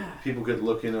 where Yeah. People could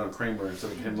look in on Kramer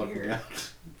instead of him looking Weird. out.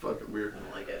 Fucking weird. I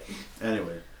don't like it.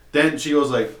 Anyway, then she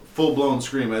goes like full blown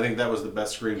scream. I think that was the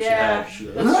best scream Yeah, she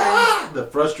had. that's right. The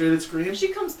frustrated scream. She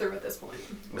comes through at this point.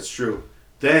 It's true.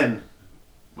 Then,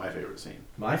 my favorite scene,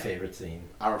 My favorite scene.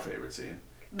 our favorite scene.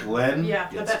 Glenn Yeah,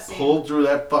 the gets best scene. pulled through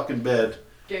that fucking bed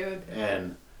Dude.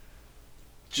 and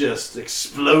just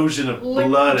explosion of Li-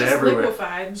 blood just everywhere.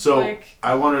 liquefied. So like,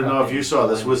 I wanted to know if fucking you saw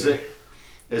this. Was blinded.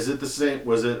 it? Is it the same?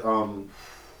 Was it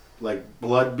like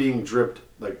blood being dripped?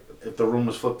 Like if the room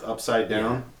was flipped upside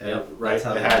down, Yeah. and Yep. right, That's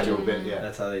how it they had did to it. have been, yeah,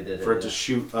 That's how they did it. for it to yeah.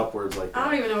 shoot upwards like I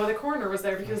don't that. even know why the coroner was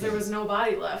there because there was no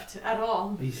body left at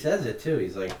all. He says it too.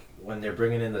 He's like, when they're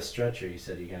bringing in the stretcher, he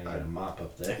said you're gonna need a mop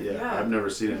up there. Yeah, Yeah. I've never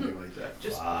seen anything like that.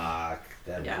 Just Fuck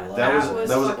that Yeah, blood. That That was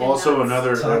was fucking also nuts.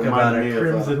 another Talk about reminded a me of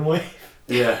crimson wave.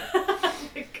 yeah. oh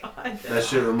my god. That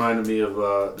shit reminded me of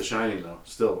The Shining though.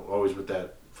 Still always with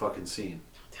that fucking scene.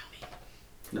 Tell me.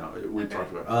 No, we Okay.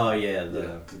 talked about Oh yeah,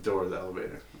 the door of the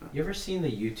elevator. You ever seen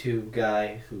the YouTube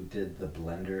guy who did the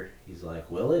blender? He's like,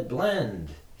 will it blend?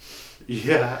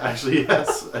 Yeah, actually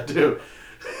yes, I do.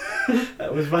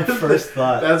 That was my first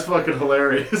thought. That's fucking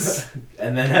hilarious.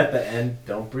 And then at the end,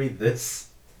 don't breathe this.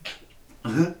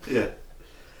 Yeah.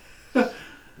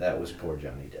 That was poor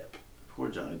Johnny Depp. Poor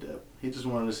Johnny Depp. He just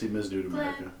wanted to see Ms. Nude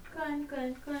America. Glenn.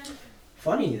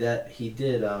 Funny that he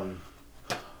did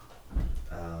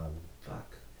fuck,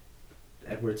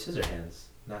 Edward Scissorhands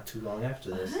not too long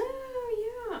after this.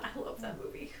 Oh yeah, I love that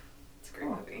movie. It's a great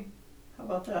Oh. movie. How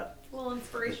about that? A little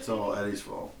inspiration. It's all Eddie's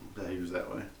fault that he was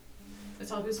that way.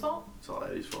 It's all whose fault? It's all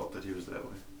Eddie's fault that he was that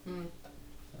way.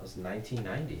 That was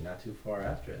 1990, not too far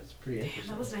after. It's pretty Damn,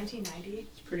 interesting. that was 1990.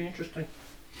 It's pretty interesting.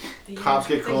 The Cops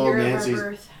year- get the called, year of our Nancy's-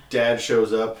 birth. Dad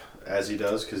shows up as he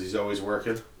does because he's always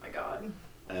working, Oh my god.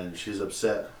 and she's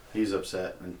upset. He's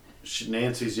upset, and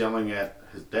Nancy's yelling at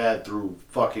his dad through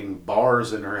fucking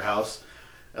bars in her house,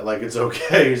 and like it's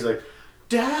okay. He's like,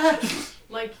 "Dad,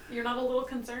 Like, you're not a little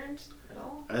concerned at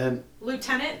all? And then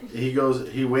Lieutenant?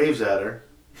 he waves at her.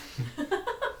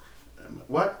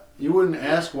 What? You wouldn't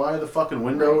ask why the fucking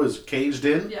window is caged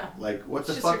in? Yeah. Like, what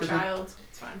the It's fuck just is your child.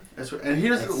 It's fine. And he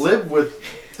doesn't live with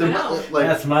the like.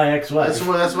 That's my ex-wife.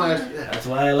 That's my. That's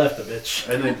why I left the bitch.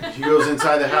 And then he goes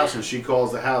inside the house and she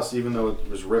calls the house, even though it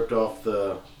was ripped off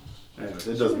the. Anyways,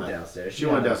 it doesn't matter. Downstairs. She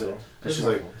went downstairs, and she's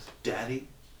like, voice. "Daddy,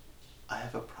 I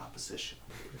have a proposition.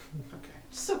 Okay,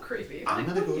 So creepy. I'm Like,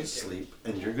 gonna what go do you to do? sleep,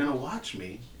 and you're gonna watch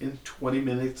me in 20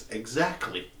 minutes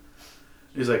exactly."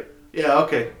 He's like, "Yeah,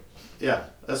 okay, yeah,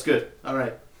 that's good. All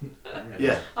right,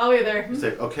 yeah." I'll be there. He's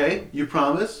like, "Okay, you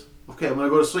promise? Okay, I'm gonna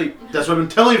go to sleep. That's what I've been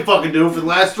telling you fucking do for the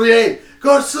last 3 days.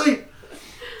 Go to sleep."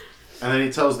 And then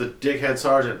he tells the dickhead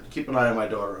sergeant, "Keep an eye on my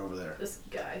daughter over there." This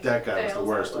guy. That guy was the fails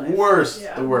worst. at life. Worst.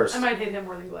 Yeah. The worst. I might hate him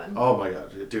more than Glenn. Oh my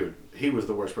god, dude. He was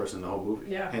the worst person in the whole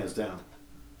movie. Yeah. Hands down.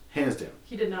 Hands down.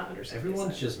 He did not understand.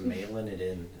 Everyone's just mailing it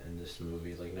in this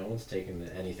movie. Like, no one's taking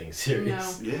anything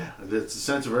serious. No. Yeah. The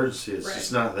sense of urgency is Right.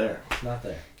 just not there. It's not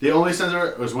there. The only sense of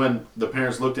urgency was when the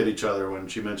parents looked at each other when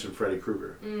she mentioned Freddy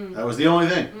Krueger. That was the only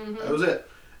thing. Mm-hmm. That was it.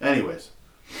 Anyways.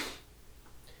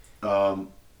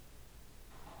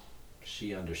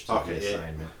 She understood Okay, the yeah.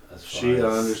 assignment. As far She as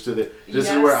understood it. This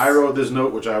is Yes. where I wrote this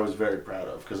note, which I was very proud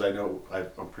of, because I know,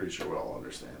 I'm pretty sure we all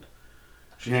understand.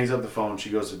 She hangs up the phone, she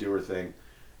goes to do her thing,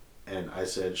 and I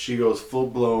said, she goes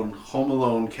full-blown Home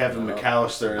Alone Kevin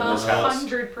McAllister in this house.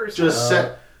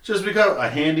 100%. Just become a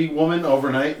handy woman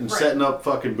overnight and Right. setting up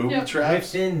fucking booby Yeah.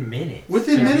 traps. Within minutes.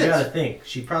 Within You minutes. gotta think.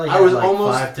 She probably I had was like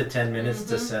almost- 5 to 10 minutes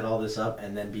to set all this up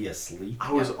and then be asleep.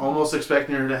 I was almost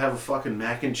expecting her to have a fucking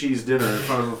mac and cheese dinner in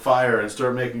front of a fire and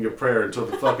start making a prayer until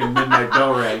the fucking midnight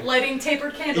bell rang. Lighting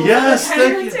tapered candles Yes, on the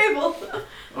thank you. table.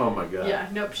 Oh my god. Yeah,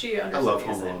 nope, she I understood love the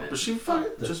Home Alone. assignment. But she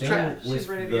fucking The just thing tried. She's with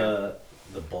ready to go.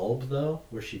 the bulb though,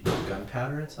 where she put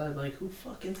gunpowder inside, like who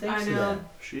fucking thinks I of know. that?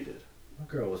 She did. My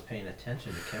girl was paying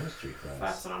attention to chemistry class.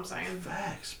 That's what I'm saying.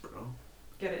 Facts, bro.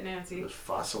 Get it, Nancy. There's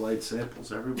fossilite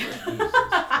samples everywhere. Jesus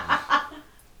Christ.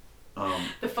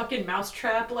 The fucking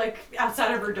mousetrap, like,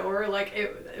 outside of her door, like,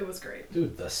 it was great.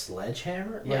 Dude, the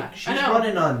sledgehammer? Yeah, Like, I she's know.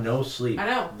 running on no sleep. I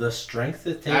know. The strength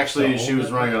it takes. Actually, to she hold was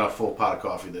it- running on a full pot of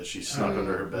coffee that she snuck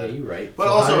under her Yeah, bed. you're right. But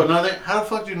So also, how, another thing, how the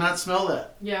fuck do you not smell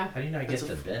that? Yeah. how do you not get That's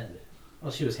to bed?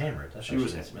 Well, she was hammered. That's She why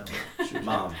was she didn't smell hammered. it. She was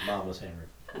Mom was hammered.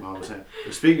 Mom was saying.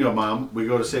 Speaking of mom, we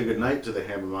go to say goodnight to the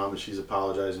hammer mom, and she's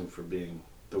apologizing for being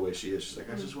the way she is. She's like,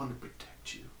 I just want to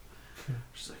protect you.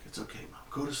 She's like, it's okay, mom.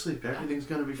 Go to sleep. Everything's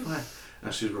gonna be fine. Now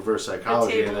she's reverse The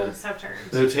psychology, and then tables have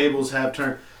turned. the tables have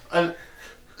turned. And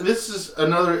this is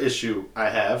another issue I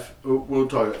have. We'll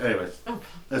talk. Anyways, Oh.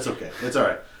 that's okay. It's all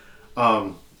right.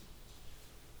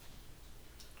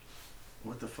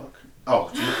 What the fuck?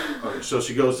 Oh, okay. So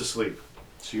she goes to sleep.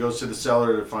 She goes to the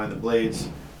cellar to find the blades.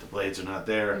 The blades are not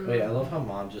there. Wait, I love how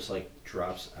mom just like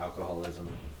drops alcoholism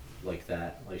like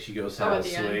that. Like she goes to Oh, have at a the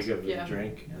swig end, of yeah. the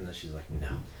drink, and then she's like, "No,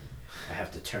 I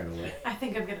have to turn away. I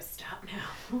think I'm gonna stop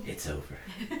now. It's over."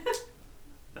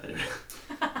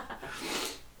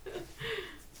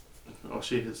 Oh,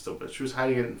 she hid still, but she was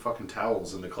hiding it in fucking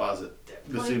towels in the closet.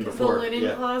 The Like, scene before. the linen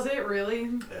Yeah. closet, really?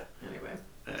 Yeah. Anyway.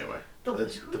 Anyway, The,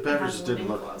 that's, who the even beverages has didn't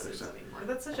linen look. closets anymore.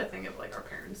 That's such a thing of like our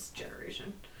parents'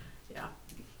 generation. Yeah.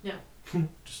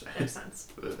 Just Makes sense.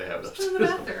 they have those. Just in the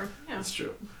bathroom. Yeah. That's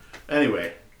true.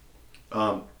 Anyway,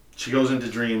 she goes into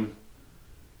dream.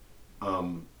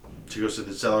 She goes to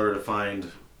the cellar to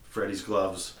find Freddy's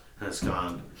gloves, and it's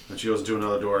gone. Then she goes into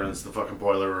another door, and it's the fucking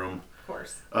boiler room, Of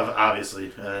course.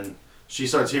 obviously. And she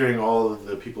starts hearing all of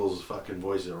the people's fucking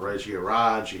voices. Right? She hears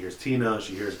Rod, she hears Tina,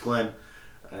 she hears Glenn,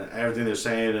 everything they're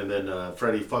saying. And then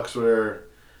Freddy fucks with her,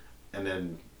 and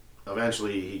then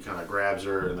eventually he kind of grabs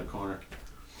her in the corner,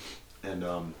 and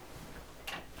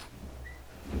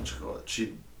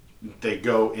they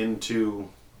go into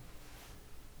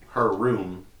her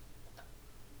room,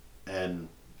 and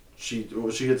she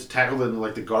gets tackled in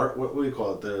like the guard. What do you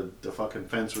call it? The fucking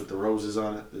fence with the roses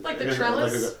on it. Like I the guess-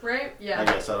 trellis, right? Yeah. I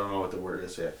guess I don't know what the word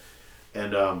is yet.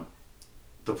 And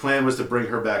the plan was to bring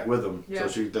her back with him. Yeah.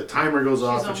 So the timer goes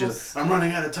off, and she's almost- like, "I'm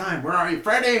running out of time. Where are you,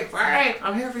 Freddy? Freddy,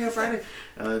 I'm here for you, Freddy."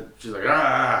 And then she's like,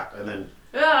 "Ah!" And then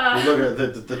Ah. you look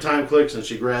at the time clicks, and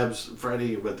she grabs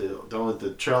Freddy with the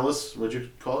trellis. What'd you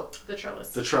call it? The trellis.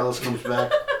 The trellis comes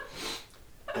back,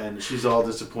 and she's all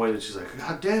disappointed. She's like,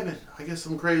 "God damn it! I guess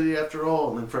I'm crazy after all."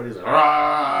 And then Freddy's like,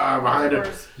 "Ah!" behind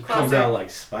her. He comes out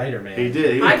like Spider-Man. He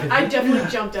did. I definitely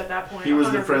jumped at that point. He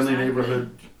was the friendly 100%.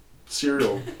 neighborhood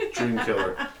serial dream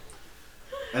killer.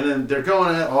 And then they're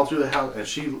going at all through the house, and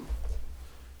she.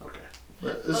 Okay,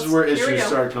 this is where Here we issues go.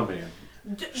 start coming in.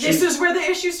 This is where the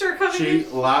issues start coming She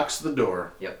in? locks the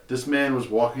door. Yep. This man was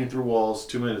walking through walls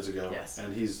 2 minutes ago. Yes.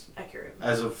 And he's, Accurate.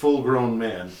 as a full-grown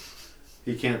man,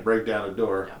 he can't break down a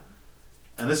door. No.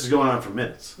 And this is going on for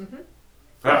minutes.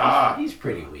 Mm-hmm. He's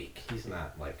pretty weak. He's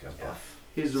not like a buff.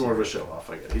 He's more of a show-off,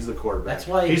 I guess. He's the quarterback. That's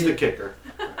why he's the kicker.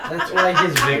 That's why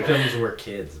his victims were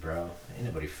kids, bro. Ain't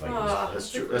nobody fighting.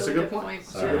 That's true. That's a good point.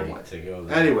 Sorry to go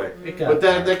there. Anyway, It but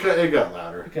it got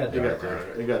louder. It got darker.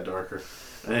 It got darker.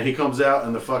 And then he comes out,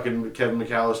 and the fucking Kevin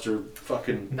McAllister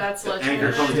fucking That's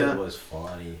anchor comes Shit down. was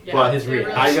funny. Yeah, But his it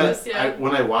reaction. really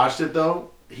when I watched it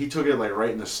though, he took it like right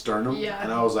in the sternum, Yeah.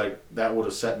 and I was like, that would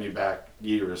have set me back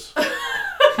years.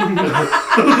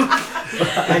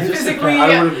 Physically,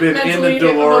 I would have been in the mentally,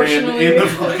 DeLorean emotionally. in the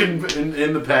fucking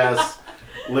in the past,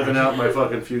 living out my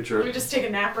fucking Let future. me just take a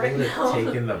nap right I would now. have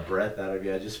taken the breath out of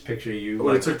you. I just picture you. I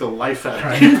would have Like, took the life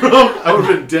out of me, bro. I would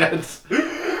have been dead.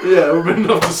 Yeah, it would have been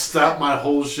enough to stop my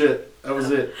whole shit. That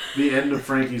was it. The end of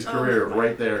Frankie's career, Oh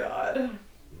right there. God.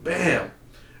 Bam.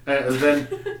 And then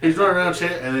he's running around,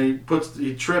 and then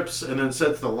he trips, and then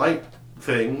sets the light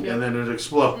thing, Yep. and then it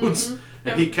explodes, Mhm. and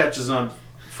Yep. he catches on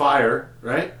fire.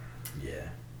 Right? yeah.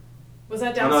 Was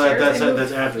that Oh, no, downstairs?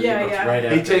 that's after. Yeah, He goes yeah. right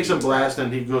He after. takes a blast,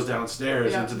 and he goes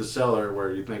downstairs Yeah. into the cellar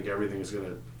where you think everything's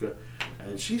gonna go.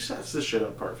 And she sets this shit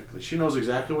up perfectly. She knows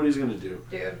exactly what he's gonna do.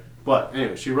 Dude. But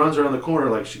anyway, she runs around the corner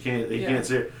like he Yeah. can't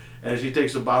see her, and she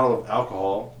takes a bottle of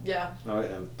alcohol Yeah.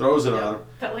 and throws it on him,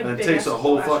 That like and big takes ass a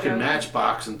whole flash fucking gun.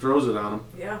 matchbox and throws it on him.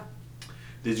 Yeah.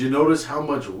 Did you notice how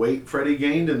much weight Freddy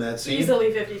gained in that scene?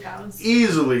 Easily 50 pounds.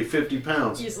 Easily 50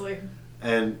 pounds. Easily.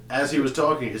 And as he was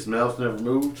talking, his mouth never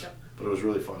moved, Yep. but it was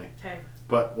really funny. Hey.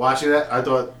 But watching that, I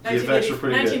thought the effects were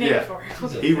pretty good. Yeah,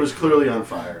 1984. he was clearly on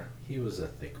fire. He was a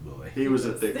thick boy. He was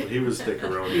thickeroni. He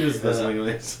was That's the- the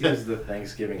only He was the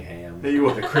Thanksgiving ham. He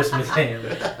was. The Christmas ham.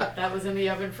 That was in the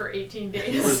oven for 18 days.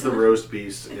 He was the roast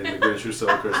piece in the Grinch Who Stole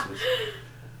Christmas.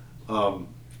 And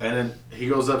then he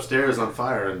goes upstairs on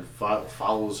fire and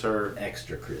follows her.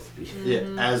 Extra crispy. Yeah,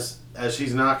 as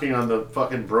she's knocking on the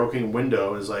fucking broken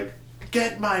window, and is like,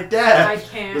 "Get my dad!" I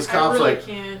can't. This I cop's really like,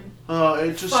 can't.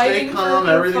 Just Fighting stay for calm.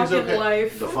 her Everything's fucking okay.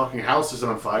 life. The fucking house is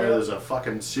on fire. Yep. There's a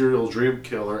fucking serial dream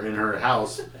killer in her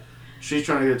house. She's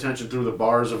trying to get attention through the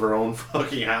bars of her own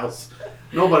fucking house.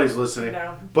 Nobody's listening.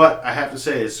 No. But I have to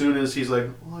say, as soon as he's like,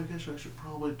 "Well, I guess I should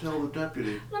probably tell the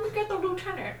deputy," Let me get the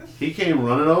lieutenant. he came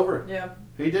running over. Yeah.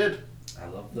 He did. I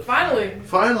love the Finally.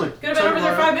 Finally. Could have been over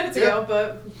there 5 minutes ago,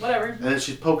 but whatever. And then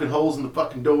she's poking holes in the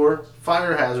fucking door.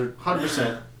 Fire hazard,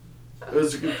 100%. It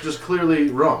was just clearly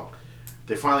wrong.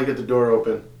 They finally get the door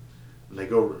open, and they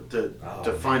go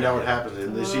to find out what happens,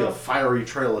 and they see a fiery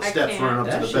trail of I steps can't. running up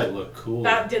That to the shit bed. looked cool.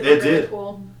 That did It look really did.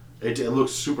 cool. It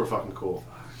looks super fucking cool.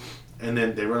 And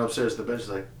then they run upstairs to the bed. She's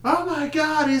like, "Oh my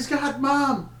God, he's got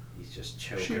Mom!" He's just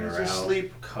choking She her was out.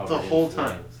 asleep covered the in whole time.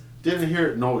 flames. Didn't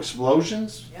hear no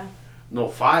explosions, Yeah. no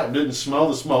fire. Didn't smell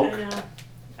the smoke. I know.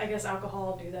 I guess alcohol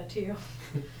will do that to you.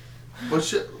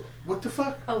 What the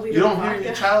fuck? A liter You don't of hear vodka.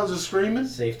 your child just screaming?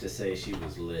 Safe to say she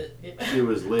was lit. She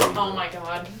was lit. Oh my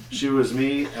God. She was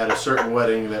me at a certain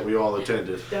wedding that we all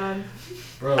attended. Done.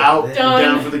 Bro, Out it, and Done.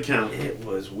 down for the count. it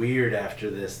was weird after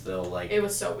this though. Like It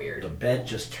was so the weird. bed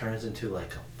just turns into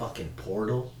like a fucking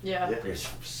portal. Yeah. Yeah. There's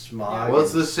smog. Well,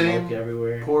 it's and the same smoke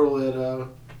everywhere. Portal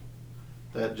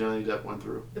that Johnny Depp went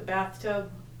through. The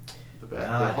bathtub. The back.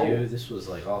 Nah, the hole. dude, this was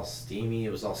like all steamy.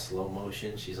 It was all slow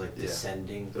motion. She's like Yeah.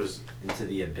 descending There's, into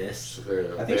the abyss.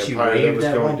 the I think she vampire that waved was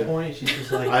at going one down. point. She's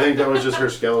just like. I think that was just her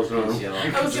skeleton arm. She's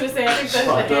yelling. I was gonna say, I think that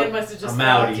Fucked the up. hand must have just I'm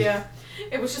stopped. outie. Yeah.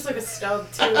 It was just like a stub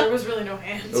too. There was really no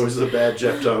hand. It was the bad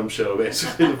Jeff Dunham show,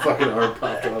 basically. The fucking arm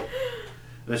popped off. And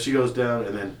then she goes down,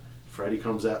 and then Freddy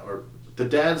comes out, or the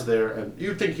dad's there, and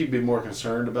you'd think he'd be more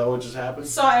concerned about what just happened.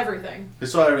 Saw everything. He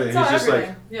saw everything. Saw He's just everything.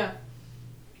 like, Yeah.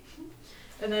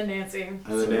 And then Nancy. then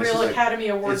Some Nancy's real like, Academy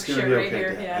Award "It's shit gonna be right okay,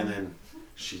 here. Dad." Yeah. And then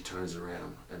she turns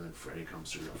around, and then Freddy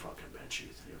comes through the fucking bed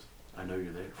sheets. And he goes, "I know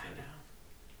you're there,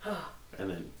 Freddy." And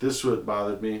then this what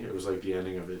bothered me. It was like the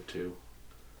ending of it too.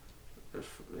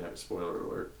 Spoiler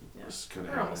alert. Yeah. This kind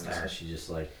We're almost of Nah, she just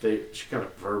like. she kind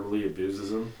of verbally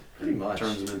abuses him. Pretty and much.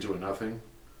 turns him into a nothing.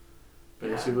 Yeah.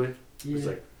 Basically, Yeah. it's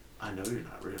like, "I know you're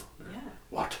not real." Yeah.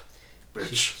 What,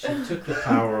 bitch? She took the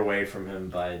power away from him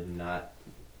by not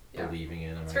Yeah. believing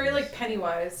in him. It's I very guess. like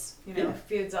Pennywise, you know, Yeah.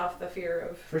 feeds off the fear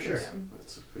of For sure. him.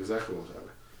 That's exactly what's happening.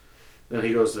 Then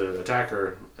he goes to attack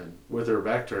her, and with her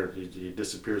back turned, he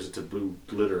disappears into blue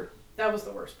glitter. That was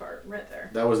the worst part, right there.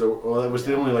 That was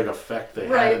the only like effect they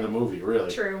Right. had in the movie,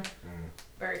 really. True. Mm,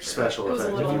 Very true. Special it was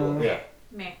effect, a if you little will. Yeah.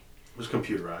 meh. It was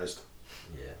computerized.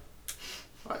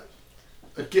 yeah.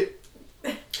 Get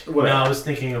What? No, I was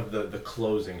thinking of the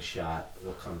closing shot.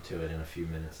 We'll come to it in a few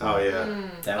minutes. Oh yeah,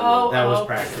 That was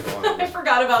practical. I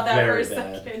forgot about that for a Very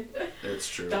bad. second. it's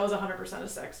true. That was 100% a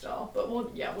sex doll, but we'll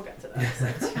get to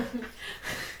that.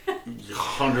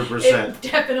 100%. It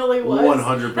definitely was.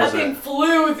 100%. That thing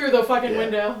flew through the fucking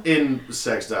window. In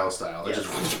sex doll style. Yes.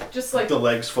 It Just like the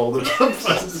legs folded up.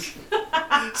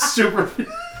 Super.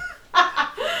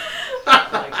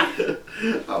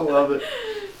 I love it.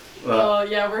 Oh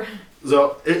yeah,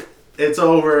 So it's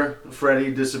over.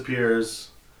 Freddy disappears.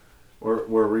 We're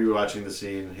rewatching the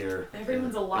scene here.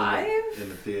 Everyone's alive? In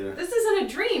the theater. This isn't a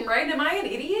dream, right? Am I an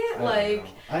idiot?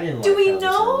 I didn't. Do like we how this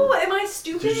know? ended. Am I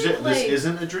stupid? Did you say like, this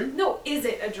isn't a dream? No, is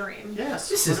it a dream? Yes.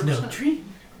 This is no 100%. dream.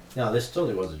 No, this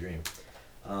totally was a dream.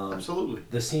 Absolutely.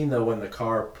 The scene though, when the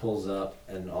car pulls up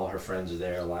and all her friends are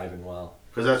there, alive and well.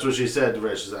 Because that's what she said to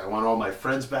Ray. She said, "I want all my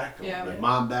friends back. I want my Yeah.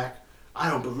 mom back. I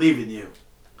don't believe in you."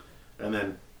 And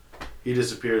then he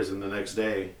disappears, and the next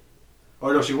day,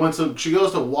 or no, she goes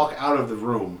to walk out of the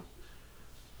room,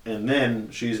 and then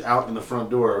she's out in the front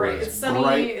door. Right, Where it's sunny.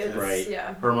 bright. bright.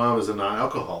 Yeah. Her mom is a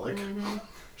non-alcoholic. Mm-hmm.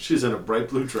 She's in a bright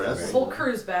blue dress. The whole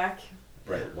crew's back.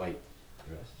 Bright white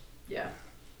dress. Yeah.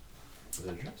 Was it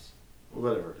a dress?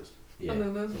 Whatever it is. Yeah. A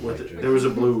moo-moo. it's a With white it, dress. there was a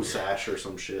blue sash or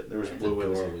some shit. There was The blue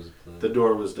in door it. was blue. The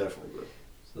door was definitely blue.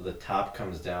 So the top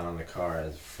comes down on the car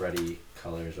as Freddy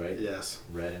colors, right? Yes.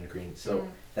 Red and green. So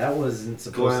that wasn't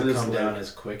supposed Glenn to is come down like-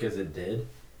 as quick as it did,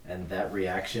 and that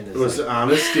reaction is It was like,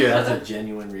 honest, yeah. that's a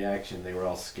genuine reaction. They were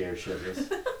all scared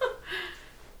shitless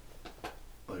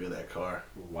Look at that car.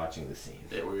 watching the scene.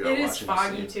 Yeah, we are It is watching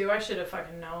foggy the scene. too. I should have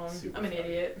fucking known. Super I'm an foggy.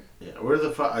 idiot. Yeah, where the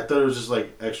fuck? I thought it was just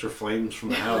like extra flames from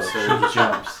the house. She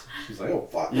jumps. She's like, "Oh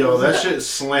fuck!" Yo, that shit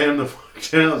slammed the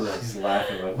fuck down. Then. She's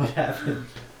laughing like, "What happened?"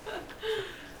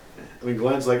 I mean,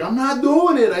 Glenn's like, "I'm not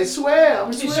doing it. I swear."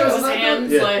 He shows his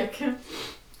hands Yeah. like.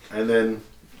 And then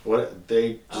what?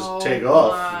 They just Oh take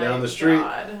off my down the street,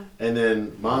 God. and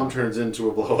then Mom turns into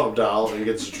a blow-up doll and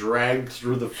gets dragged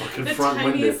through the fucking The front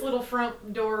tiniest window. little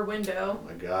front door window. Oh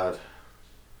my god!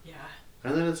 Yeah.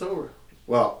 And then it's over.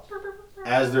 Well,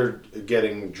 as they're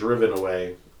getting driven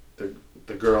away,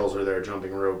 the girls are there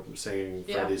jumping rope, singing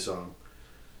Yeah. Freddy's song.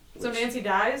 So which- Nancy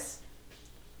dies.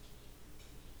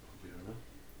 we don't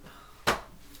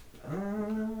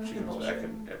know. She comes back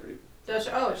in every. Does she?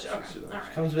 Oh, okay. She does. All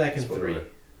right. Comes back in Spoiler 3,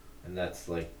 alert. and that's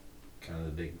like kind of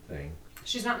the big thing.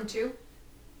 She's not in 2?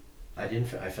 I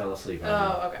didn't. I fell asleep.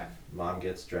 Oh, okay. Mom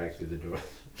gets dragged through the door.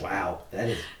 Wow, that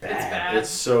is bad. It's bad. It's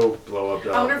so blow-up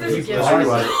doll. I wonder if there's a If you gift. pause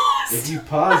That's it- If you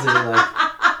pause it,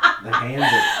 like the hands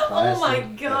are Oh plastic.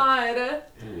 my god.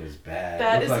 It was bad.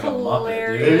 That It looked is like a Muppet,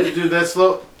 hilarious. dude. Dude, that's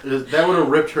slow. That would have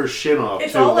ripped her shin off.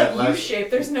 It's too, all that like last-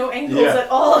 U-shaped. There's no angles Yeah. at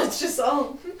all. It's just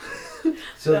all.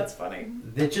 So That's funny.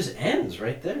 it just ends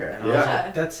right there. And I was Yeah.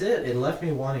 like, that's it. It left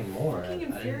me wanting more. Fucking I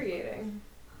didn't- infuriating.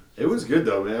 It was good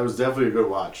though, man. It was definitely a good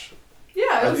watch. Yeah,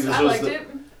 I it think was, this I was liked the- it.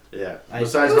 Yeah. I-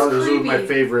 Besides, It was this was my creepy.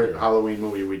 favorite Halloween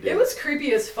movie we did. It was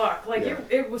creepy as fuck. Like, Yeah.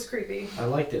 it was creepy. I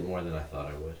liked it more than I thought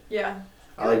I would. Yeah.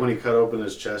 I like when he cut open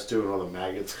his chest too, and all the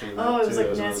maggots came out. Oh, it was too. like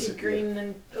That another nasty scene. green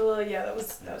and yeah, that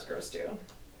was gross too.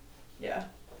 Yeah,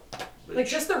 But like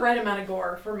just the right amount of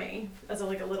gore for me as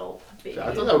like a little baby.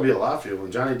 I thought that would be a lot for you.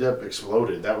 When Johnny Depp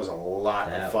exploded, that was a lot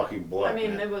Yeah. of fucking blood. I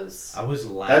mean, man. it was I was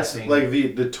That's laughing. like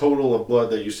the total of blood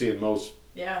that you see in most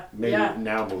yeah, maybe yeah.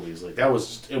 now movies. Like that was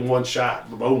just in one shot.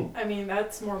 Boom. I mean,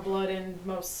 that's more blood in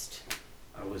most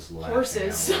I was laughing.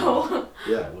 horses. out loud. So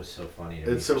Yeah. That was so funny. To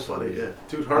me It's so for some funny. reason. Yeah,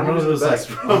 dude. I don't know Harmon if it was the like best,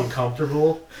 bro.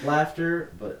 uncomfortable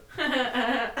laughter, but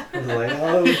I was like,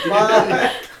 oh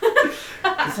fuck.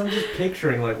 Because I'm just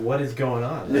picturing like what is going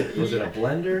on. Like, was it a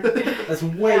blender? That's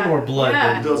way Yeah, more blood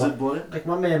yeah. than Does it blend? like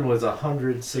my man was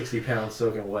 160 pounds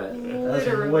soaking wet. That's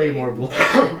Literally. way more blood.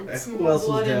 it's Who more else was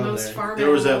blood in down most there? farm There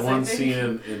was that animals, I one think. scene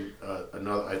in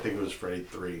another. I think it was Freddy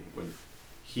 3 when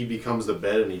he becomes the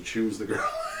bed and he chews the girl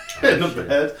in the shit.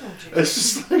 bed. Oh, It's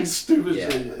just like stupid Yeah,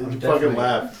 shit. I'm And you definitely- fucking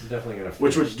laugh. I'm definitely gonna.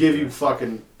 Which would finish give the you rest.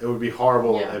 fucking. It would be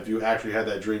horrible Yeah. if you actually had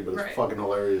that dream, but it's Right. fucking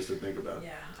hilarious to think about.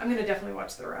 Yeah, I'm gonna definitely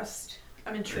watch the rest.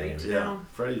 I'm intrigued Same. Yeah, now.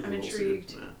 Freddy. I'm we'll see.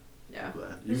 intrigued. Yeah. Yeah. I'm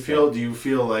glad. You feel? Do you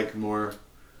feel like more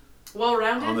Well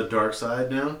rounded. on the dark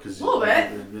side now? Because Little bit.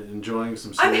 enjoying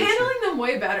some. I'm serious handling them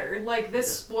way better. Like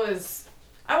this was.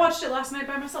 I watched it last night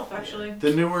by myself actually. shit.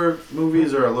 The newer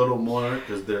movies are a little more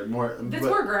because they're more. It's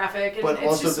more graphic and But it's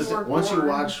also, just more once you gore.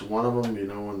 watch one of them, you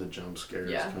know when the jump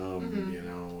scares Yeah. come. Mhm. You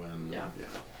know, and Yeah. yeah.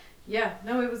 Yeah,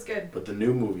 no, it was good. But the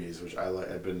new movies, which I like,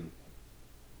 I've been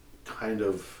kind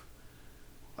of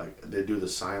like they do the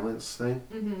silence thing,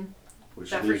 Mm-hmm.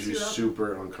 which That leaves freaks you you out?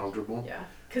 super uncomfortable. Yeah,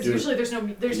 because Dude, usually there's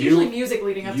you- usually music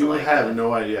leading up to You like. have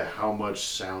no idea how much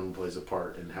sound plays a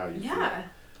part in how you Yeah,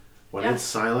 When it's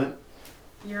silent,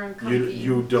 you're uncomfy.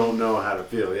 You don't know how to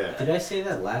feel. Yeah. Did I say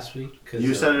that last week? Cause,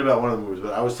 you said it about one of the movies,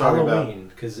 but I was talking Halloween,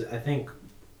 because I think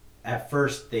at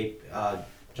first they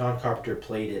John Carpenter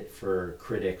played it for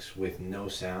critics with no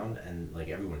sound, and like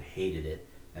everyone hated it.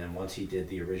 And once he did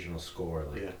the original score,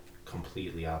 like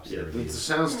completely opposite. Yeah, reviews. the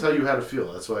sounds tell you how to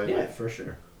feel. That's why. Yeah, for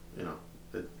sure. You know,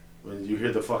 when you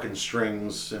hear the fucking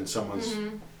strings and someone's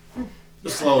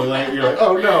slowly, like, you're like,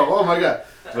 oh no, oh my god.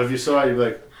 But if you saw it, you'd be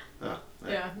like, oh,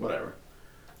 whatever.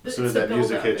 As soon as that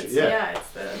music hits you,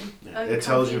 it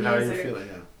tells you how you're feeling.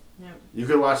 Yeah. You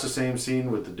could watch the same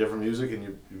scene with the different music, and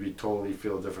you'd be totally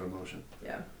feel a different emotion.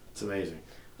 Yeah. It's amazing.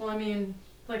 Well, I mean,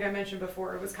 like I mentioned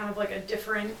before, it was kind of like a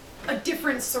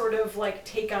different sort of like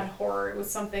take on horror. It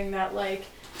was something that like,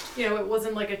 you know, it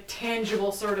wasn't like a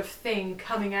tangible sort of thing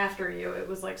coming after you. It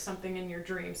was like something in your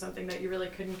dream, something that you really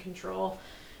couldn't control.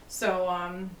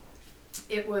 So,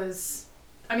 it was,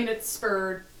 I mean, it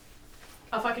spurred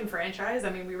a fucking franchise. I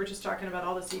mean, we were just talking about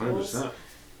all the sequels. 100%.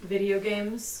 Video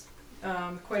games,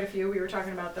 quite a few. We were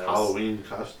talking about those. Halloween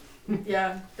costume.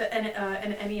 Yeah,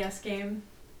 an NES game.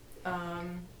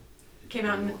 Came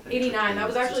out in '89. That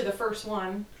was actually the first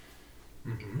one.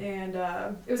 Mm-hmm. And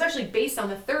it was actually based on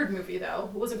the third movie, though.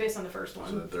 It wasn't based on the first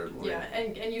one. The third one. Yeah,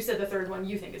 and you said the third one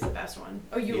you think is the best one.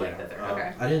 Oh, you like the third.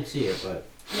 Okay. I didn't see it, but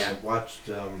I watched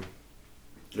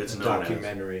it's a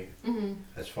documentary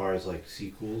as far as like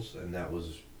sequels, and that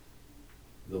was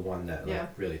the one that like,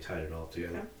 really tied it all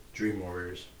together. Okay. Dream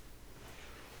Warriors.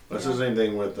 That's the same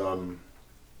thing with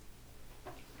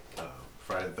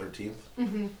Friday the 13th.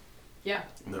 Mm-hmm. Yeah.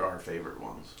 They're our favorite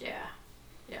ones. Yeah.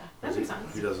 Yeah, that makes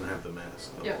sense. He doesn't have the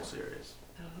mask in the whole series.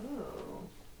 Oh.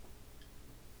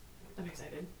 I'm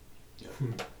excited. Yeah.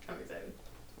 I'm excited.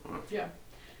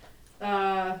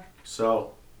 Yeah.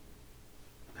 So,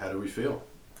 how do we feel?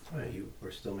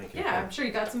 We're still making. Yeah, I'm sure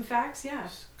you got some facts. Yeah.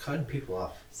 Just cutting people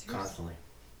off constantly.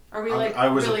 Are we like? I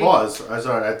was really, a pause. I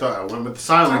thought I went with the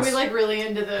silence. Are we like really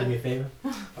into the? Do me a favor.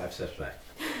 5 steps back.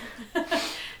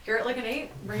 You're at like an 8.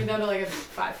 Bring it down to like a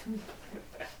 5.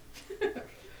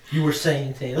 You were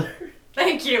saying, Taylor.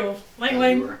 Thank you, Ling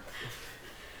Ling.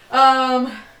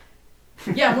 Yeah,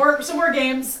 some more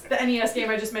games. The NES game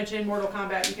I just mentioned, Mortal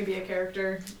Kombat. You can be a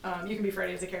character. You can be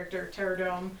Freddy as a character. Terror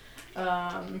Dome.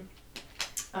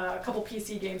 A couple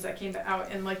PC games that came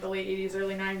out in like the late 80s,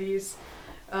 early 90s.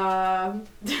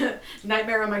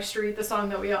 Nightmare on My Street, the song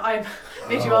that I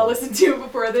made you all listen to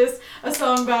before this. A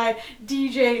song by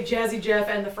DJ Jazzy Jeff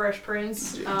and the Fresh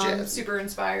Prince. Super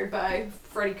inspired by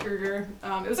Freddy Krueger.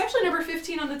 It was actually number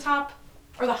 15 on the top,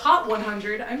 or the Hot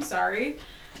 100, I'm sorry.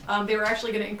 They were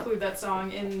actually going to include that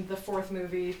song in the 4th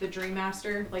movie, The Dream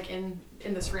Master, like in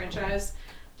this franchise.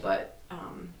 But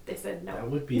they said no. That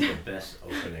would be the best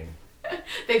opening.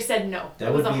 They said no.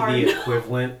 That would be the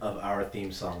equivalent of our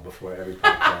theme song before every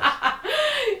podcast.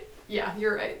 Yeah,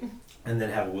 you're right. And then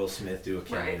have Will Smith do a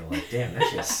cameo like, damn, that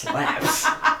shit slaps.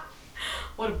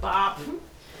 What a bop.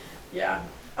 Yeah.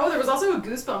 Oh, there was also a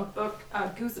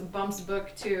Goosebumps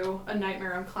book too, A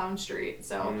Nightmare on Clown Street.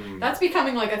 So that's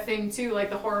becoming like a thing too,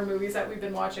 like the horror movies that we've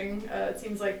been watching. It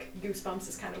seems like Goosebumps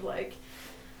is kind of like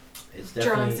it's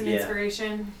drawing some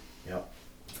inspiration. Yep.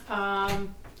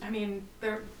 I mean,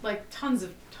 there are like tons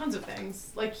of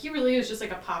things. Like he really is just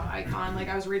like a pop icon. Like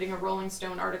I was reading a Rolling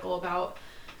Stone article about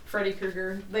Freddy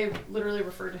Krueger. They literally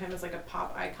referred to him as like a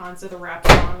pop icon. So the rap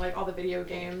song, like all the video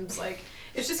games, like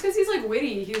it's just because he's like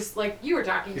witty. He's like you were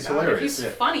talking about. Hilarious,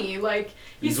 he's funny. Like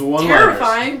he's one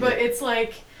terrifying, but it's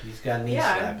like he's got knee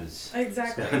slappers.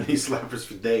 Exactly. He's got knee slappers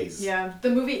for days. Yeah,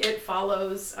 the movie It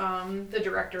Follows. The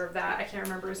director of that, I can't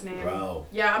remember his name. Bro.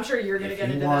 Yeah, I'm sure you're gonna get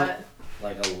into that.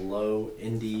 Like a low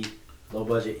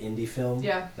budget indie film.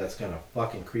 Yeah. That's gonna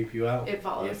fucking creep you out. It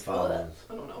Follows. It Follows.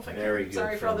 I don't know if I Very can. good.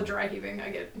 Sorry for all the dry heaving I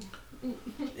get.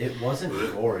 It wasn't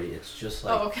gory. It's just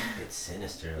like okay. It's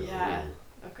sinister. Yeah.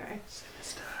 Okay.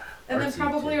 Sinister. And then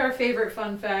probably our favorite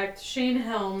fun fact: Shane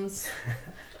Helms,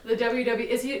 the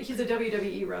WWE. He's a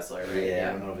WWE wrestler, right? Yeah,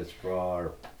 I don't know if it's Raw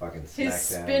or fucking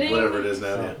SmackDown. Whatever it is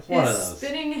now. His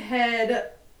spinning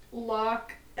head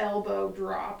lock elbow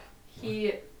drop.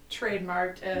 He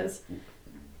trademarked as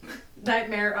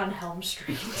Nightmare on Elm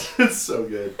Street. It's so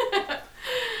good.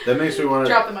 That makes me want to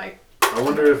drop the mic. I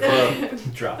wonder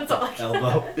if drop the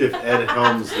elbow. If Ed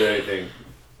Helms did anything.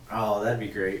 Oh, that'd be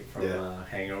great from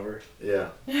Hangover.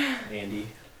 Yeah. Andy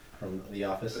from The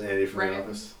Office. Andy from The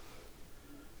Office.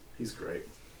 He's great.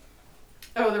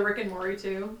 Oh, the Rick and Morty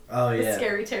too. Oh yeah. The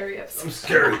Scary Terry episode. I'm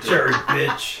Scary Terry,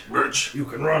 bitch. You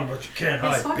can run, but you can't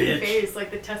hide, His fucking bitch. face,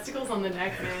 like the testicles on the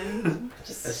neck, man.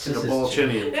 That's just a ball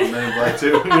chinny from Men in Black 2.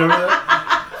 You remember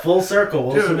that? Full circle,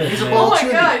 Will Dude, Smith. he's a man. ball- Oh my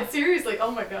Trinity. god, seriously.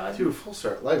 Oh my god. Dude, full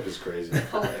circle. Life is crazy.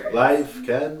 Hilarious. Life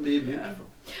can be beautiful.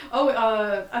 Oh,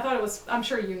 I thought it was, I'm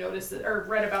sure you noticed it, or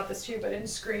read about this too, but in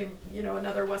Scream,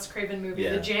 another Wes Craven movie,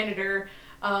 Yeah. the janitor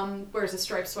wears a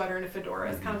striped sweater and a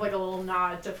fedora. It's kind of like a little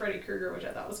nod to Freddy Krueger, which I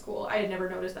thought was cool. I had never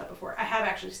noticed that before. I have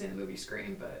actually seen the movie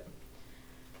Scream, but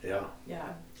Yeah.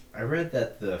 yeah. I read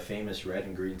that the famous red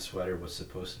and green sweater was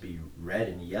supposed to be red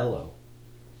and yellow,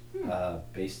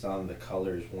 based on the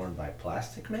colors worn by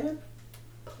Plastic Man.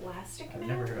 Plastic Man? I've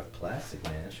never heard of Plastic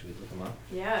Man. Should we look him up?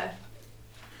 Yeah.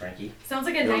 Frankie? Sounds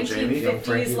like a Young Jamie? Young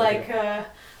 1950s Frankie,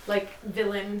 like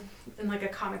villain in like a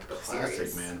comic book Classic,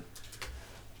 series. man.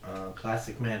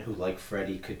 Plastic Man who, like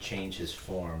Freddy, could change his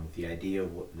form. The idea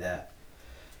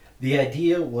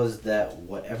was that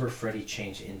whatever Freddy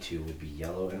changed into would be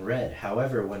yellow and red.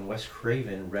 However, when Wes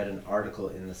Craven read an article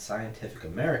in the Scientific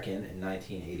American in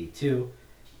 1982,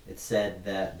 it said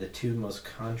that the two most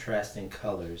contrasting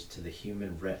colors to the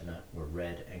human retina were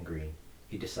red and green.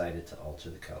 He decided to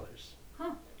alter the colors.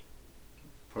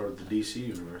 Part of the DC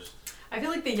universe. I feel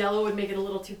like the yellow would make it a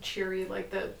little too cheery, like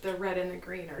the red and the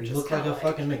green are You just look like kinda a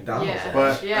fucking McDonald's. Yeah. ad.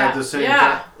 But Yeah. at the same Yeah.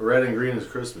 time, red and green is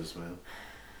Christmas, man.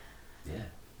 Yeah.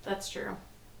 That's true.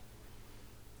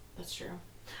 That's true.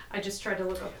 I just tried to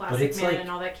look up But Plastic it's Man like- and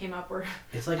all that came up were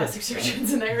It's like plastic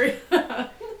surgeons in area.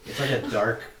 It's like a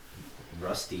dark,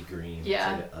 rusty green.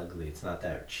 Yeah. It's like ugly. It's not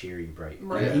that cheery, bright.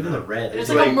 Right. Yeah. Even the red. It's It's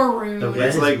like, like- a maroon. the red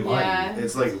It's is like muddy. Yeah.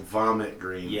 It's like vomit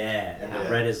green. Yeah, and Yeah. the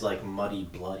red is like muddy,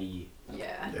 bloody.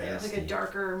 Yeah. Yeah. Like a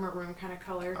darker maroon kind of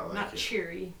color. I like Not it.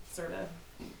 cheery, sort of.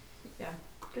 Yeah.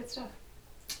 Good stuff.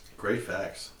 Great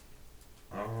facts.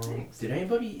 Thanks. Did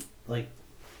anybody like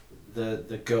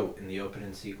the goat in the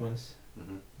opening sequence?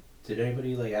 Mhm. Did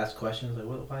anybody like ask questions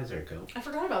like, why is there a goat? I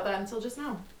forgot about that until just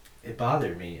now. It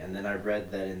bothered me, and then I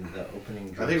read that in the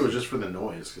opening. I think it was just for the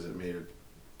noise because it made it.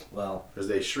 Well, Because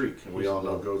they shriek, and we all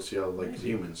know goats yell like Maybe.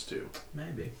 humans do.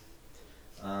 maybe.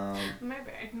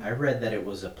 Maybe. I read that it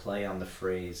was a play on the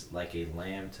phrase "like a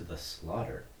lamb to the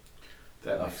slaughter."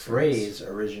 That A makes phrase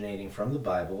originating from the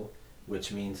Bible,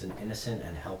 which means an innocent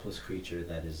and helpless creature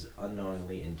that is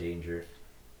unknowingly in danger.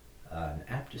 An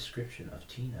apt description of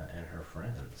Tina and her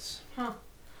friends. Huh.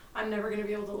 I'm never going to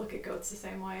be able to look at goats the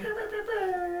same way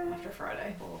after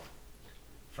Friday.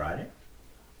 Friday?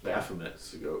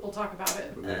 Baphomet's a goat. We'll talk about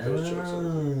it. We make those jokes all the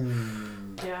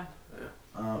time. Yeah.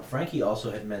 Frankie also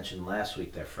had mentioned last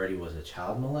week that Freddy was a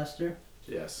child molester.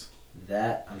 Yes.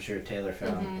 That, I'm sure Taylor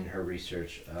found in her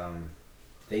research.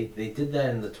 They did that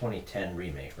in the 2010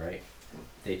 remake, right?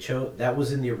 That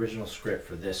was in the original script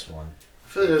for this one. I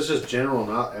feel like it's just general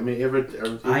not. I mean, even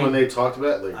when they talked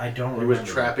about it, like I don't he was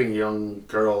remember. trapping young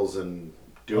girls and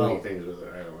doing Well- things with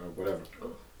it. I don't know, whatever.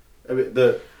 I mean,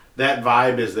 that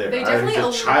vibe is there. They Either he's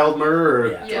definitely a child murderer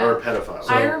or, Yeah. or a pedophile.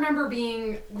 I remember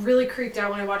being really creeped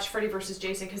out when I watched Freddy vs.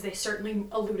 Jason because they certainly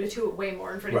alluded to it way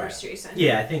more in Freddy Right. vs. Jason.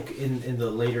 Yeah, I think in the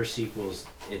later sequels,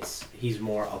 he's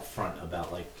more upfront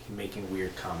about like making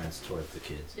weird comments towards the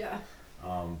kids. Yeah.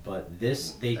 But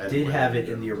this, they And did have it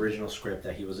women. in the original script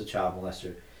that he was a child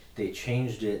molester. They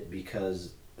changed it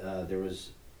because there was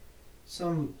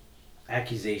some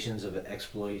accusations of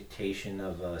exploitation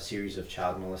of a series of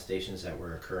child molestations that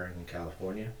were occurring in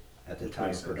California at the Which time of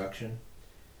makes sense. production.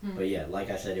 But yeah, like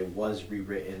I said, it was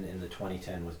rewritten in the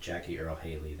 2010 with Jackie Earl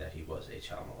Haley that he was a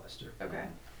child molester. Okay.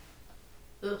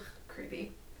 Ugh,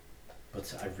 creepy.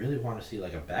 But I really want to see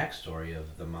like a backstory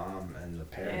of the mom and the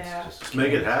parents. Yeah. Let's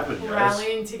make it happen, guys.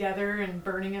 Rallying together and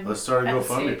burning him. Let's start a at the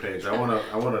GoFundMe stake. page. I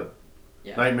want a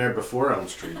Yeah. Nightmare Before Elm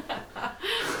Street.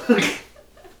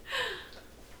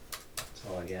 That's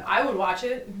all I got. I would watch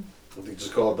it. I think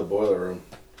just call it the boiler room.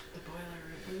 The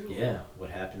boiler room. Yeah, what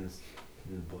happens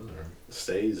in the boiler room?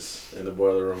 Stays in the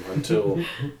boiler room until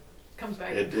Comes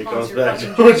back. it and comes haunts your back to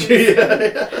fucking haunt you. dreams.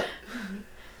 Yeah.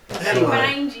 I Headline.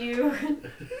 find you.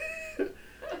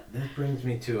 That brings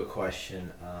me to a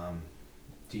question.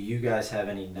 Do you guys have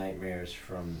any nightmares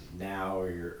from now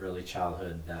or your early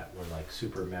childhood that were like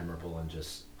super memorable and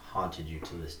just haunted you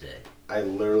to this day? I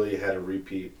literally had a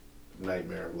repeat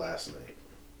nightmare last night.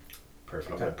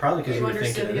 Perfect. Okay. Probably because You you were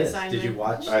understood thinking of the this. Did you assignment.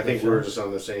 watch? I the think we were film? just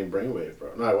on the same brainwave,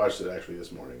 bro. No, I watched it actually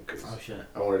this morning because Oh shit.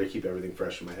 I wanted to keep everything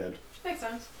fresh in my head. Makes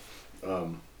sense.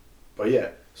 But yeah,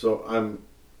 so I'm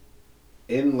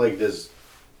in like this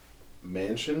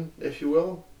mansion, if you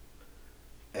will,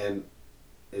 and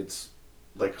it's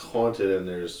like haunted, and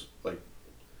there's like,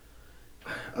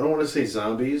 I don't want to say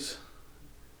zombies,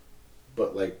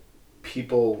 but like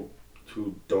people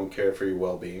who don't care for your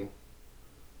well-being,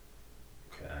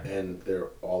 Okay. and they're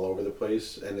all over the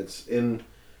place, and it's in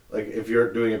like if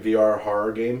you're doing a VR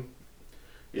horror game,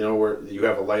 you know, where you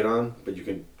have a light on but you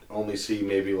can only see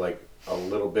maybe like a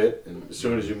little bit, and as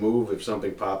soon as you move, if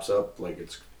something pops up, like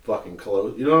it's fucking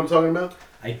close. You know what I'm talking about?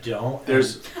 I don't.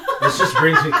 This just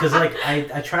brings me, because like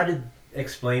I try to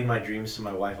explain my dreams to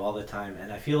my wife all the time,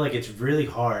 and I feel like it's really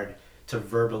hard to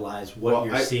verbalize what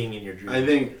you're seeing in your dreams. I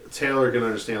think Taylor can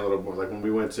understand a little more. Like when we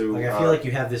went to, like I feel like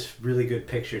you have this really good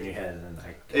picture in your head, and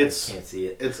I can't see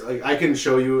it. It's like I can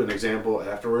show you an example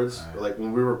afterwards. Right. Like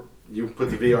when you put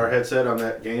the VR headset on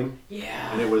that game,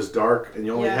 and it was dark, and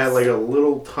you only had like a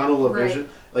little tunnel of vision.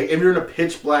 Like if you're in a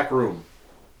pitch black room,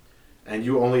 and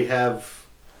you only have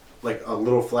like a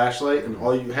little flashlight, and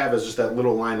all you have is just that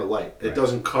little line of light. It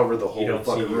doesn't cover the whole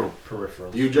fucking room.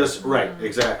 Peripherals. You just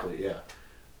exactly, yeah.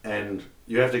 And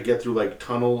you have to get through like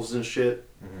tunnels and shit,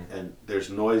 and there's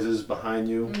noises behind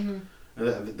you,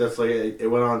 and that's like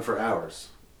it went on for hours.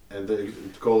 And the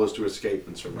goal is to escape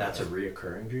and survive. That's a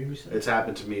reoccurring dream, you said? It's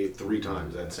happened to me 3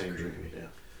 times. That same dream. Yeah.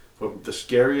 But the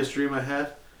scariest dream I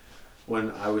had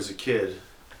when I was a kid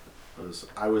was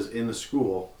I was in the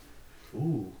school.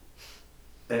 Ooh.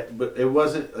 But it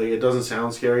wasn't. Like, it doesn't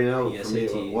sound scary now.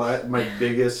 PSATs. For me, my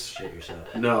biggest. Shit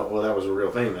yourself. No, well, that was a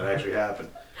real thing that actually happened.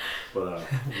 But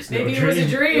maybe it was a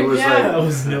dream. It was that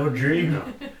was no dream.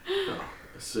 No.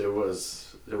 It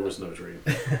was no dream.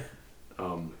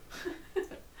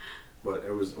 But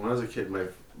it was when I was a kid. My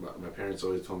parents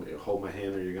always told me, "Hold my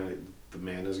hand, or the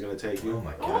man is gonna take you." Oh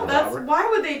my Oh, god! why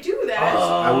would they do that?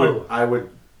 I would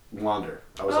wander.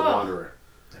 I was a wanderer.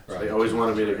 So they always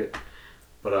wanted me to get.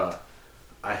 But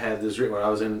I had this dream when I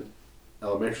was in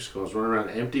elementary school. I was running around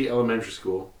empty elementary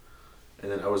school,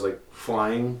 and then I was like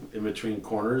flying in between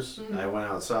corners. And I went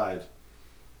outside,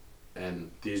 and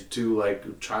these 2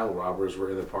 like child robbers were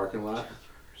in the parking lot.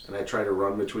 And I tried to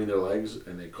run between their legs,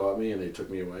 and they caught me, and they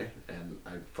took me away. And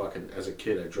I fucking, as a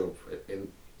kid, I drove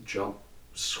in, jump,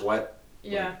 sweat.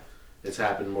 Yeah. Like, it's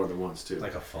happened more than once, too.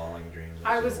 Like a falling dream.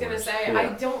 I was going to say, I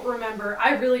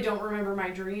really don't remember my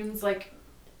dreams, like,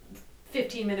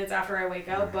 15 minutes after I wake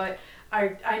up. But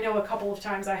I know a couple of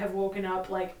times I have woken up,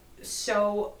 like,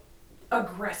 so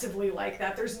aggressively like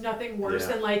that. There's nothing worse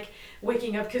than like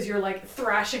waking up because you're like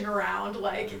thrashing around,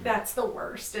 like that's the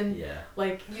worst. And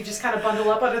like you just kind of bundle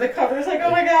up under the covers like,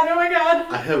 oh my god.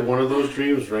 I had one of those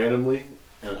dreams randomly,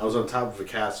 and I was on top of a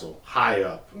castle high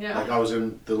up. Like I was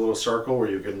in the little circle where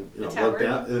you can look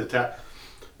down in the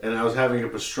and I was having a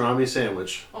pastrami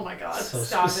sandwich. Oh my god. So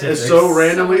stop specific. it. It's so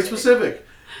randomly specific.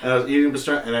 And I was eating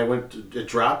pastrami, and it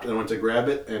dropped, and I went to grab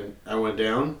it, and I went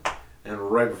down. And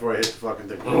right before I hit the fucking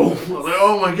thing, I was like,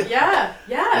 oh my god.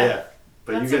 Yeah.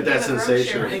 But that's you get that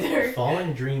sensation. Right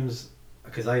falling dreams,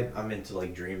 because I'm into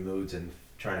like dream moods and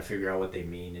trying to figure out what they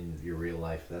mean in your real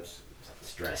life. That's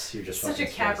stress. You're just such a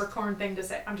Capricorn thing to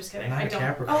say. I'm just kidding. I don't.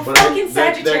 Capricorn. Oh, fucking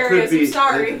Sagittarius. I'm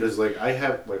sorry. There's like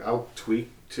I'll tweak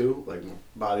too. Like my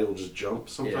body will just jump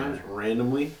sometimes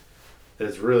randomly.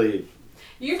 It's really.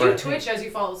 You do twitch as you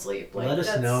fall asleep. Like, let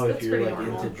us know if you're like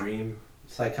normal. into dream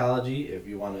psychology, if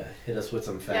you want to hit us with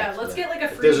some facts. Yeah, let's get like a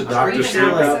free there's a doctor dream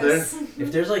analysis. out there.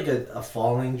 If there's like a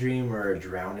falling dream or a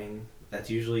drowning, that's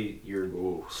usually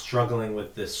you're struggling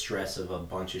with the stress of a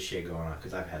bunch of shit going on,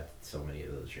 because I've had so many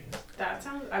of those dreams. That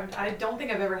sounds. I don't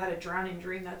think I've ever had a drowning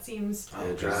dream. That seems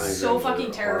drowning so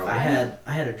fucking terrifying.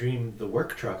 I had a dream. The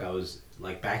work truck. I was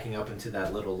like backing up into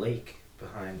that little lake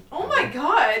behind. Oh my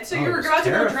god! So you were about to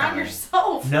go drown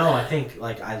yourself? No, I think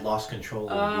like I lost control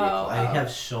of the vehicle. I have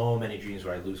so many dreams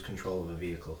where I lose control of a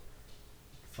vehicle.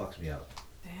 It fucks me up.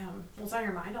 Damn. Well, it's on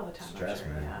your mind all the time. Stress,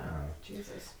 man. Yeah.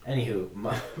 Jesus. Anywho,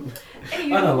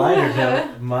 on a lighter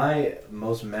note, my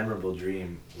most memorable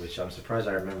dream, which I'm surprised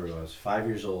I remember, I was 5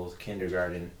 years old,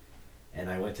 kindergarten, and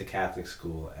I went to Catholic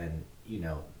school, and you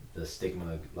know the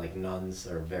stigma, like nuns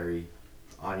are very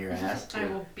on your ass. I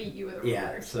will beat you with a ruler.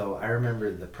 Yeah, so I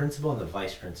remember the principal and the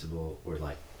vice principal were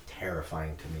like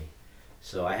terrifying to me.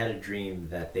 So I had a dream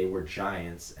that they were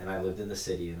giants, and I lived in the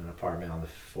city in an apartment on the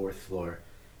 4th floor,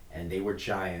 and they were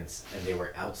giants, and they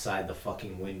were outside the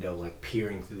fucking window, like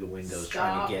peering through the windows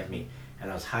trying to get me. And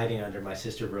I was hiding under my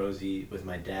sister Rosie with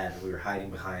my dad. We were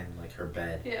hiding behind like her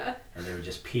bed. Yeah. And they were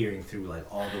just peering through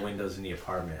like all the windows in the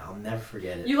apartment. I'll never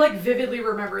forget it. You like vividly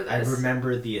remember this. I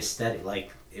remember the aesthetic,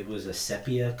 like it was a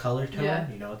sepia color tone.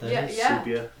 Yeah. You know what that is?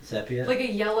 Yeah. Sepia. Like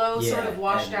a yellow sort of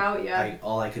washed out. Yeah.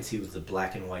 All I could see was the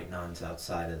black and white nuns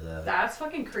outside of the. That's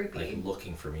fucking creepy. Like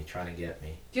looking for me, trying to get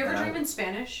me. Do you ever dream in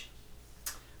Spanish?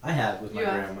 I have with my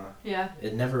grandma. Yeah.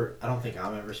 It never. I don't think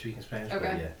I'm ever speaking Spanish.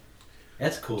 Okay. But yeah.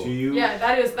 That's cool. Yeah,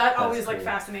 that always cool. Like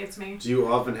fascinates me. Do you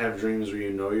often have dreams where you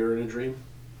know you're in a dream?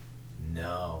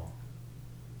 No.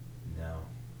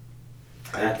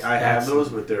 I have those,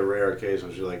 but they're rare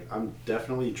occasions. You're like, I'm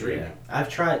definitely dreaming. Yeah. I've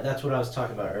tried. That's what I was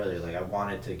talking about earlier. Like I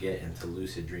wanted to get into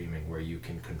lucid dreaming, where you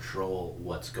can control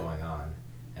what's going on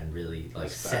and really like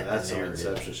set That's the some narrative.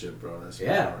 Inception shit, bro. That's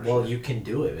Well, shit. you can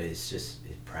do it. It's just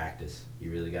practice.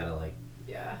 You really gotta like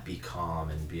be calm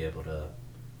and be able to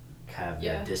have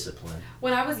that discipline.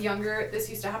 When I was younger, this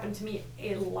used to happen to me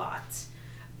a lot.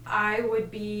 I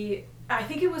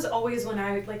think it was always when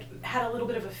I like had a little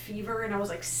bit of a fever and I was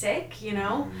like sick, you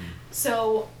know?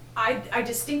 So I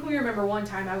distinctly remember one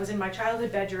time I was in my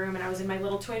childhood bedroom and I was in my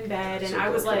little twin bed and I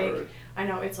was like, I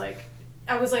know, it's like,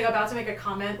 I was like about to make a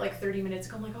comment like 30 minutes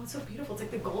ago. I'm like, oh, it's so beautiful. It's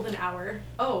like the golden hour.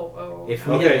 If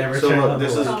we had never turned on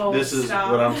this is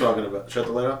what I'm talking about. Shut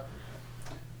the light off.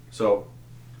 So.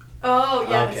 Oh,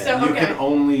 yeah. Okay. So, you can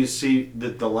only see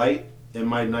the light in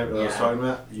my nightmare I was talking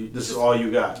about. This is all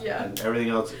you got. Yeah. And everything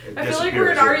else I feel like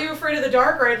we're in Are You Afraid of the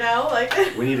Dark right now? Like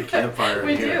we need a campfire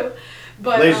we in here. do.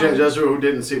 But, ladies and gentlemen who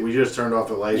didn't see, we just turned off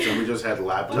the lights and we just had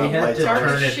laptop we had lights to on.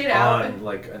 turn it shit on out.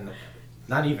 like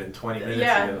not even 20 minutes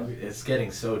ago. It's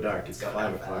getting so dark. It's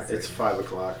 5 o'clock. It's 5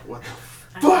 o'clock. What the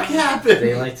fuck happened?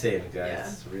 Daylight saving, guys. Yeah.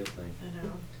 It's a real thing. I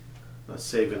know. Not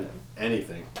saving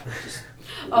anything. Just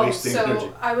Oh, wasting so energy.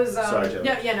 I was Sorry,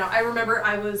 Jenna. no. I remember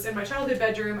I was in my childhood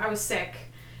bedroom. I was sick,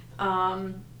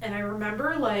 and I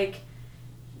remember like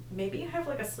maybe I have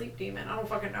like a sleep demon. I don't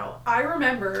fucking know. I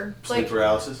remember Sleep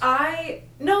paralysis. I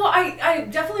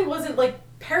definitely wasn't like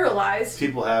paralyzed.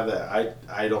 People have that.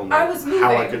 I don't know I was moving.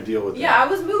 how I could deal with that. Yeah, I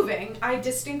was moving. I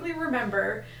distinctly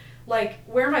remember, like,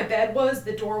 where my bed was,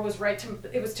 the door was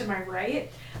it was to my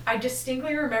right. I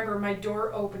distinctly remember my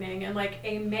door opening and, like,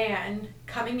 a man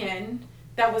coming in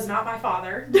that was not my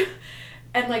father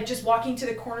and, like, just walking to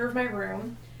the corner of my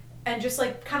room and just,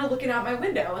 like, kind of looking out my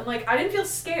window. And, like, I didn't feel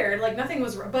scared. Like, nothing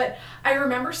was... But I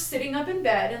remember sitting up in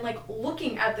bed and, like,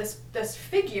 looking at this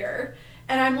figure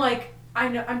and I'm, like... I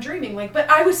know I'm dreaming, like, but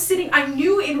I was sitting, I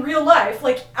knew in real life,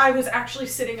 like, I was actually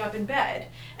sitting up in bed,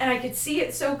 and I could see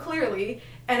it so clearly,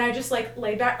 and I just, like,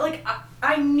 laid back, like,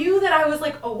 I knew that I was,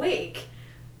 like, awake.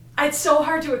 It's so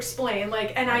hard to explain,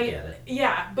 like, and I get it.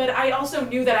 Yeah, but I also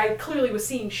knew that I clearly was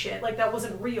seeing shit, like, that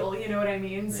wasn't real, you know what I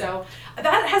mean? Yeah. So,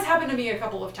 that has happened to me a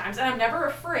couple of times, and I'm never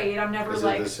afraid, I'm never, Is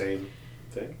like... it the same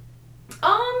thing?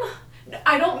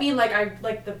 I don't mean like I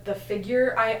like the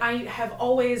figure. I have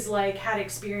always like had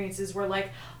experiences where like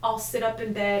I'll sit up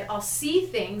in bed, I'll see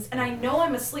things, and I know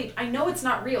I'm asleep. I know it's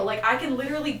not real. Like I can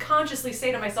literally consciously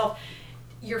say to myself,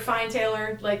 "You're fine,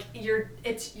 Taylor. Like you're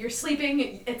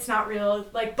sleeping. It's not real.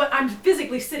 Like, but I'm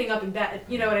physically sitting up in bed.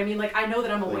 You know what I mean? Like I know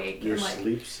that I'm awake. You're and, like,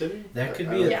 sleep sitting? That could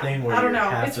be a thing where I don't you're know.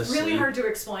 half It's asleep. really hard to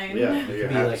explain. Yeah, You you're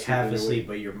could be like half in the asleep, week.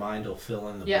 but your mind will fill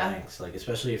in the blanks. Like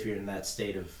especially if you're in that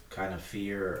state of kind of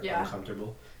fear or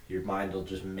uncomfortable, your mind will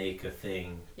just make a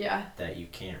thing that you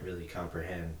can't really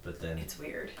comprehend. But then it's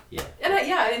weird. Yeah. And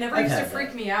it never used to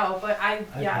freak me out, but I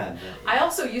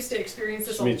also used to experience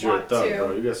this a lot you're a thug, too.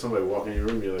 bro. You got somebody walking in your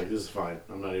room, you're like, this is fine.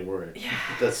 I'm not even worried. Yeah.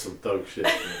 That's some thug shit.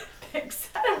 Thanks.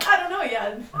 I don't know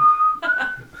yet.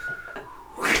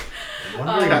 I'm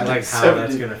wondering like how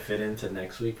that's gonna fit into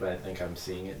next week, but I think I'm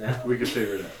seeing it now. We can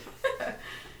figure it out.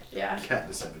 Yeah. Cat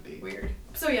to 17. Weird.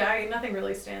 So nothing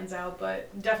really stands out,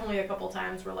 but definitely a couple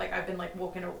times where like I've been like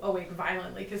woken awake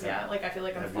violently because like I feel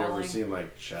like I'm falling. Have you ever seen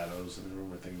like shadows in the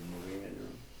room or things moving in your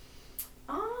room?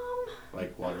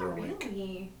 Like while you're awake?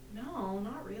 Really. No,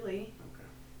 not really. Okay.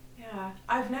 Yeah,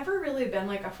 I've never really been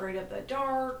like afraid of the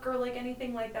dark or like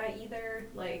anything like that either.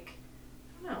 Like,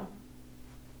 I don't know.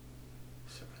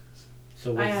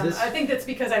 So I think that's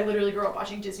because I literally grew up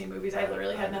watching Disney movies. I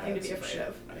literally had nothing to be afraid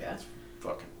of. Yeah. It's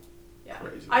fucking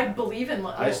crazy. I believe in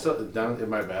love. I still down in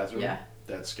my bathroom. Yeah.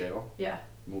 That scale. Yeah.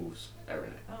 Moves every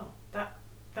night. Oh,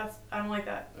 that's I don't like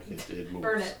that. It moves.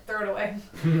 Burn it. Throw it away.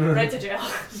 Right to jail.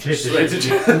 Straight to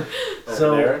jail.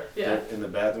 So there, in the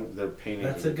bathroom, they're painting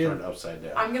it turned upside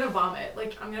down. I'm gonna vomit.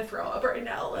 Like I'm gonna throw up right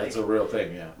now. Like that's a real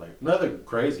thing. Yeah. Like nothing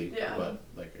crazy. Yeah. But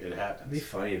like it happens. It'd be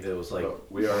funny if it was like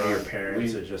one of your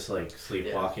parents are just like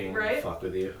sleepwalking right? and fuck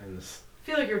with you in this. I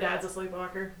feel like your dad's a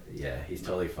sleepwalker. Yeah, he's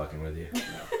totally fucking with you.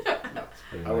 No.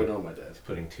 I would know my dad.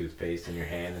 Putting toothpaste in your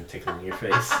hand and tickling your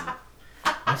face.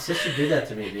 My sister did that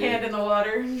to me, dude. Hand in the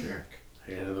water. Jerk.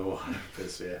 Hand in the water.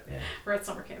 Piss, yeah. We're at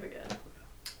summer camp again.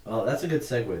 Well, that's a good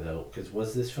segue though, because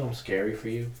was this film scary for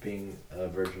you, being a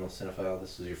Virginal Cinephile?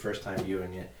 This was your first time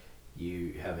viewing it.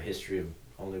 You have a history of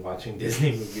only watching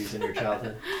Disney movies in your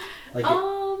childhood. Like,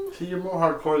 see, you're more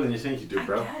hardcore than you think you do,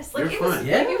 bro. Yes, like, you're fun. Like,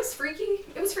 it was freaky.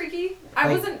 It was freaky. I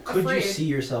wasn't afraid. Could you see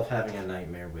yourself having a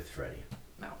nightmare with Freddy?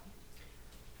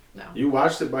 No. You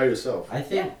watched it by yourself. I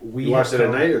think we You watched it at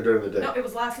night or during the day? No, it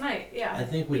was last night. Yeah. I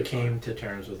think we came to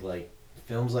terms with like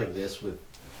films like this with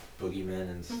boogeymen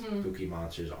and spooky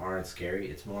monsters aren't scary.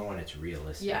 It's more when it's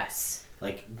realistic. Yes.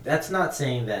 Like, that's not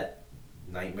saying that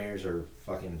nightmares are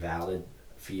fucking valid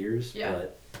fears,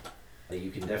 but you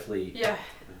can definitely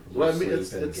Well, I mean, it's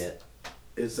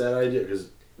that idea, because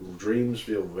dreams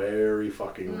feel very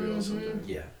fucking real sometimes.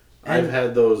 Yeah. I've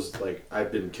had those, like,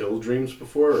 I've been killed dreams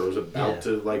before, or was about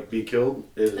to, like, be killed.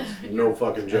 It's no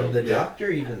fucking joke. And the doctor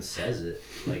even says it.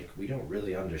 Like, we don't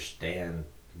really understand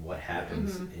what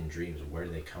happens in dreams, where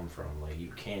they come from. Like, you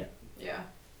can't. Yeah.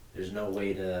 There's no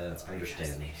way to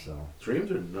understand them. So dreams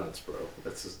are nuts, bro.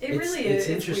 That's just, it really is. It's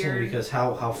interesting weird. because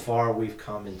how far we've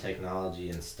come in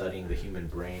technology and studying the human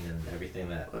brain and everything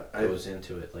that goes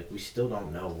into it. Like, we still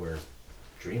don't know where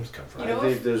dreams come from. You know, I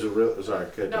think there's a real. Sorry,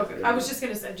 no. I was just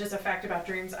gonna say just a fact about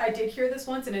dreams. I did hear this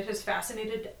once, and it has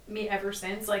fascinated me ever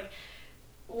since. Like,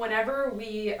 whenever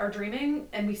we are dreaming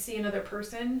and we see another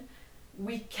person,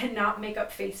 we cannot make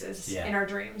up faces in our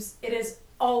dreams. It is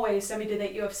always somebody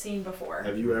that you have seen before.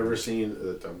 Have you ever seen?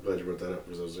 I'm glad you brought that up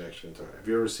because I was actually talking. Have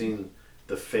you ever seen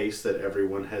the face that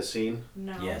everyone has seen?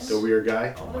 No. Yes. The weird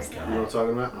guy. Oh my god. You know what I'm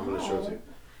talking about? I'm gonna show it to you.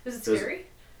 Is it scary?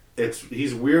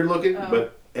 He's weird looking,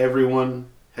 but everyone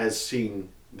has seen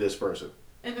this person.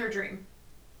 In their dream.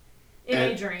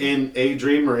 A dream. In a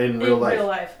dream or in real life? In real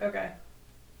life, okay.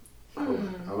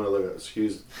 I'm gonna look at.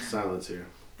 Excuse silence here.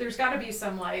 There's got to be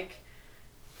some like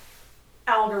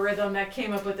algorithm that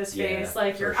came up with this face.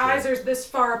 Like your eyes are this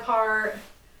far apart.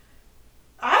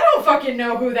 I don't fucking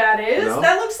know who that is. No?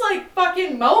 That looks like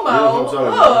fucking Momo.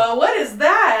 Oh, what is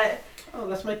that? Oh,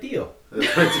 that's my deal.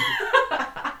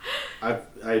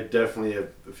 I definitely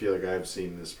feel like I've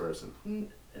seen this person.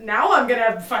 Now I'm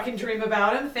gonna fucking dream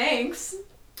about him. Thanks.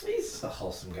 He's a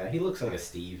wholesome guy. He looks like a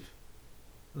Steve.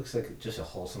 Looks like just a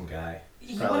wholesome guy.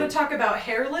 You want to talk about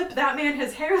hair lip? That man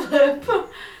has hair lip.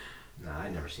 Nah,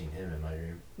 I've never seen him in my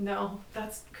dream. No,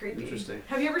 that's creepy. Interesting.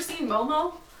 Have you ever seen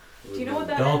Momo? Do you know what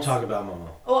that is? Don't talk about Momo.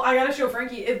 Oh, I gotta show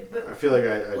Frankie. I feel like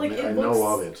I know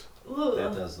of it. Ugh.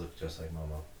 That does look just like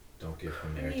Momo. Don't give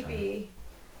him airtime. Maybe.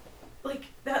 Like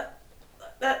that.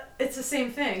 It's the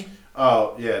same thing.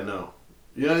 Oh yeah, no.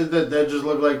 You know that just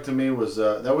looked like to me was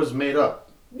that was made up.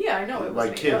 Yeah, I know. It was by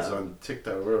made kids up. on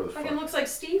TikTok, whatever the fuck. Fucking looks like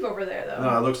Steve over there, though.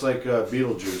 No, it looks like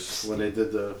Beetlejuice when they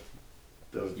did the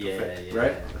effect,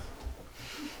 right?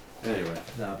 Yeah. Anyway.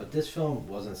 No, but this film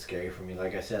wasn't scary for me.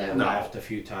 Like I said, I laughed a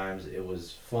few times. It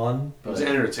was fun, but it was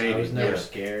entertaining. I was never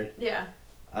scared. Yeah.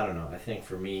 I don't know. I think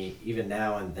for me, even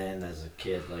now and then as a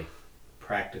kid, like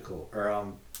practical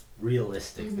or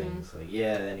realistic things. Like,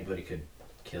 yeah, anybody could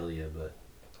kill you, but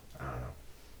I don't know.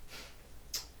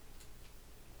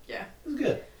 Yeah. It was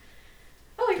good.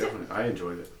 I liked Definitely. it. I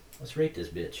enjoyed it. Let's rate this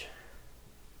bitch.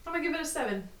 I'm gonna give it a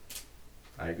 7.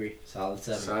 I agree. Solid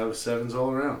 7. Solid 7s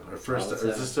all around. Our first. Solid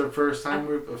Is this our first time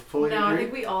we're fully No, agreed? I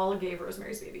think we all gave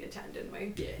Rosemary's Baby a 10, didn't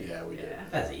we? Yeah. Yeah, we did. Yeah.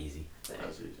 That's easy. That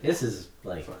was easy. This is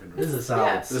like Fucking this is a solid.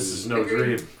 Yeah. This is no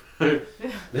Agreed. dream.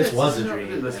 This was a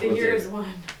dream. This The was year it. is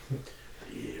one.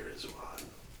 Here is one.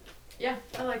 Yeah,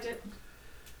 I liked it.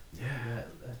 Yeah,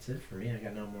 that's it for me. I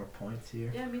got no more points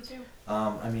here. Yeah, me too.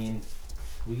 I mean,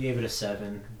 we gave it a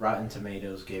 7. Rotten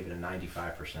Tomatoes gave it a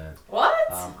 95%. What?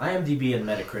 IMDb and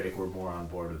Metacritic were more on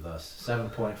board with us.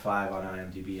 7.5 on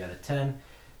IMDb out of 10.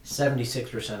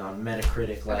 76% on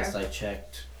Metacritic last I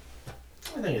checked.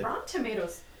 I think Rotten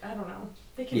Tomatoes, I don't know.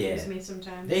 They confuse me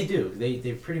sometimes. they do.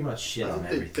 They pretty much shit on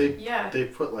everything. They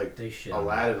put like They shit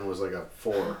Aladdin was like a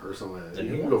 4 or something like that. The You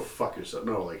new can one? go fuck yourself.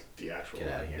 No, like the actual. Get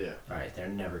out of one. here. Yeah. Alright, they're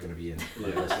never going to be in my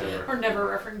Yeah. list ever. Or never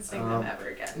referencing them ever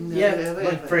again. Yeah,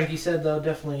 like Frankie said though,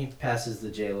 definitely passes the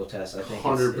JLo test. I think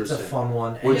it's a 100%. fun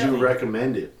one. Would And you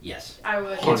recommend it? Yes. I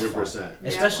would. 100%. Yeah.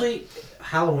 Especially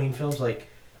Halloween films, like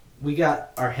we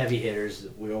got our heavy hitters.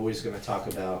 We're always going to talk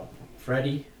about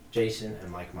Freddy, Jason, and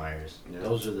Mike Myers. Yeah.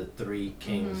 Those are the 3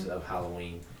 kings of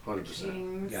Halloween. 100%.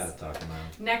 Kings. Gotta talk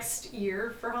about. Next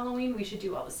year for Halloween, we should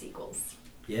do all the sequels.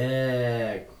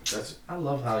 Yeah, That's I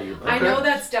love how you're. I know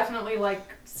that's definitely like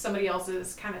somebody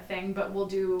else's kind of thing, but we'll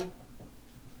do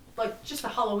like just the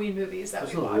Halloween movies that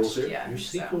There's we no rules watched. here. Yeah. Your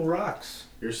sequel rocks.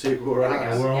 your sequel, There we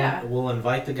right? go. Yeah. We'll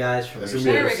invite the guys from That's your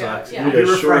gonna be There we sequel go, sucks. yeah. It'll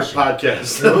be a short refreshing.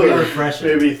 podcast. It'll be refreshing.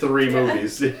 Maybe 3 Yeah.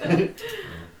 movies.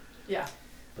 Yeah.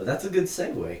 But that's a good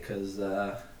segue because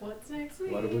What's next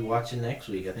week? what are we watching next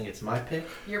week? I think it's my pick,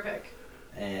 Your pick.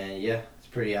 and yeah, it's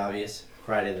pretty obvious.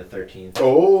 Friday the 13th.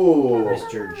 Oh,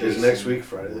 Mr. is Jason next week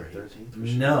Friday the Voorhees.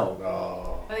 13th? No.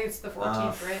 Oh, I think it's the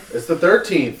 14th, right? it's the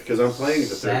 13th because I'm playing the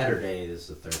 13th. Saturday is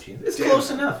the 13th. It's Damn. close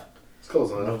enough. It's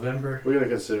close enough. November. We're gonna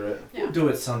consider it. Yeah. We'll do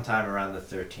it sometime around the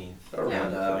 13th.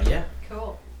 Around And yeah,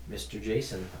 Cool. Mr.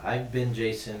 Jason. I've been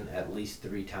Jason at least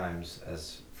 3 times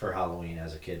as for Halloween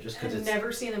as a kid, just because I've it's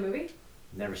never seen the movie.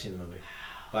 never seen the movie.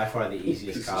 By far the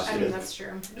easiest I costume. mean, that's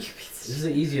true. This is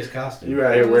the easiest costume. You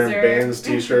out here Was wearing there- bands,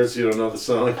 t-shirts, you don't know the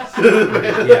song.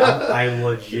 Yeah, I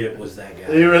legit was that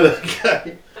guy. You were that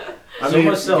guy. I So mean,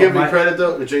 much so, give me my- credit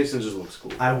though, but Jason just looks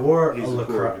cool. I wore He's a a cool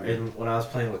lacrosse guy. when I was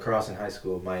playing lacrosse in high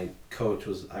school. My coach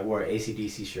was I wore an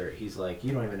AC/DC shirt. He's like,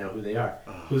 you don't even know who they are.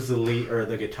 Oh. Who's the lead or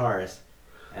the guitarist?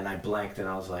 And I blanked and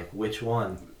I was like, which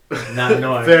one? Not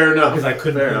knowing. Fair enough. Because I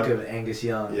couldn't Fair think enough. of Angus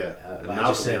Young. Yeah. But And I just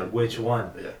Malcolm said Young. which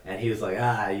one. Yeah. And he was like,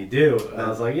 you do. And I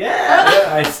was like, yeah.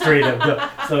 I straight up. No.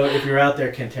 So if you're out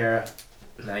there, Kentera,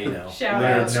 now you know. Shout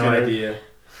I out. had no Skinner. idea.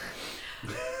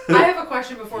 I have a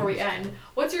question before we end.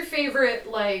 What's your favorite,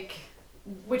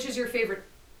 which is your favorite,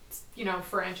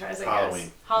 franchise, I Halloween.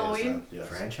 guess? Halloween? Yes.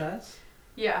 Franchise?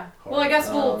 Yeah. Well, I guess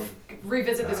we'll Um,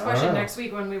 revisit this I question don't know. next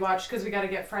week when we watch, because we got to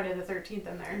get Friday the 13th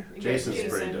in there. You get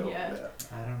Jason's pretty dope. Yeah.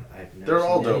 I've never They're seen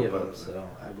all any dope, of them, but- so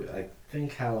I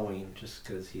think Halloween just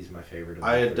because he's my favorite. Of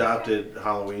I the three. adopted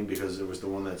Halloween because it was the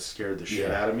one that scared the shit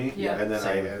Yeah. out of me. Yeah. And then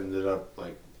Same. I ended up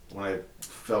when I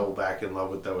fell back in love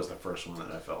with that was the first one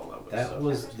that I fell in love with. That so.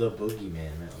 was the boogeyman.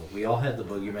 Man. We all had the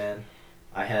boogeyman.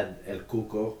 I had El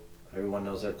Cuco. Everyone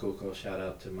knows El Cuco. Shout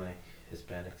out to my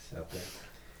Hispanics out there.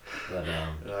 But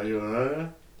La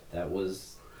Llorona. that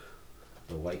was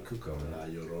the white Cuco. La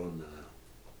Man. Llorona.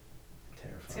 It's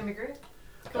going to Terrifying. be great.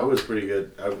 That was pretty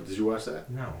good. Did you watch that?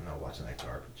 No, I'm not watching that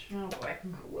garbage. Oh, boy.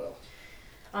 Well.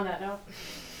 On that note.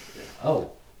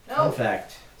 Oh, fun Oh,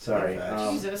 fact. Sorry. Fun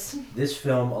fact. Jesus. This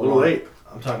film, A little late.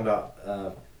 I'm talking about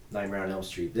Nightmare on Elm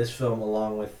Street. This film,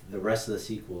 along with the rest of the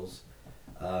sequels,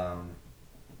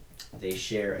 they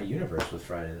share a universe with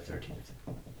Friday the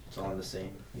 13th. It's all in the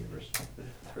same universe,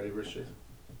 Freddy vs. Jason.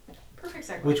 Perfect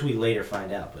segue. which we later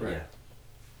find out. But Right. yeah,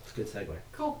 it's a good segue.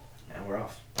 Cool. And we're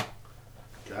off.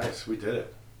 Guys, we did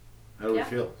it. How do Yeah. we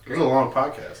feel? It was a long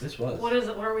podcast. This was. What is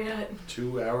it? Where are we at?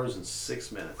 2 hours and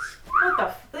 6 minutes.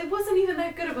 What the It wasn't even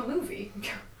that good of a movie.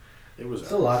 It was.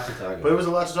 It's a lot to talk about. But it was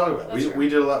a lot to talk about. That's We true.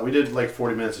 did a lot. We did like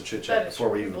 40 minutes of chit chat That is before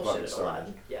we true. even Bullshit fucking is a lot.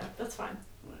 started. Yeah, that's fine.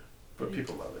 But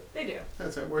people love it. They do.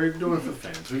 That's it. We're doing it for the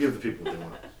fans. We give the people what they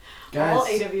want. Guys, All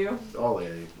 8 of you. All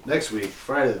 80. Next week,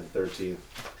 Friday the 13th.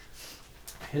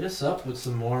 hit us up with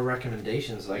some more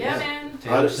recommendations. Like Yeah, that. man.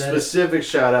 Taylor said. Specific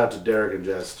shout out to Derek and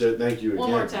Jess. Thank you again.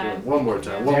 One more for doing- time. One more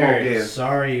time. Yeah. One more Derek, again.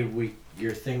 sorry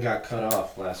your thing got cut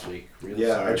off last week. Really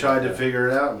Yeah, sorry I tried about to that. figure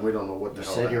it out, and we don't know what the You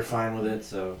hell. said you're happened. fine with it,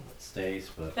 so it stays.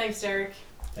 But Thanks, Derek.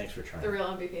 thanks for trying. The real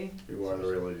MVP. You are the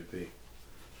real MVP.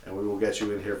 And we will get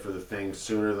you in here for the thing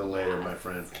sooner than later, my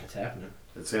friend. It's happening.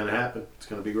 It's going to happen. It's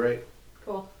going to be great.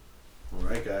 Cool. All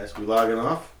right, guys. We logging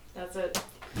off? That's it.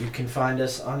 You can find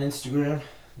us on Instagram,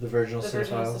 the Virginal The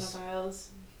Virginal Cinephiles. Cinephiles.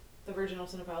 The Virginal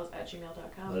Cinephiles at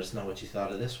gmail.com. Let us know what you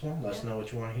thought of this one. Let us know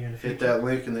what you want to hear in the future. Hit that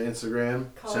link in the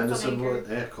Instagram. Call Send us us on a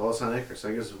Anchor. yeah, call us on Anchor.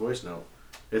 Send us a voice note.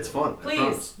 It's fun. I Please.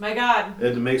 promise. My God.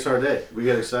 It makes our day. We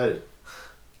get excited.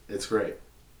 It's great.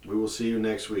 We will see you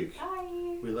next week.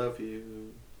 Bye. We love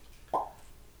you.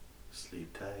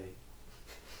 Sleep tight.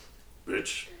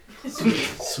 Bitch.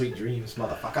 Sweet dreams,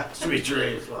 motherfucker. Sweet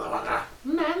dreams, motherfucker.